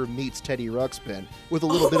Krueger meets Teddy Ruxpin with a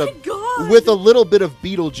little with a little bit of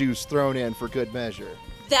Beetlejuice thrown in for good measure."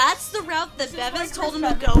 That's the route that This is Bevins why told him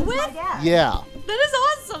Chris to Bevins go is my with. dad. Yeah. That is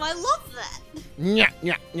awesome. I love that.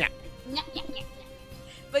 Yeah.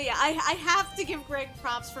 But yeah, I have to give Greg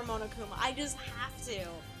props for Monokuma. I just have to.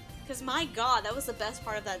 Because my god, that was the best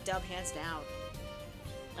part of that dub, hands down.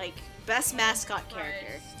 Like, best mascot character.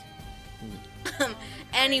 Christ.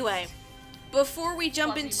 Anyway, before we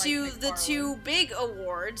jump Fuzzy into Mike the McFarlane. two big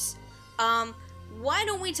awards, why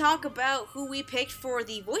don't we talk about who we picked for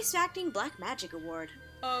the Voice Acting Black Magic Award?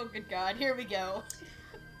 Oh, good God. Here we go.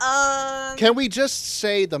 Can we just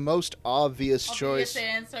say the most obvious Obvious choice?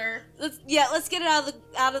 answer. let's get it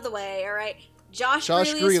out of the way. All right, Josh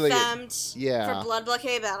Josh Greeley Greeley, is femmed yeah. for Blood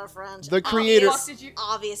Blockade Battlefront. The creator- Fuck did you...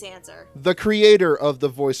 Obvious answer. The creator of the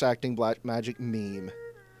voice acting black magic meme.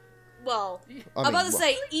 Well, I I'm about mean, to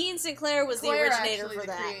say Ian Sinclair was Claire the originator actually for the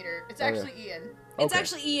that. creator. It's Oh, yeah. actually Ian. It's Okay.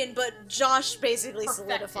 actually Ian, but Josh basically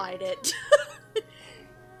Perfected. solidified it.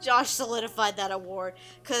 Josh solidified that award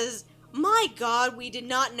because, my God, we did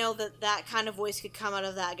not know that kind of voice could come out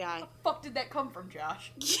of that guy. The fuck did that come from,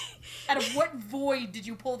 Josh? Out of what void did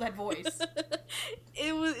you pull that voice?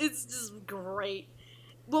 It's just great.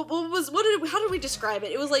 How did we describe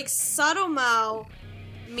it? It was like Satomao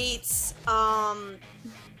meets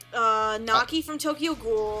Naki from Tokyo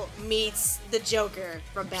Ghoul meets the Joker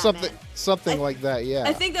from Batman. Something like that, yeah.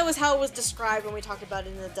 I think that was how it was described when we talked about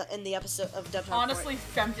it in the episode of Dub Talk. Honestly,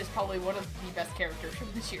 Fempt is probably one of the best characters from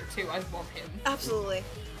this year, too. I love him. Absolutely.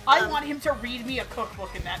 I want him to read me a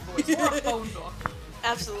cookbook in that voice, or a phone book.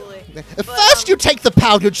 Absolutely. First you take the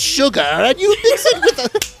powdered sugar and you mix it with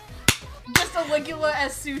a... Just Caligula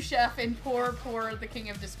as sous chef and poor the King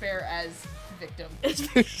of Despair as victim.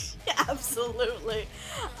 Absolutely.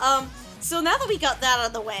 So now that we got that out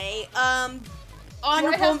of the way, have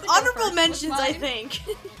to go honorable first with mentions, I mine? think.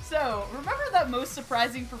 So, remember that most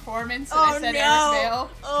surprising performance that Oh I said no! Eric Vale?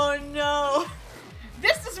 Oh no!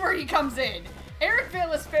 This is where he comes in. Eric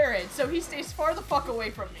Vale is Farron, so he stays far the fuck away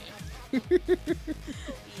from me.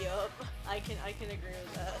 Yup, I can agree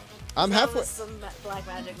with that. I'm That halfway. was some black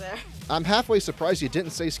magic there. I'm halfway surprised you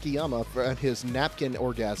didn't say Skiyama for his napkin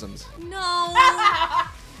orgasms. No.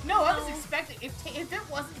 No, I was expecting. If it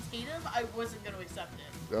wasn't Tatum, I wasn't going to accept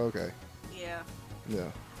it. Okay. Yeah. Yeah.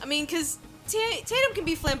 I mean, because Tatum can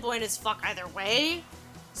be flamboyant as fuck either way,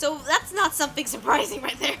 so that's not something surprising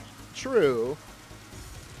right there. True.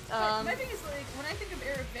 My thing is, like, when I think of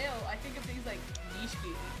Eric Vale, I think of things like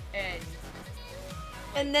Nishiki and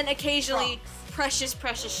And then occasionally, Trunks.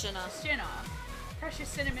 precious Shina. Shinna. Precious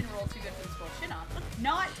cinnamon roll too good for the school. Shinna.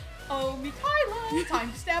 Not, oh, Mikaela,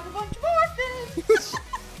 time to stab a bunch of orphans.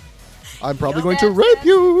 I'm probably Yo, going to that's- rape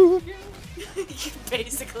you.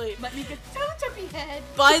 Basically. Let me get the head.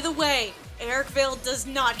 By the way, Eric Vale does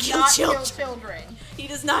not kill Not children. kill children. He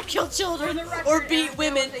does not kill children For the record, or beat Eric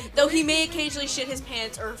women, Vale is a though he good may human occasionally being. shit his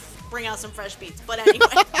pants or bring out some fresh beats. But anyway,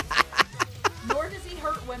 Nor does he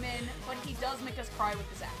hurt women, but he does make us cry with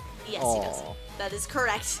his acting. yes, he does. Aw. That is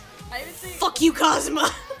correct. I would say. Fuck you, Cosma.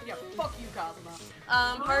 Yeah, fuck you, Cosmo.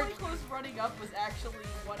 Hard. Really close running up was actually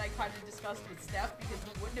what I kind of discussed with Steph because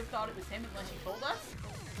we wouldn't have thought it was him unless she told us.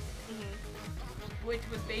 Which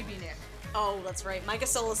was Baby Nick. Oh, that's right. Micah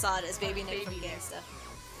Solasad is Baby Nick from Baby Nick. Gangsta.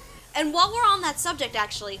 And while we're on that subject,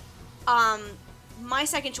 actually, my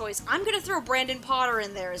second choice, I'm gonna throw Brandon Potter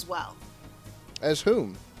in there as well As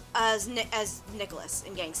whom? as Nicholas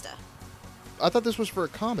in Gangsta. I thought this was for a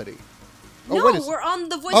comedy. Oh, No, wait a s- we're on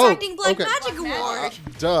the Voice Oh, Acting Black okay. Magic Black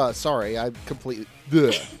Award. Duh, sorry, I completely...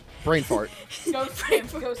 Ugh. Brain fart. Ghost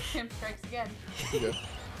Pimp strikes again. Yeah.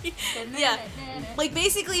 Yeah. Like,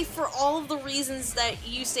 basically, for all of the reasons that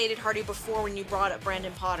you stated, Hardy, before when you brought up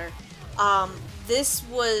Brandon Potter,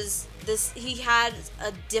 he had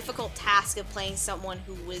a difficult task of playing someone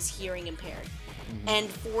who was hearing impaired. And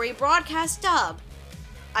for a broadcast dub,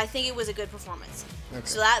 I think it was a good performance. Okay.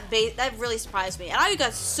 So that really surprised me. And I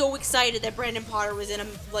got so excited that Brandon Potter was in a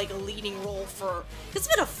leading role for... It's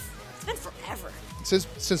been forever.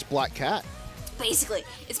 Since Black Cat. Basically,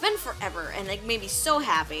 it's been forever, and it made me so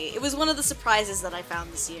happy. It was one of the surprises that I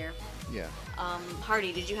found this year. Yeah.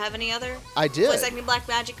 Hardy, did you have any other I did. Voice Acting Black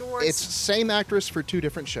Magic Awards? It's same actress for two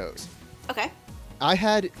different shows. Okay. I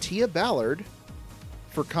had Tia Ballard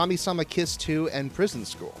for Kami-sama Kiss 2 and Prison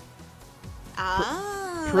School.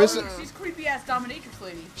 Ah. Prison- She's creepy ass dominatrix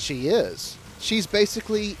lady. She is. She's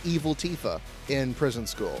basically evil Tifa in Prison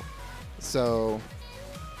School. So,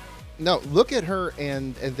 no, look at her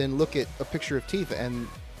and then look at a picture of Tifa, and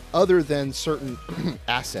other than certain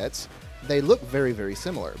assets, they look very, very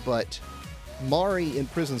similar. But Mari in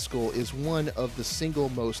Prison School is one of the single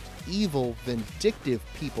most evil, vindictive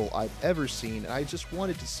people I've ever seen. And I just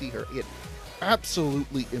wanted to see her get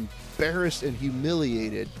absolutely embarrassed and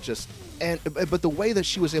humiliated. But the way that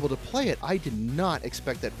she was able to play it, I did not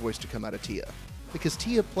expect that voice to come out of Tia, because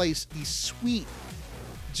Tia plays these sweet,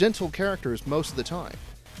 gentle characters most of the time.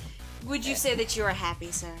 Would you say that you are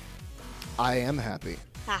happy, sir? I am happy.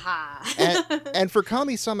 Haha. And for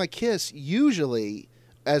Kami-sama Kiss, usually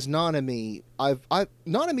as Nanami,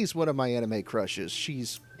 Nanami's one of my anime crushes.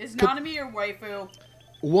 She's Is Nanami your waifu?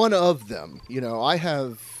 one of them. You know, I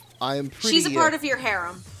am pretty. She's a part of your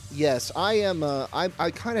harem. Yes, I am.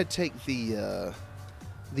 I kind of take the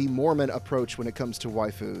Mormon approach when it comes to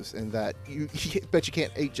waifus, in that you bet you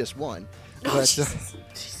can't eat just one. Oh, But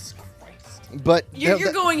Jesus Christ. but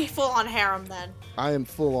You're going full on harem then. I am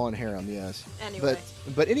full on harem. Yes. Anyway.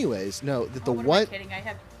 But anyways, no. The What am I one kidding? I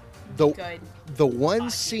have the good. the one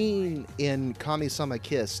body scene in Kami-sama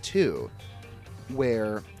Kiss 2,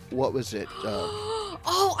 where what was it?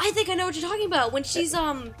 Oh, I think I know what you're talking about. When she's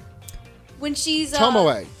Tomoe. she's-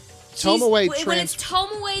 Tomoe when it's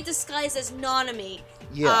Tomoe disguised as Nanami,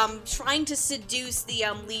 Yeah. trying to seduce the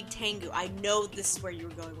lead Tengu. I know this is where you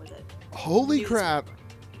were going with it. Holy News. crap!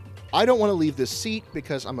 I don't want to leave this seat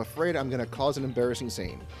because I'm afraid I'm going to cause an embarrassing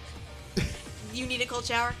scene. You need a cold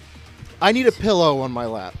shower? I need a pillow on my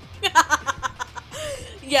lap.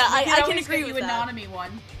 Yeah, I can always agree get with you a that. Nanami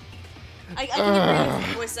one. I can agree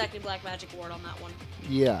with voice acting Black Magic Award on that one.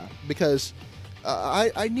 Yeah, because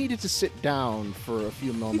I needed to sit down for a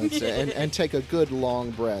few moments and take a good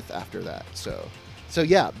long breath after that. So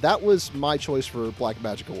yeah, that was my choice for Black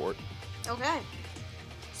Magic Award. Okay.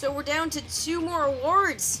 So we're down to 2 more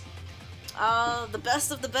awards. The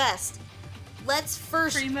best of the best. Let's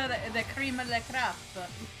first... The cream of the crop.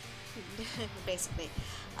 basically.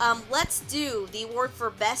 Let's do the award for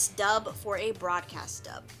best dub for a broadcast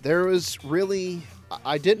dub. There was really...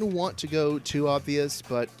 I didn't want to go too obvious,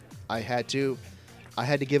 but I had to. I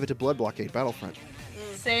had to give it to Blood Blockade Battlefront.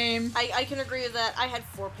 Same. I can agree with that. I had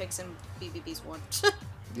 4 picks and BBB's 1.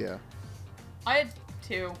 Yeah. I had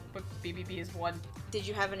 2, but BBB is 1. Did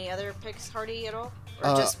you have any other picks, Hardy, at all?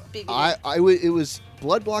 Or just BBB? It was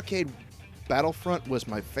Blood Blockade Battlefront was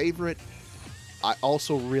my favorite. I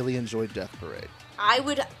also really enjoyed Death Parade.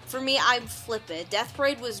 I'd flip it. Death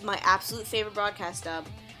Parade was my absolute favorite broadcast dub,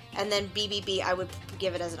 and then BBB I would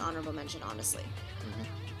give it as an honorable mention, honestly.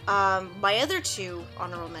 My other 2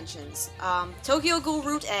 honorable mentions, Tokyo Ghoul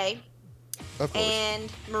Route A, Of course.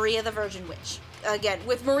 and Maria the Virgin Witch. Again,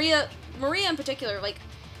 with Maria in particular, like,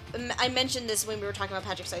 I mentioned this when we were talking about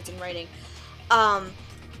Patrick Seitz and writing.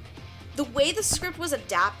 The way the script was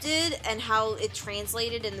adapted and how it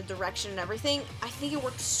translated in the direction and everything, I think it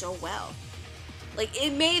worked so well. Like,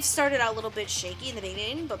 it may have started out a little bit shaky in the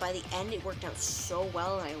beginning, but by the end it worked out so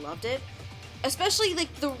well and I loved it. Especially,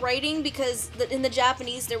 like, the writing, because in the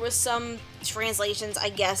Japanese there was some translations, I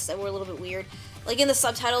guess, that were a little bit weird. Like, in the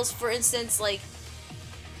subtitles, for instance, like,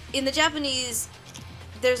 in the Japanese,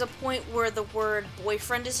 there's a point where the word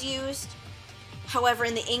boyfriend is used. However,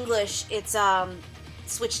 in the English, it's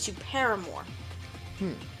switched to paramour.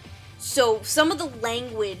 So some of the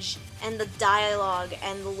language and the dialogue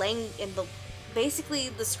and basically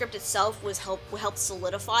the script itself helped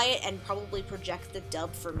solidify it and probably project the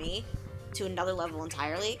dub for me to another level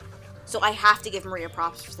entirely. So I have to give Maria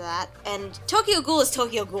props for that. And Tokyo Ghoul is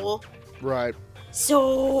Tokyo Ghoul. Right.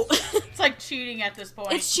 So It's like cheating at this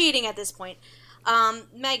point. it's cheating at this point.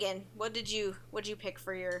 Megan, what'd you pick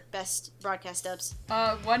for your best broadcast dubs?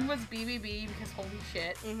 One was BBB because holy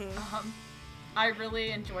shit. I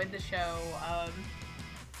really enjoyed the show.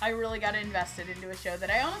 I really got invested into a show that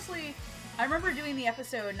I remember doing the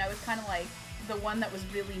episode and I was kind of like the one that was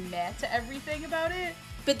really meh to everything about it.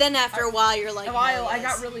 But then after a while, you're like, I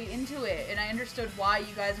got really into it and I understood why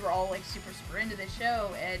you guys were all like super into this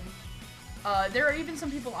show, and there are even some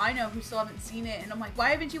people I know who still haven't seen it, and I'm like, why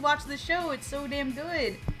haven't you watched this show? It's so damn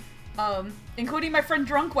good. Including my friend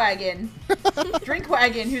Drunkwagon.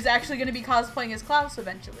 Drinkwagon, who's actually going to be cosplaying as Klaus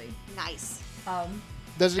eventually. Nice.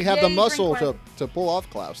 Does he have Yay, the muscle Drinkwagon. to pull off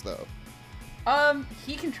Klaus, though?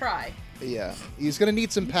 He can try. Yeah. He's going to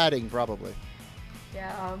need some padding, probably.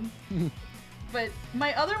 Yeah, but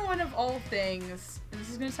my other one of all things, and this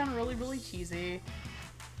is going to sound really, really cheesy,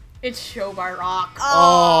 it's Show by Rock.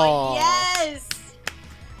 Oh, Oh. yes!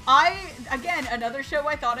 Again, another show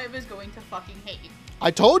I thought I was going to fucking hate.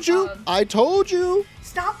 I told you! I told you!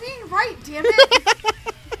 Stop being right, damn it!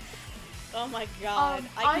 Oh my god.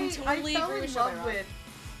 I can totally fell agree in with Show by love Rock. with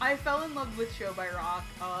I fell in love with Show by Rock,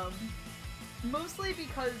 mostly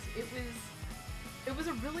because it was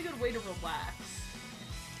a really good way to relax.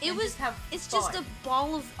 It and was. just have It's fun. just a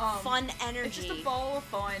ball of fun energy. It's just a ball of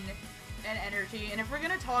fun and energy. And if we're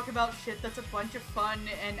gonna talk about shit that's a bunch of fun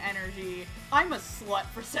and energy, I'm a slut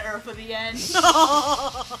for Seraph of the End.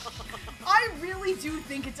 I really do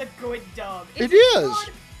think it's a good dub. It is.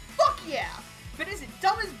 Good? Fuck yeah! But is it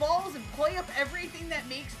dumb as balls and play up everything that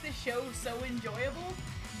makes the show so enjoyable?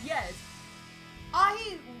 Yes.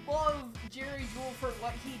 I love Jerry Jewell for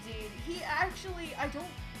what he did. He actually, I don't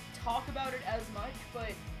talk about it as much,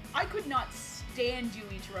 but I could not stand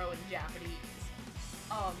Yuichiro in Japanese.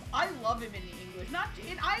 I love him in the English.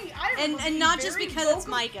 And not just because it's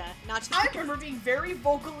Micah. Not just I because remember being very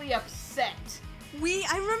vocally upset.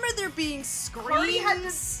 I remember there being Hardy had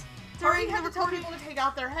screams. to tell people to take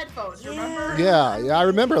out their headphones, remember? Yeah, I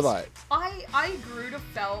remember that. I grew to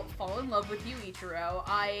fall in love with Yuichiro.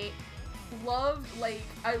 I love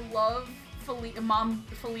Felicia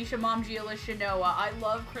Momgila Shinoa. I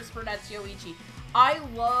love Chris Burnett's Yoichi. I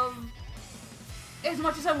love, as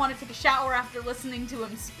much as I want to take a shower after listening to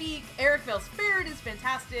him speak, Eric Vale's Spirit is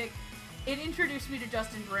fantastic. It introduced me to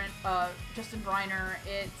Justin Briner.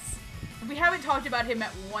 We haven't talked about him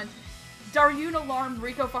at once. Daryun alarmed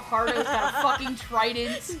Rico Fajardo's got a fucking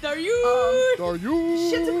trident. Daryun!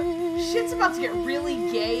 Shit's about to get really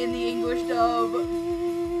gay in the English dub.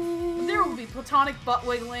 There will be platonic butt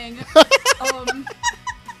wiggling.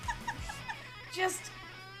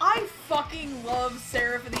 I fucking love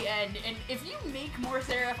Seraph of the End, and if you make more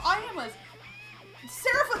Seraph,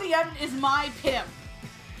 Seraph of the End is my pimp.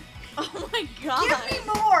 Oh my god. Give me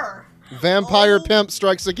more! Vampire Pimp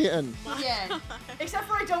strikes again. Yeah. Except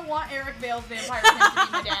for I don't want Eric Vale's Vampire Pimp to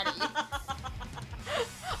be my daddy.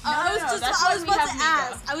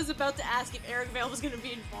 I was about to ask if Eric Vale was going to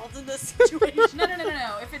be involved in this situation.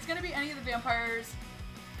 No. If it's going to be any of the vampires,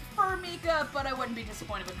 prefer Mika, but I wouldn't be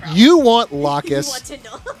disappointed with Krauss. You want Locus. You want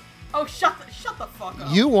Tyndall. Oh, shut the fuck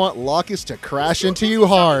up. You want Locus to crash into you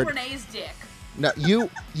hard. Renee's dick. No,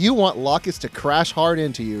 you want Locus to crash hard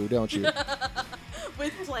into you, don't you?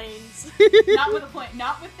 With planes. Not with a plane.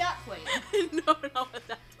 Not with that plane. No, not with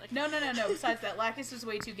that plane. No. Besides that, Lacus is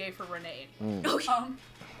way too gay for Renee. Okay.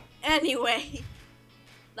 Anyway,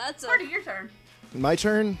 that's Marty, your turn. My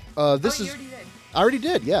turn. You already did. I already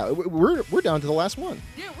did. Yeah, we're down to the last one.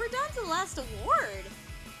 Yeah, we're down to the last award.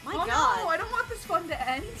 My God. No, I don't want this fun to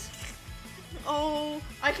end. Oh,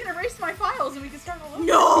 I can erase my files and we can start all over.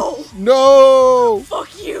 no! No.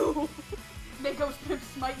 Fuck you! May Ghost Pimp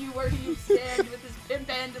smite you where you stand with his pimp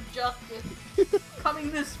hand of justice.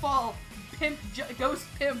 Coming this fall, Ghost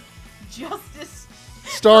Pimp Justice.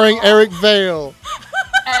 Starring Eric Vale.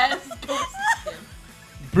 As Ghost Pimp.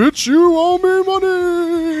 Bitch, you owe me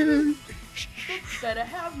money. Better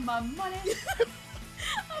have my money.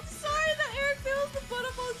 I'm sorry that Eric Vale's the butt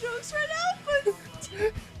of all jokes right now, but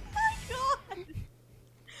my God.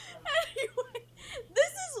 Anyway,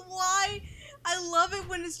 this is why I love it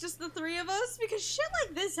when it's just the three of us, because shit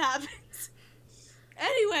like this happens.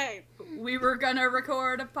 Anyway. We were gonna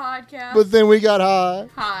record a podcast. But then we got high.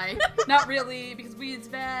 Hi. Not really, because weed's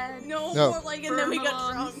bad. No, No. more like, and then we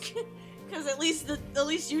got drunk. Because at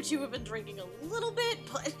least you two have been drinking a little bit,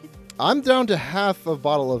 but... I'm down to half a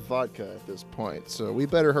bottle of vodka at this point, so we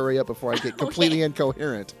better hurry up before I get completely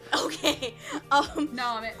incoherent. Okay. No,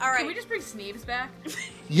 I mean, all right. Can we just bring Sneebs back?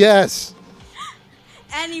 Yes.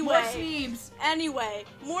 Anyway. More Sneebs. Anyway,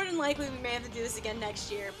 more than likely we may have to do this again next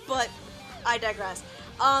year, but I digress.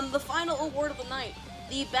 The final award of the night,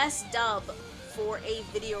 the best dub for a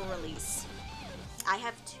video release. I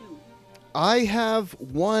have two. I have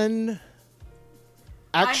one.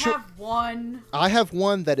 I have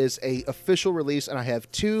one that is a official release, and I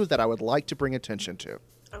have two that I would like to bring attention to.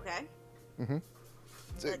 Okay. Mm-hmm.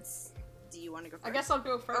 Do you want to go first? I guess I'll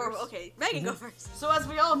go first. Oh, okay. Megan, go first. So as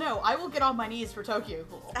we all know, I will get on my knees for Tokyo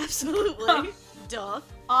Ghoul. Absolutely. Duh.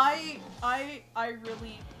 I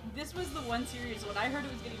really, this was the one series when I heard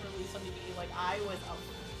it was getting released on DVD, like, I was a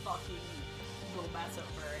fucking little mess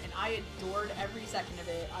over, and I adored every second of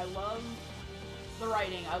it. I loved the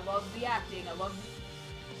writing, I loved the acting, I loved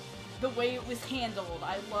the way it was handled,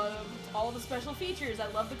 I loved all the special features, I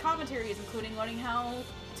loved the commentaries, including learning how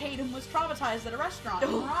Tatum was traumatized at a restaurant in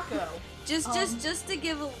Morocco. Just to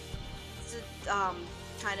give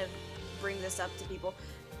kind of bring this up to people.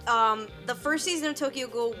 The first season of Tokyo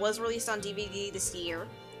Ghoul was released on DVD this year,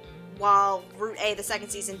 while Route A, the second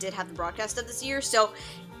season, did have the broadcast of this year, so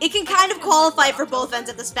it can kind of qualify for both ends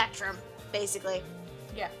of the spectrum, basically.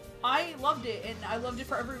 Yeah, I loved it, and I loved it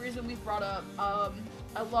for every reason we've brought up.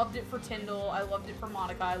 I loved it for Tyndall, I loved it for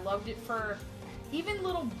Monica, I loved it for even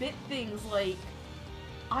little bit things like,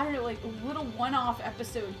 I don't know, like little one-off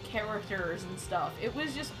episode characters and stuff. It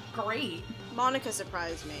was just great. Monica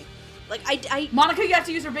surprised me. Like, Monica, you have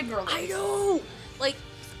to use her big girl voice. I know! Like,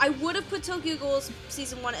 I would have put Tokyo Ghoul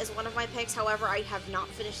Season 1 as one of my picks, however, I have not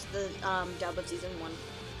finished the dub of Season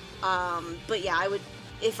 1. But yeah, I would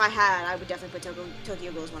definitely put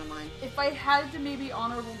Tokyo Ghoul as one of mine. If I had to maybe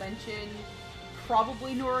honorable mention,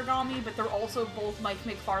 probably Noragami, but they're also both Mike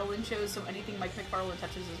McFarlane shows, so anything Mike McFarlane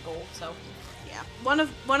touches is gold, so. Yeah. One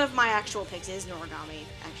of my actual picks is Noragami,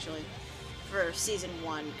 actually. for season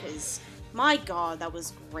 1 because my god, that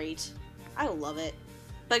was great. I love it.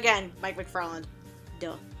 But again, Mike McFarland,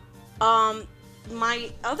 duh.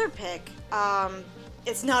 My other pick,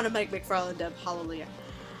 it's not a Mike McFarland dub, hallelujah.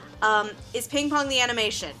 Is Ping Pong the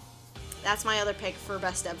Animation. That's my other pick for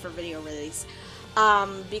best dub for video release.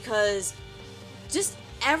 Because just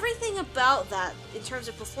everything about that, in terms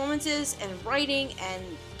of performances and writing and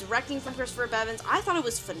directing from Christopher Bevins, I thought it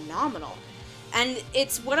was phenomenal. And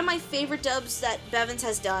it's one of my favorite dubs that Bevins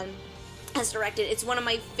has directed. It's one of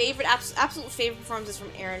my favorite, absolute favorite performances from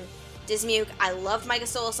Aaron Dismuke. I loved Micah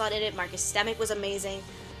Solusod in it. Marcus Stemick was amazing.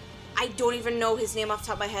 I don't even know his name off the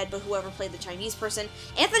top of my head, but whoever played the Chinese person.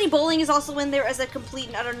 Anthony Bowling is also in there as a complete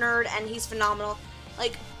and utter nerd, and he's phenomenal.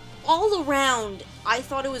 Like, all around, I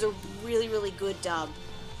thought it was a really, really good dub.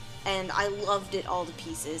 And I loved it all to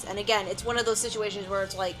pieces. And again, it's one of those situations where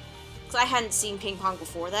it's like, because I hadn't seen Ping Pong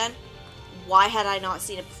before then, why had I not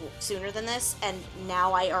seen it sooner than this? And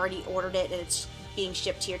now I already ordered it, and it's being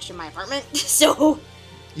shipped here to my apartment. So...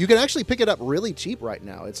 You can actually pick it up really cheap right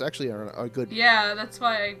now. It's actually a good... Yeah, that's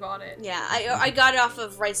why I bought it. Yeah, I got it off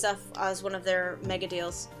of Right Stuff as one of their mega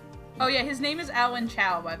deals. Oh yeah, his name is Alan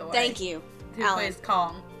Chow, by the way. Thank you, Who Alan. plays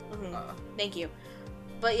Kong. Mm-hmm. Thank you.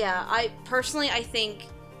 But yeah, I think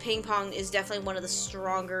Ping Pong is definitely one of the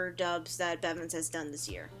stronger dubs that Bevins has done this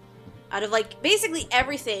year. Out of, like, basically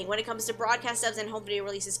everything when it comes to broadcast dubs and home video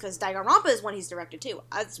releases, because Danganronpa is one he's directed too.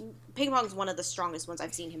 Ping Pong's one of the strongest ones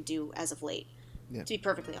I've seen him do as of late. Yeah. To be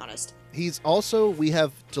perfectly honest. He's also, we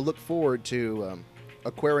have to look forward to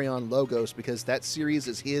Aquarion Logos because that series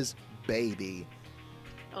is his baby.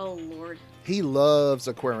 Oh, Lord. He loves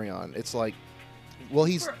Aquarion. It's like, well,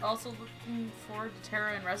 he's... We're also looking forward to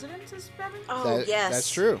Terra in Residence as Bevins? Oh, yes.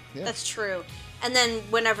 That's true. Yeah. That's true. And then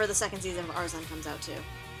whenever the second season of Arzon comes out, too.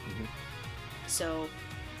 Mm-hmm. So,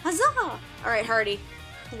 huzzah! All right, Hardy.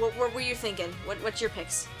 What were you thinking? What's your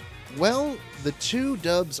picks? Well, the two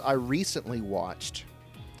dubs I recently watched,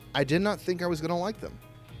 I did not think I was going to like them.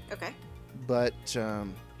 Okay. But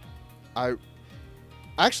I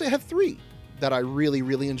actually have three that I really,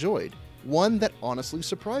 really enjoyed. One that honestly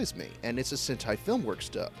surprised me, and it's a Sentai Filmworks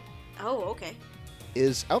dub. Oh, okay.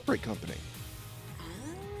 Is Outbreak Company.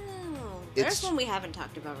 Oh, there's one we haven't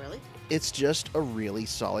talked about, really. It's just a really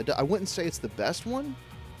solid dub. I wouldn't say it's the best one.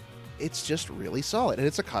 It's just really solid, and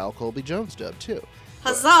it's a Kyle Colby Jones dub, too.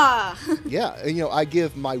 Huzzah! Yeah, and, I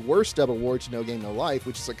give my worst dub award to No Game No Life,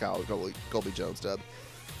 which is a Kyle Colby Jones dub.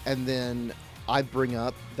 And then I bring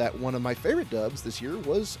up that one of my favorite dubs this year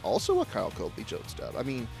was also a Kyle Colby Jones dub. I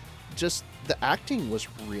mean, just the acting was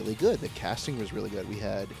really good. The casting was really good. We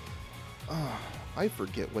had, I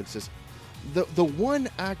forget what's this. The one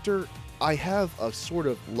actor, I have a sort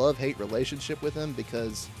of love-hate relationship with him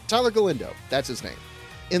because Tyler Galindo, that's his name.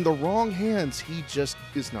 In the wrong hands, he just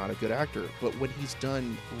is not a good actor. But when he's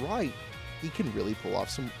done right, he can really pull off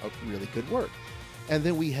some really good work. And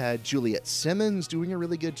then we had Juliet Simmons doing a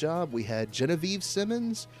really good job. We had Genevieve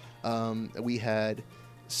Simmons. We had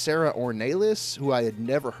Sarah Ornelas, who I had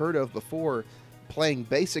never heard of before, playing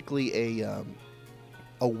basically a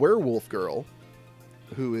werewolf girl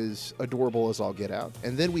who is adorable as all get out.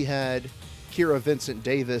 And then we had Kira Vincent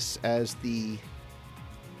Davis as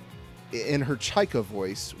in her Chaika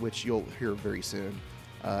voice, which you'll hear very soon,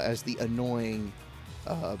 as the annoying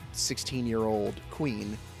 16-year-old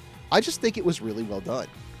queen. I just think it was really well done.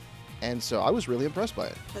 And so I was really impressed by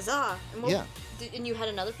it. Huzzah! And yeah. And you had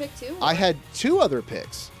another pick, too? I had two other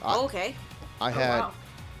picks. Okay. I had...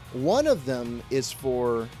 One of them is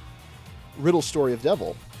for Riddle Story of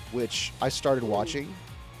Devil, which I started watching,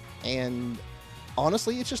 and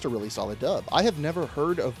honestly, it's just a really solid dub. I have never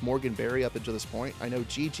heard of Morgan Berry up until this point. I know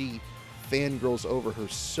Gigi fangirls over her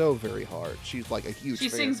so very hard. She's like a huge fan.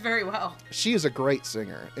 She sings very well. She is a great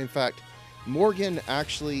singer. In fact, Morgan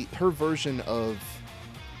actually, her version of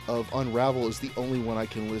Unravel is the only one I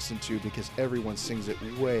can listen to because everyone sings it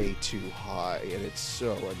way too high and it's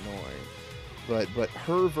so annoying. But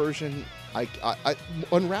her version,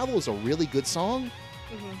 Unravel is a really good song.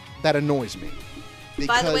 Mm-hmm. That annoys me.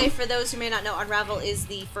 By the way, for those who may not know, Unravel is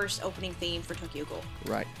the first opening theme for Tokyo Ghoul.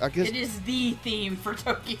 Right. It is the theme for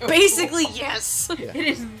Tokyo Ghoul. Basically, yes. Yeah. It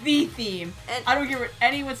is the theme. And I don't care what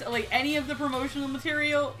anyone's like. Any of the promotional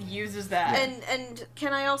material uses that. And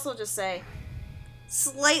can I also just say,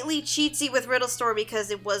 slightly cheatsy with Riddle Story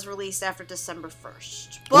because it was released after December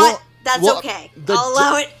 1st. But that's okay. I'll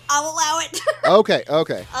allow it. I'll allow it. Okay.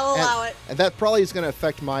 I'll allow it. And that probably is going to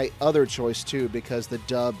affect my other choice too because the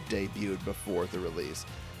dub debuted before the release.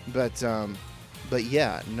 But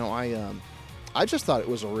yeah, no, I just thought it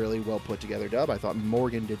was a really well put together dub. I thought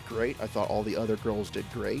Morgan did great. I thought all the other girls did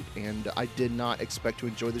great, and I did not expect to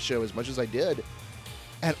enjoy the show as much as I did.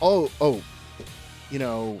 And you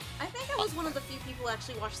know, I think I was one of the few people who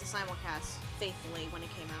actually watched the simulcast faithfully when it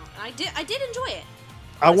came out, and I did enjoy it.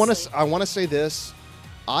 I honestly. want to say this.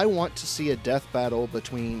 I want to see a death battle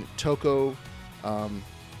between Toko,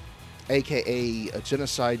 aka a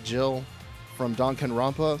Genocide Jill from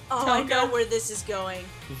Danganronpa, Oh, I know Toka. where this is going.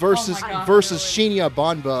 versus Oh my God, versus really? Shinya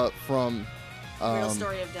Banba from Real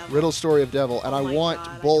Story of Devil. Riddle Story of Devil, and Oh I my want God,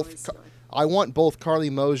 I know both. this story. I want both Carly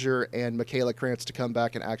Mosier and Michaela Krantz to come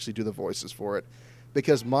back and actually do the voices for it,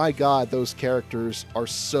 because my God, those characters are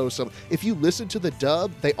so. If you listen to the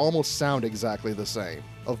dub, they almost sound exactly the same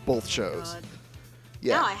of both shows. God.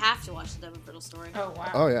 Yeah. Now I have to watch the Devil Riddle Story. Oh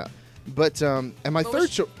wow. Oh yeah. But and my What third was-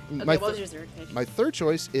 cho- Okay, my, what was th- your third pick? my third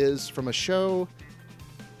choice is from a show.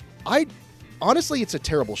 Honestly, it's a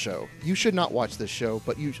terrible show. You should not watch this show,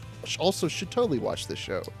 but you also should totally watch this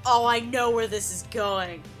show. Oh, I know where this is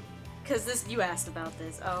going. Cause you asked about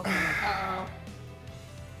this. Oh. Uh-oh.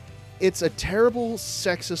 It's a terrible,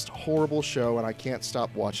 sexist, horrible show, and I can't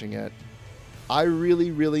stop watching it. I really,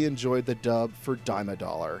 really enjoyed the dub for Dime a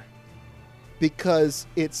Dollar because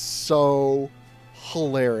it's so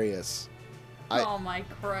hilarious. Oh my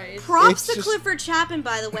Christ. Props It's to just- Clifford Chapin,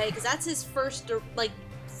 by the way, because that's his first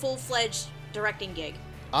full-fledged directing gig.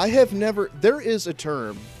 I have never. There is a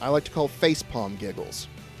term I like to call facepalm giggles,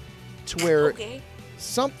 to where Okay.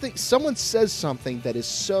 someone says something that is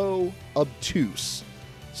so obtuse,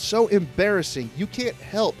 so embarrassing, you can't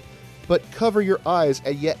help but cover your eyes,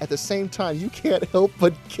 and yet at the same time you can't help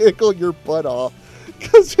but giggle your butt off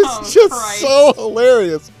because it's Oh, just Christ. so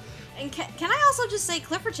hilarious. And can I also just say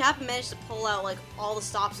Clifford Chapin managed to pull out like all the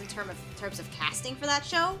stops in terms of casting for that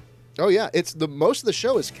show? Oh yeah, most of the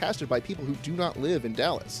show is casted by people who do not live in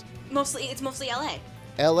Dallas, It's mostly LA.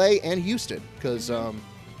 L.A. and Houston, because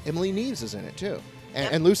Emily Neves is in it too, and,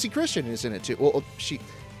 Yep. and Lucy Christian is in it too. Well,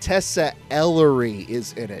 Tessa Ellery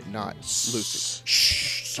is in it, not Lucy.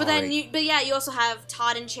 Shh. But then sorry. you also have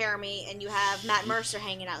Todd and Jeremy, and you have Matt Mercer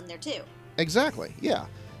hanging out in there too. Exactly, yeah.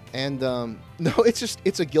 And no,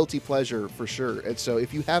 it's a guilty pleasure for sure. And so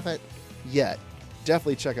if you haven't yet,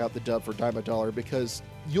 definitely check out the dub for Dime a Dollar, because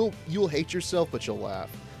you'll hate yourself, but you'll laugh.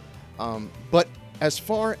 But as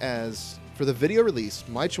far as for the video release,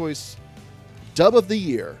 my choice, dub of the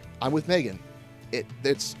year, I'm with Megan.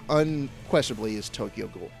 It's unquestionably is Tokyo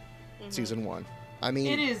Ghoul, season 1. I mean,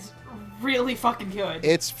 It is really fucking good.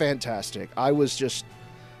 it's fantastic. I was just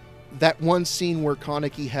that one scene where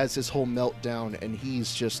Kaneki has his whole meltdown and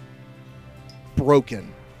he's just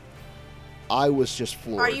broken. I was just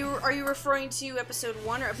floored. Are you referring to episode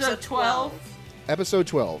 1 or episode Episode 12? Episode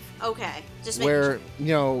 12, Okay, just where making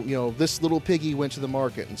you know this little piggy went to the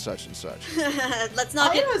market and such and such. sure. let's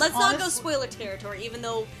not I was not go honestly- spoiler territory, even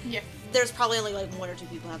though Yeah. there's probably only like 1 or 2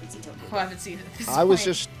 people who haven't seen Tokyo. Who haven't seen it at this I was point.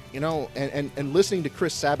 just and listening to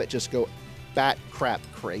Chris Sabat just go bat crap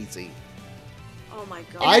crazy. Oh my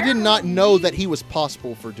god. I did not know we- that he was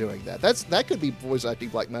possible for doing that. That could be voice acting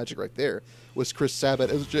black magic right there. Was Chris Sabat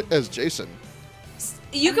as Jason?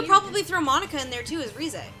 You I could mean- probably throw Monica in there too as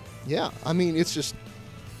Rize. Yeah, I mean it's just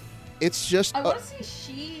I want to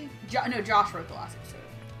say Josh wrote the last episode.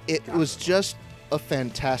 it was just a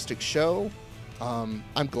fantastic show. I'm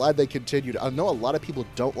glad they continued. I know a lot of people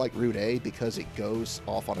don't like Route A because it goes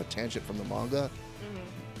off on a tangent from the manga,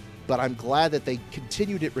 but I'm glad that they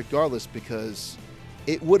continued it regardless, because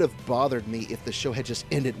it would have bothered me if the show had just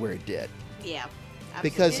ended where it did. Yeah.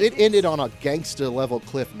 Because Absolutely. it ended on a gangsta level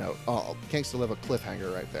gangsta level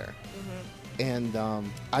cliffhanger right there. And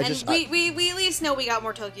we at least know we got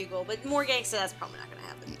more Tokyo Ghoul, but more gangsta, that's probably not gonna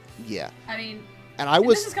happen. yeah. I mean, And I and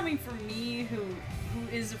was this is coming from me, who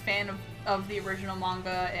is a fan of the original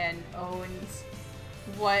manga and owns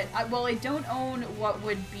I don't own what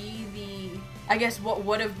would be what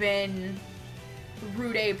would have been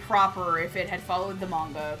Route A proper if it had followed the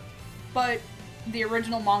manga, but the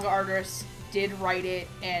original manga artist did write it,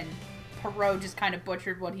 and Perot just kind of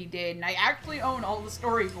butchered what he did, and I actually own all the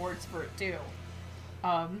storyboards for it too.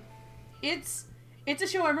 It's a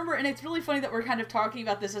show I remember, and it's really funny that we're kind of talking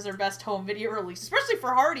about this as our best home video release, especially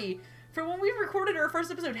for Hardy. For when we recorded our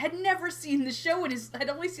first episode, had never seen the show and had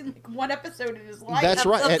only seen like 1 episode in his life. That's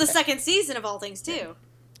right. Of And- the second season of all things too.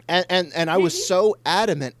 And I was so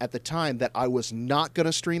adamant at the time that I was not going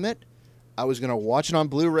to stream it. I was going to watch it on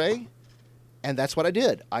Blu-ray, and that's what I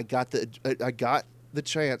did. I got the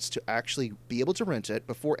chance to actually be able to rent it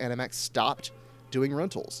before Animax stopped doing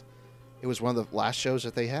rentals. It was one of the last shows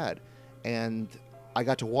that they had, and I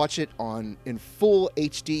got to watch it in full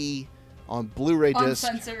HD on Blu-ray disc,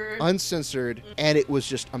 Uncensored. and it was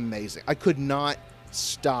just amazing. I could not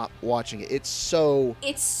stop watching it. It's so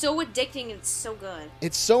addicting and it's so good.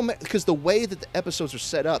 because the way that the episodes are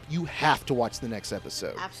set up, you have to watch the next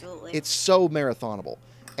episode. Absolutely. It's so marathonable,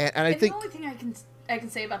 and I think the only thing I can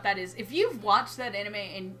say about that is if you've watched that anime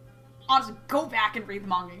and honestly go back and read the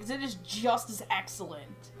manga because it is just as excellent.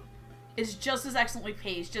 It's just as excellently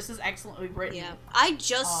paced, just as excellently written. Yeah, I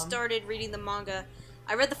just started reading the manga.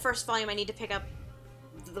 I read the first volume. I need to pick up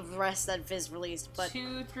the rest that Viz released, but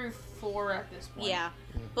 2 through 4 at this point. yeah,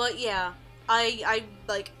 but yeah, I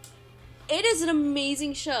like. It is an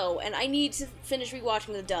amazing show, and I need to finish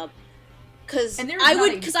rewatching the dub. Because I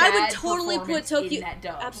would totally put Tokyo.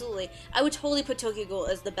 Absolutely, I would totally put Tokyo Ghoul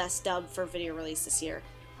as the best dub for video release this year.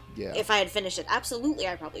 yeah, If I had finished it, absolutely,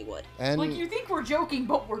 I probably would. and Like, you think we're joking,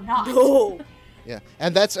 but we're not. No. yeah,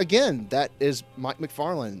 and that is Mike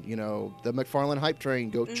McFarlane. You know, the McFarlane hype train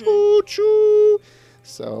go Mm-hmm. choo choo.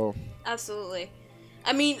 So Absolutely.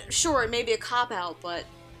 I mean, sure, it may be a cop out, but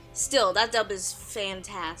still, that dub is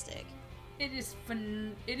fantastic. It is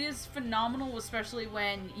phenomenal, especially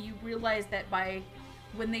when you realize that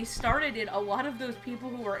when they started it, a lot of those people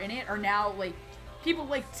who are in it are now, like, people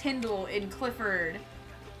like Tyndall and Clifford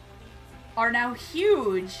are now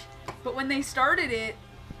huge, but when they started it,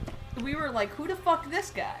 we were like, who the fuck this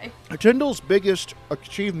guy? Tyndall's biggest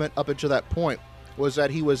achievement up until that point was that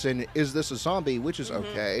he was in Is This a Zombie, which is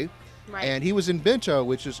okay. Right. And he was in Bento,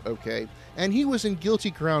 which is okay. And he was in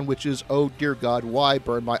Guilty Crown, which is, oh dear God, why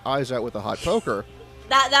burn my eyes out with a hot poker?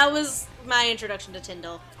 That was my introduction to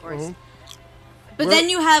Tyndall, of course. Mhm. But Well- then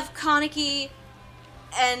you have Kaneki,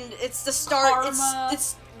 and it's the start. Karma.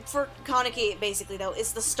 It's for Kaneki, basically, though.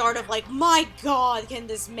 It's the start of, like, my God, can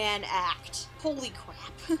this man act? Holy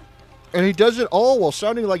crap. And he does it all while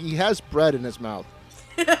sounding like he has bread in his mouth.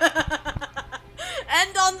 And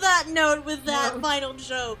on that note, with that final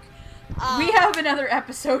joke. We have another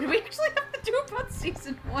episode. We actually have to do about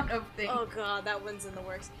season 1 of things. Oh God, that one's in the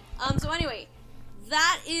works. So anyway,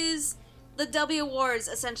 that is the W Awards,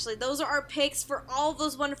 essentially. Those are our picks for all of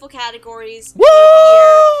those wonderful categories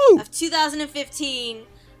Woo! of 2015.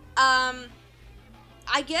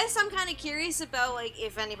 I guess I'm kind of curious about, like,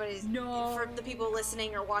 if anybody's, for the people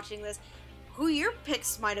listening or watching this, who your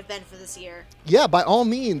picks might have been for this year. Yeah, by all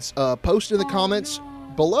means, post in the comments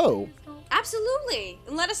below. Absolutely.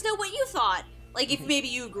 And let us know what you thought. Like, if maybe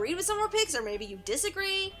you agreed with some of our picks, or maybe you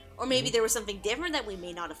disagree, or maybe there was something different that we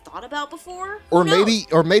may not have thought about before. Or Who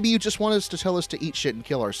knows? maybe you just want us to tell us to eat shit and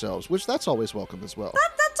kill ourselves, which that's always welcome as well.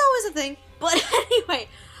 That's always a thing. But anyway,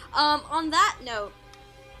 on that note,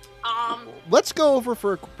 Let's go over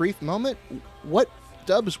for a brief moment what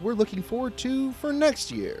dubs we're looking forward to for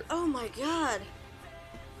next year. oh my God.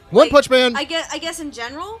 One Like, Punch Man. I guess in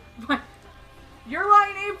general. You're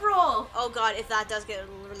right, April! Oh God, if that does get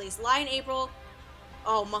released, Lie in April.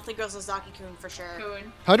 Oh, Monthly Girls Nozaki-kun for sure.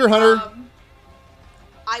 Coon. Hunter x Hunter.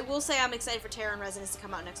 I will say I'm excited for Terror and Resonance to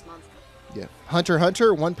come out next month. Yeah. Hunter x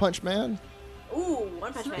Hunter, One Punch Man. Ooh,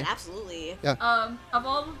 One Punch Man, absolutely. Of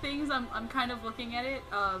all the things, I'm kind of looking at it.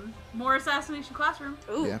 More Assassination Classroom.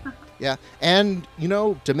 Ooh. Yeah. Yeah. And, you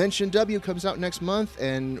know, Dimension W comes out next month,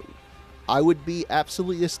 and I would be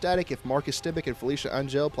absolutely ecstatic if Marcus Stibic and Felicia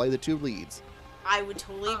Angel play the two leads. I would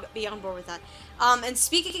totally be on board with that. And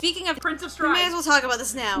speaking of Prince of we Stride. may as well talk about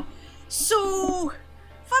this now. So,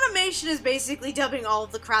 Funimation is basically dubbing all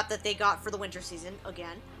of the crap that they got for the winter season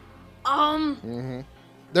again.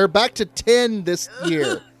 They're back to 10 this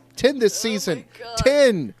year. 10 this season. God.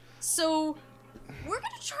 10. So, we're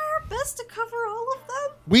gonna try our best to cover all of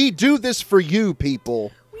them. We do this for you,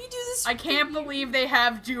 people. We do this. I can't believe they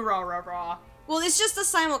have Durarara. Well, it's just a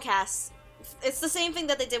simulcast. It's the same thing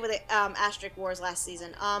that they did with Asterisk Wars last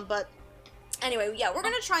season. But anyway, yeah, we're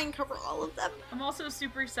gonna try and cover all of them. I'm also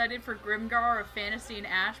super excited for Grimgar of Fantasy and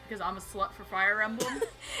Ash because I'm a slut for Fire Emblem.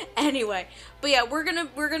 Anyway, but yeah, we're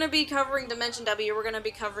gonna be covering Dimension W. We're gonna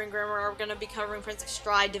be covering Grimoire. We're gonna be covering Prince of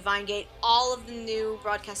Stride, Divine Gate, all of the new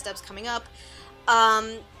broadcast dubs coming up.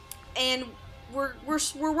 And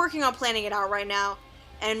we're working on planning it out right now.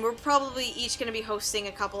 And we're probably each gonna be hosting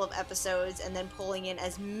a couple of episodes and then pulling in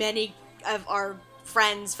as many of our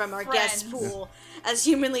friends from our guest pool as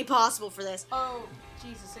humanly possible for this. Oh,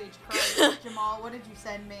 Jesus H. Christ. Jamal, what did you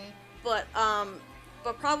send me? But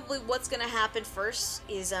probably what's gonna happen first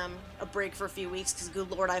is a break for a few weeks because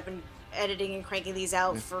good lord, I've been editing and cranking these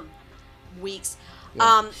out for weeks.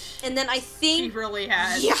 Yeah. And then I think He really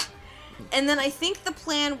has. yeah, and then I think the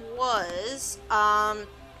plan was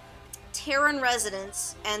Terran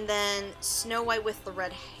Residence and then Snow White with the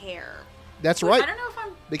red hair. That's I right. don't know if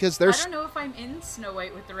I'm. Because I there's don't know if I'm in Snow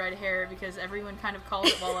White with the red hair because everyone kind of called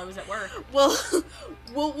it while I was at work.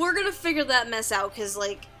 Well, we're gonna figure that mess out because,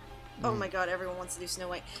 like, Mm. oh my god, everyone wants to do Snow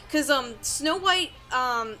White. Because Snow White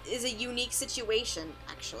is a unique situation.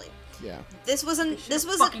 Actually, yeah. this wasn't. Should've This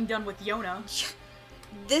wasn't. fucking done with Yona.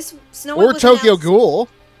 This Snow White Or was Tokyo announced- Ghoul.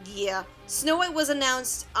 Yeah, Snow White was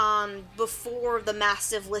announced before the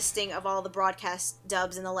massive listing of all the broadcast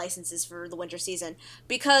dubs and the licenses for the winter season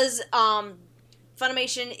because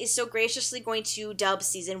Funimation is so graciously going to dub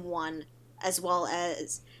season 1 as well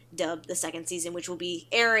as dub the second season, which will be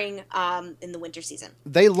airing in the winter season.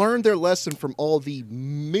 They learned their lesson from all the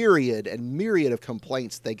myriad of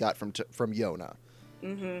complaints they got from Yona.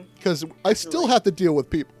 Mm-hmm. Because I still have to deal with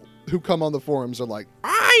people who come on the forums and like,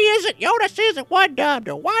 Why isn't Yoda season 1 dubbed?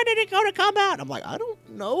 Or why did it go to come out? I'm like, I don't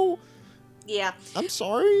know. Yeah, I'm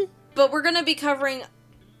sorry. but we're going to be covering,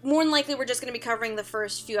 more than likely, we're just going to be covering the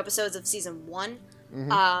first few episodes of season 1.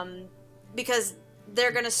 Mhm. Because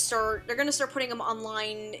they're gonna start putting them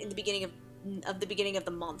online in the beginning of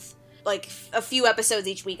the month, like a few episodes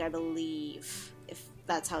each week, I believe, if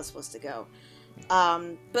that's how it's supposed to go.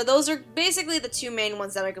 But those are basically the two main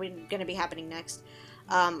ones that are going to be happening next.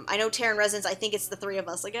 I know Terran Residence. I think it's the three of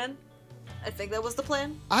us again. I think that was the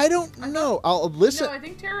plan. I don't know. I'll listen. No, I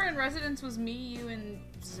think Terra in Residence was me, you, and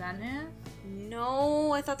Zenith.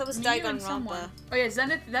 No, I thought that was Me, you, and Daigon someone. Rampa. Oh yeah,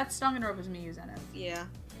 Zenith. That's Danganronpa was me, you, Zenith. Yeah.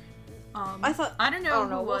 I thought- I don't know. I don't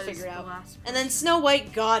know, Who we'll was figure it the out. last And then Snow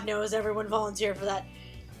White, God knows everyone volunteered for that.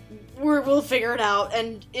 We'll figure it out,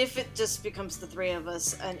 and if it just becomes the three of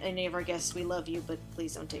us and any of our guests, we love you, but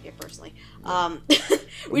please don't take it personally.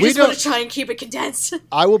 We just want to try and keep it condensed.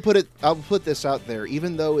 I will put this out there,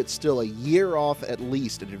 even though it's still a year off at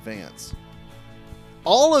least in advance.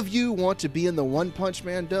 All of you want to be in the One Punch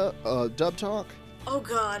Man dub talk? Oh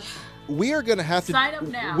God. We are going to have to Sign up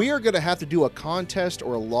now. We are going to have to do a contest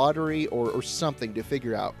or a lottery or something to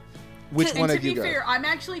figure out which And one And of to you be guys. fair, I'm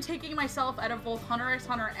actually taking myself out of both Hunter x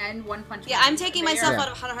Hunter and One Punch Man. Yeah, I'm taking They myself are- out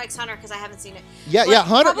of Hunter x Hunter because I haven't seen it. Yeah, But yeah,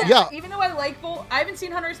 Hunter. probably- Yeah, Even though I like both, I haven't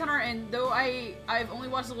seen Hunter x Hunter, and though I've only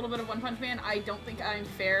watched a little bit of One Punch Man, I don't think I'm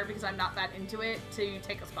fair because I'm not that into it to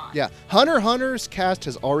take a spot. yeah. Hunter x Hunter's cast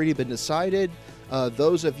has already been decided.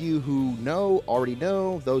 Those of you who know already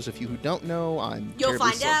know. Those of you who don't know, You'll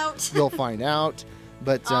terribly find out. You'll find out.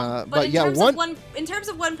 But in yeah, terms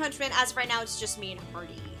of One Punch Man, as of right now, it's just me and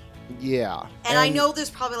Hardy. yeah. And I know there's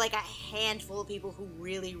probably like a handful of people who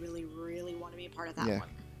really, really, really want to be a part of that Yeah.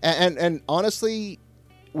 one. And honestly,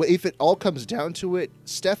 if it all comes down to it,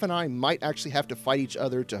 Steph and I might actually have to fight each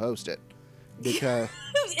other to host it. Because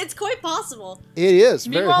It's quite possible. it is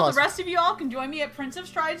very Meanwhile, the possible. rest of you all can join me at Prince of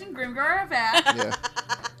Strides and Grimgar Vat. Yeah,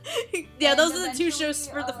 Yeah, And those are the two eventually, shows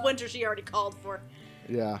for the winter she already called for.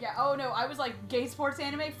 yeah. Yeah. Oh no, I was like, gay sports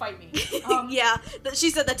anime, fight me. Yeah,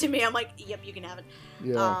 she said that to me. I'm like, yep, you can have it.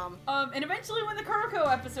 Yeah. And eventually, when the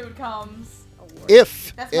Kuroko episode comes, Oh, Lord.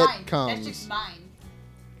 If that's it mine. That's comes. just mine.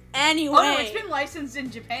 Anyway. Oh no, it's been licensed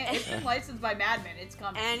in Japan. It's been licensed by Mad Men. It's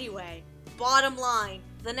coming. Anyway, bottom line,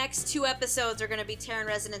 the next two episodes are going to be Terran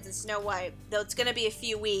Residence and Snow White, though it's going to be a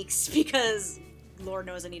few weeks because Lord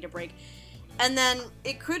knows I need a break. And then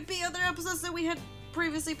it could be other episodes that we had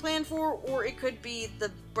previously planned for, or it could be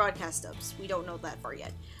the broadcast dubs. We don't know that far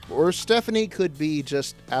yet. Or Stephanie could be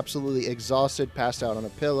just absolutely exhausted, passed out on a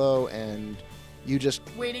pillow, and you just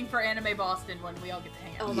Waiting for Anime Boston when we all get to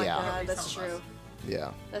hang out. Oh my Yeah. At god, least that's some of true. us.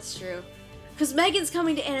 yeah. That's true. Because Megan's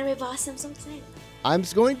coming to Anime Boston, so I'm excited.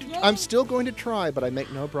 I'm Yay. still going to try, but I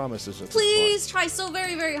make no promises at this point. Please try so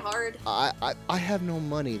very, very hard. I have no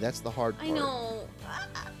money. That's the hard part. I know.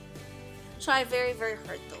 Try very, very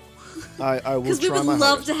hard though. I will Because we try would my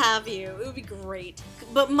love hardest. to have you. It would be great.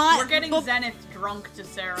 But my We're getting but, Zenith drunk to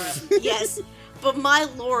Sarah. yes. But my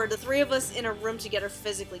lord, the three of us in a room together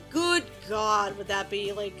physically. Good God, would that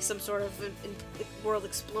be like some sort of world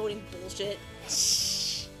exploding bullshit?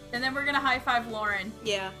 And then we're gonna high five Lauren.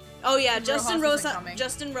 Yeah. Oh yeah, And Justin Rojas isn't coming.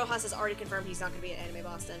 Justin Rojas has already confirmed he's not going to be at Anime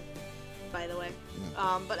Boston. By the way.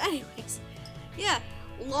 But anyways, yeah,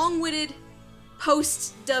 long-witted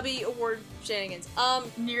post Dubby Award shenanigans.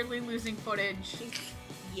 Nearly losing footage.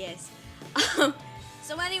 Yes.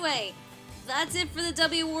 So anyway, that's it for the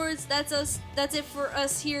W Awards. That's us. That's it for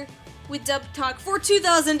us here with Dub Talk for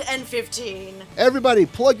 2015. Everybody,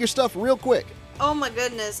 plug your stuff real quick. Oh my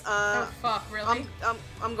goodness. Oh fuck, really?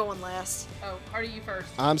 I'm going last. Oh, Hardy, you first.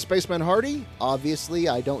 I'm Spaceman Hardy. Obviously,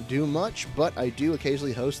 I don't do much, but I do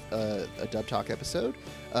occasionally host a Dub Talk episode.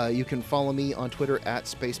 You can follow me on Twitter at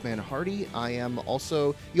Spaceman Hardy. You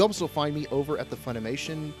also find me over at the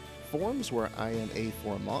Funimation forums where I am a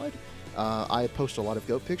forum mod. I post a lot of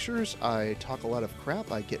goat pictures. I talk a lot of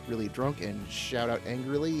crap. I get really drunk and shout out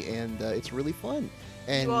angrily, and it's really fun.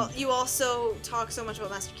 And You also talk so much about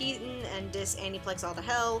Master Keaton and diss Aniplex all to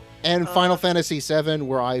hell. Final Fantasy VII,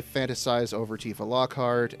 where I fantasize over Tifa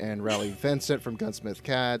Lockhart and Raleigh Vincent from Gunsmith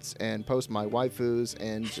Cats, and post my waifus,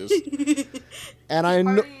 and just and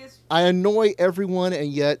I annoy everyone,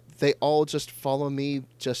 and yet they all just follow me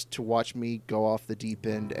just to watch me go off the deep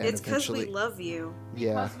end. And It's because eventually, we love you.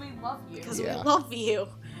 yeah, Because we love you. Because Yeah. we love you.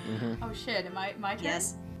 hmm Oh shit, am I my turn?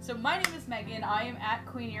 Yes. So my name is Megan. I am at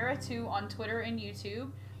QueenEra2 on Twitter and YouTube.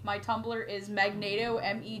 My Tumblr is Magnado,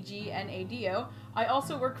 Megnado. I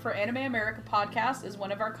also work for Anime America Podcast as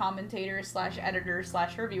one of our commentators / editors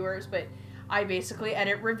 / reviewers, but I basically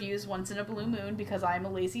edit reviews once in a blue moon because I'm a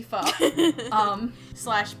lazy fuck.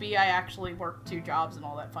 /B, I actually work 2 jobs and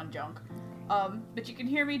all that fun junk. But you can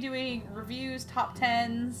hear me doing reviews, top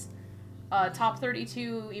 10s, top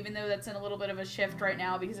 32, even though that's in a little bit of a shift right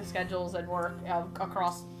now because of schedules and work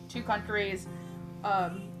across 2 countries,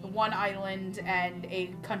 1 island, and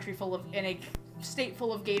a state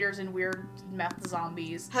full of gators and weird meth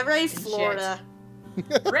zombies. Hooray, and Florida.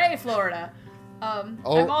 shit. Hooray, Florida. I'm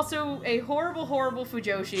also a horrible, horrible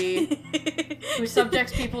Fujoshi who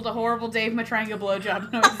subjects people to horrible Dave Matranga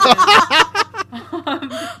blowjob noises.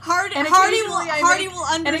 Hardy will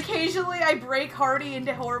And occasionally I break Hardy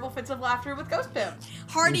into horrible fits of laughter with Ghost Pimp.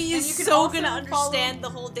 Hardy And is you can so also gonna follow- understand the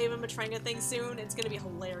whole David Matranga thing soon. It's gonna be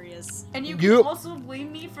hilarious. And you can also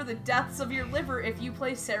blame me for the deaths of your liver if you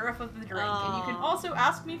play Seraph of the Drink. And you can also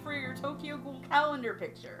ask me for your Tokyo Ghoul calendar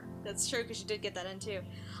picture. That's true, because you did get that in too.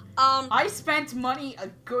 I spent money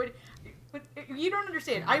But you don't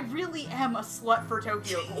understand. I really am a slut for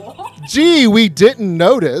Tokyo Ghoul. Gee, we didn't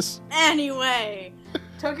notice. Anyway,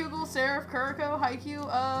 Tokyo Ghoul, Seraph, Kuriko,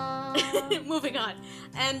 Haikyuu, moving on.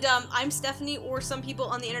 And I'm Stephanie, or some people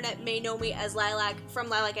on the internet may know me as Lilac from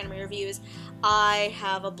Lilac Anime Reviews. I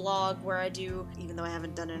have a blog where I do, even though I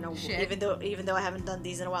haven't done I haven't done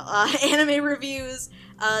these in a while, anime reviews,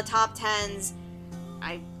 top 10s.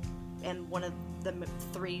 I am one of the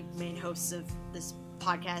 3 main hosts of this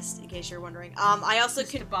podcast, in case you're wondering. I also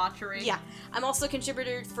debauchery. Yeah, I'm also a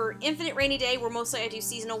contributor for Infinite Rainy Day, where mostly I do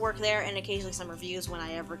seasonal work there, and occasionally some reviews when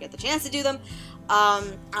I ever get the chance to do them.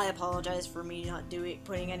 I apologize for me not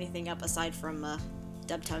putting anything up aside from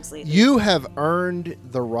Dub Tugs lately. You have earned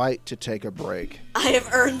the right to take a break. I have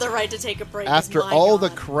earned the right to take a break. After my all God.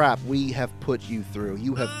 the crap we have put you through,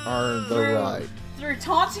 you have earned the right. They're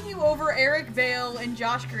taunting you over Eric Vale and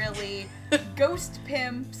Josh Grilly, Ghost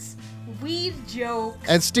Pimps, weed jokes,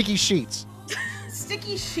 And sticky sheets.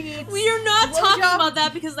 sticky sheets. We are not blowjob- talking about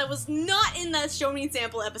that because that was not in that Show Me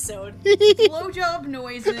Sample episode. blowjob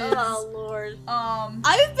noises. Oh Lord.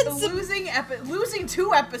 I've been losing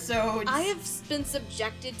 2 episodes. I have been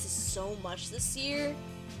subjected to so much this year,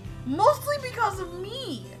 mostly because of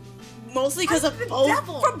me. mostly because I'm of the both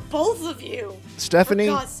devil. from both of you. Stephanie,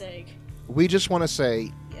 For God's sake. we just want to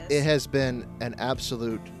say Yes. it has been an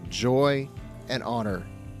absolute joy and honor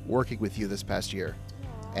working with you this past year.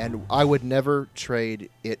 And I would never trade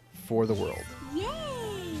it for the world. Yay!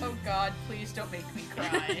 Oh God, please don't make me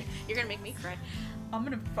cry. You're gonna make me cry. I'm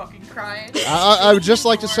gonna fucking cry. I would just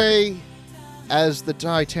like to say, as the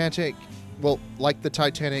Titanic, like the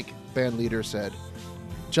Titanic band leader said,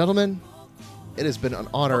 gentlemen, it has been an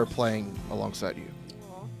honor playing alongside you.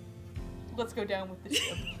 Let's go down with the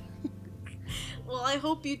ship. Well, I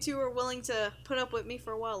hope you two are willing to put up with me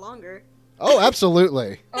for a while longer. Oh,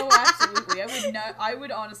 absolutely. Oh, absolutely. I would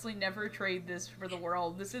honestly never trade this for the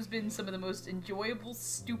world. This has been some of the most enjoyable,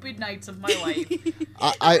 stupid nights of my life.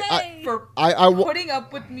 Hooray! For I putting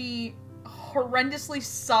up with me horrendously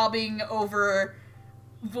sobbing over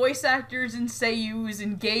voice actors and seiyus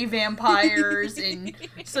and gay vampires and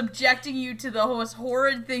subjecting you to the most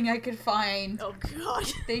horrid thing I could find. Oh God.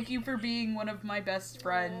 Thank you for being one of my best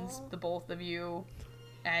friends, the both of you.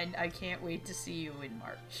 And I can't wait to see you in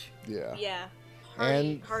March. Yeah. Yeah.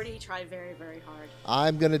 And- Hardy tried very, very hard.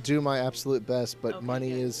 I'm going to do my absolute best, but Okay, money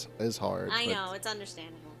good. is hard. I but- know, it's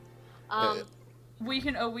understandable. We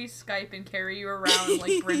can always Skype and carry you around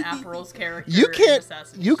like Bryn April's character. You in can't,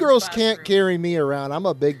 Assassin's you girls Classroom. can't carry me around. I'm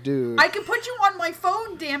a big dude. I can put you on my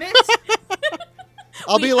phone, damn it!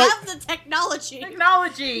 I'll we be like, have the technology.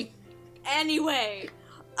 Technology! Anyway,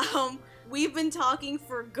 we've been talking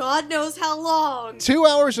for God knows how long. 2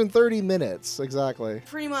 hours and 30 minutes. Exactly.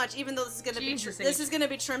 Pretty much, even though this is gonna Jesus this is gonna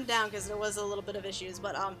be trimmed down because there was a little bit of issues.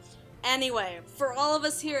 But anyway, for all of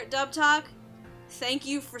us here at Dub Talk, thank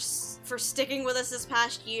you for sticking with us this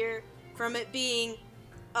past year. From it being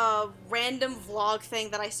a random vlog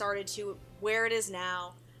thing that I started to where it is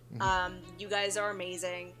now. You guys are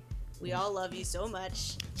amazing. We all love you so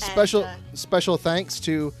much. Special And, special thanks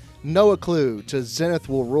to Noah Clue, to Zenith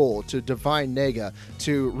Will Rule, to Divine Nega,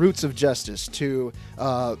 to Roots of Justice, to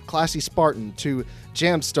Classy Spartan, to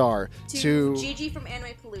Jamstar, to Gigi from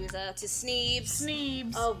Anime Palooza, to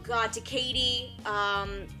Sneebs. Oh God, to Katie. God,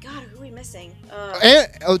 who are we missing?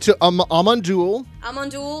 and to Amandul.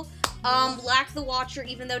 Amandul. Lack the Watcher,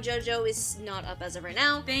 even though JoJo is not up as of right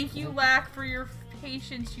now. Thank you, Lack, for your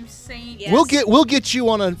patience, you saint. Yes. We'll get you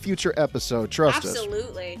on a future episode. Trust us.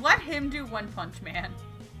 Absolutely. Let him do One Punch Man.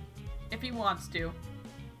 If he wants to.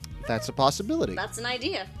 That's a possibility. That's an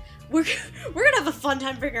idea. We're gonna have a fun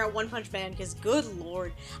time figuring out One Punch Man, because good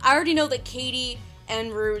lord. I already know that Katie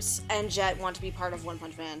and Roots and Jet want to be part of One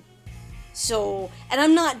Punch Man. So, and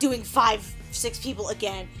I'm not doing 5-6 people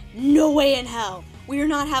again. No way in hell. We are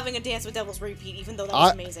not having a Dance with Devils repeat, even though that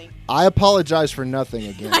was amazing. I apologize for nothing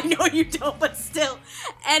again. I know you don't, but still.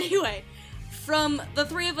 Anyway, from the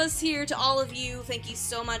three of us here to all of you, thank you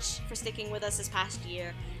so much for sticking with us this past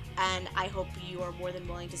year. And I hope you are more than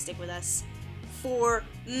willing to stick with us for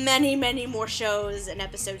many, many more shows and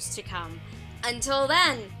episodes to come. Until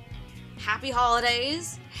then, happy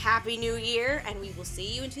holidays, happy new year, and we will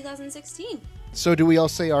see you in 2016. So do we all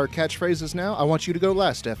say our catchphrases now? I want you to go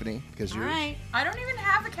last, Stephanie, because you're... Alright. I don't even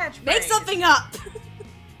have a catchphrase. Make something up!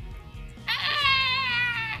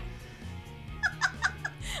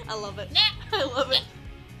 I love it. I love it.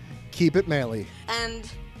 Keep it manly. And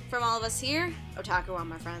from all of us here, Otaku on,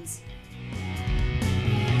 my friends.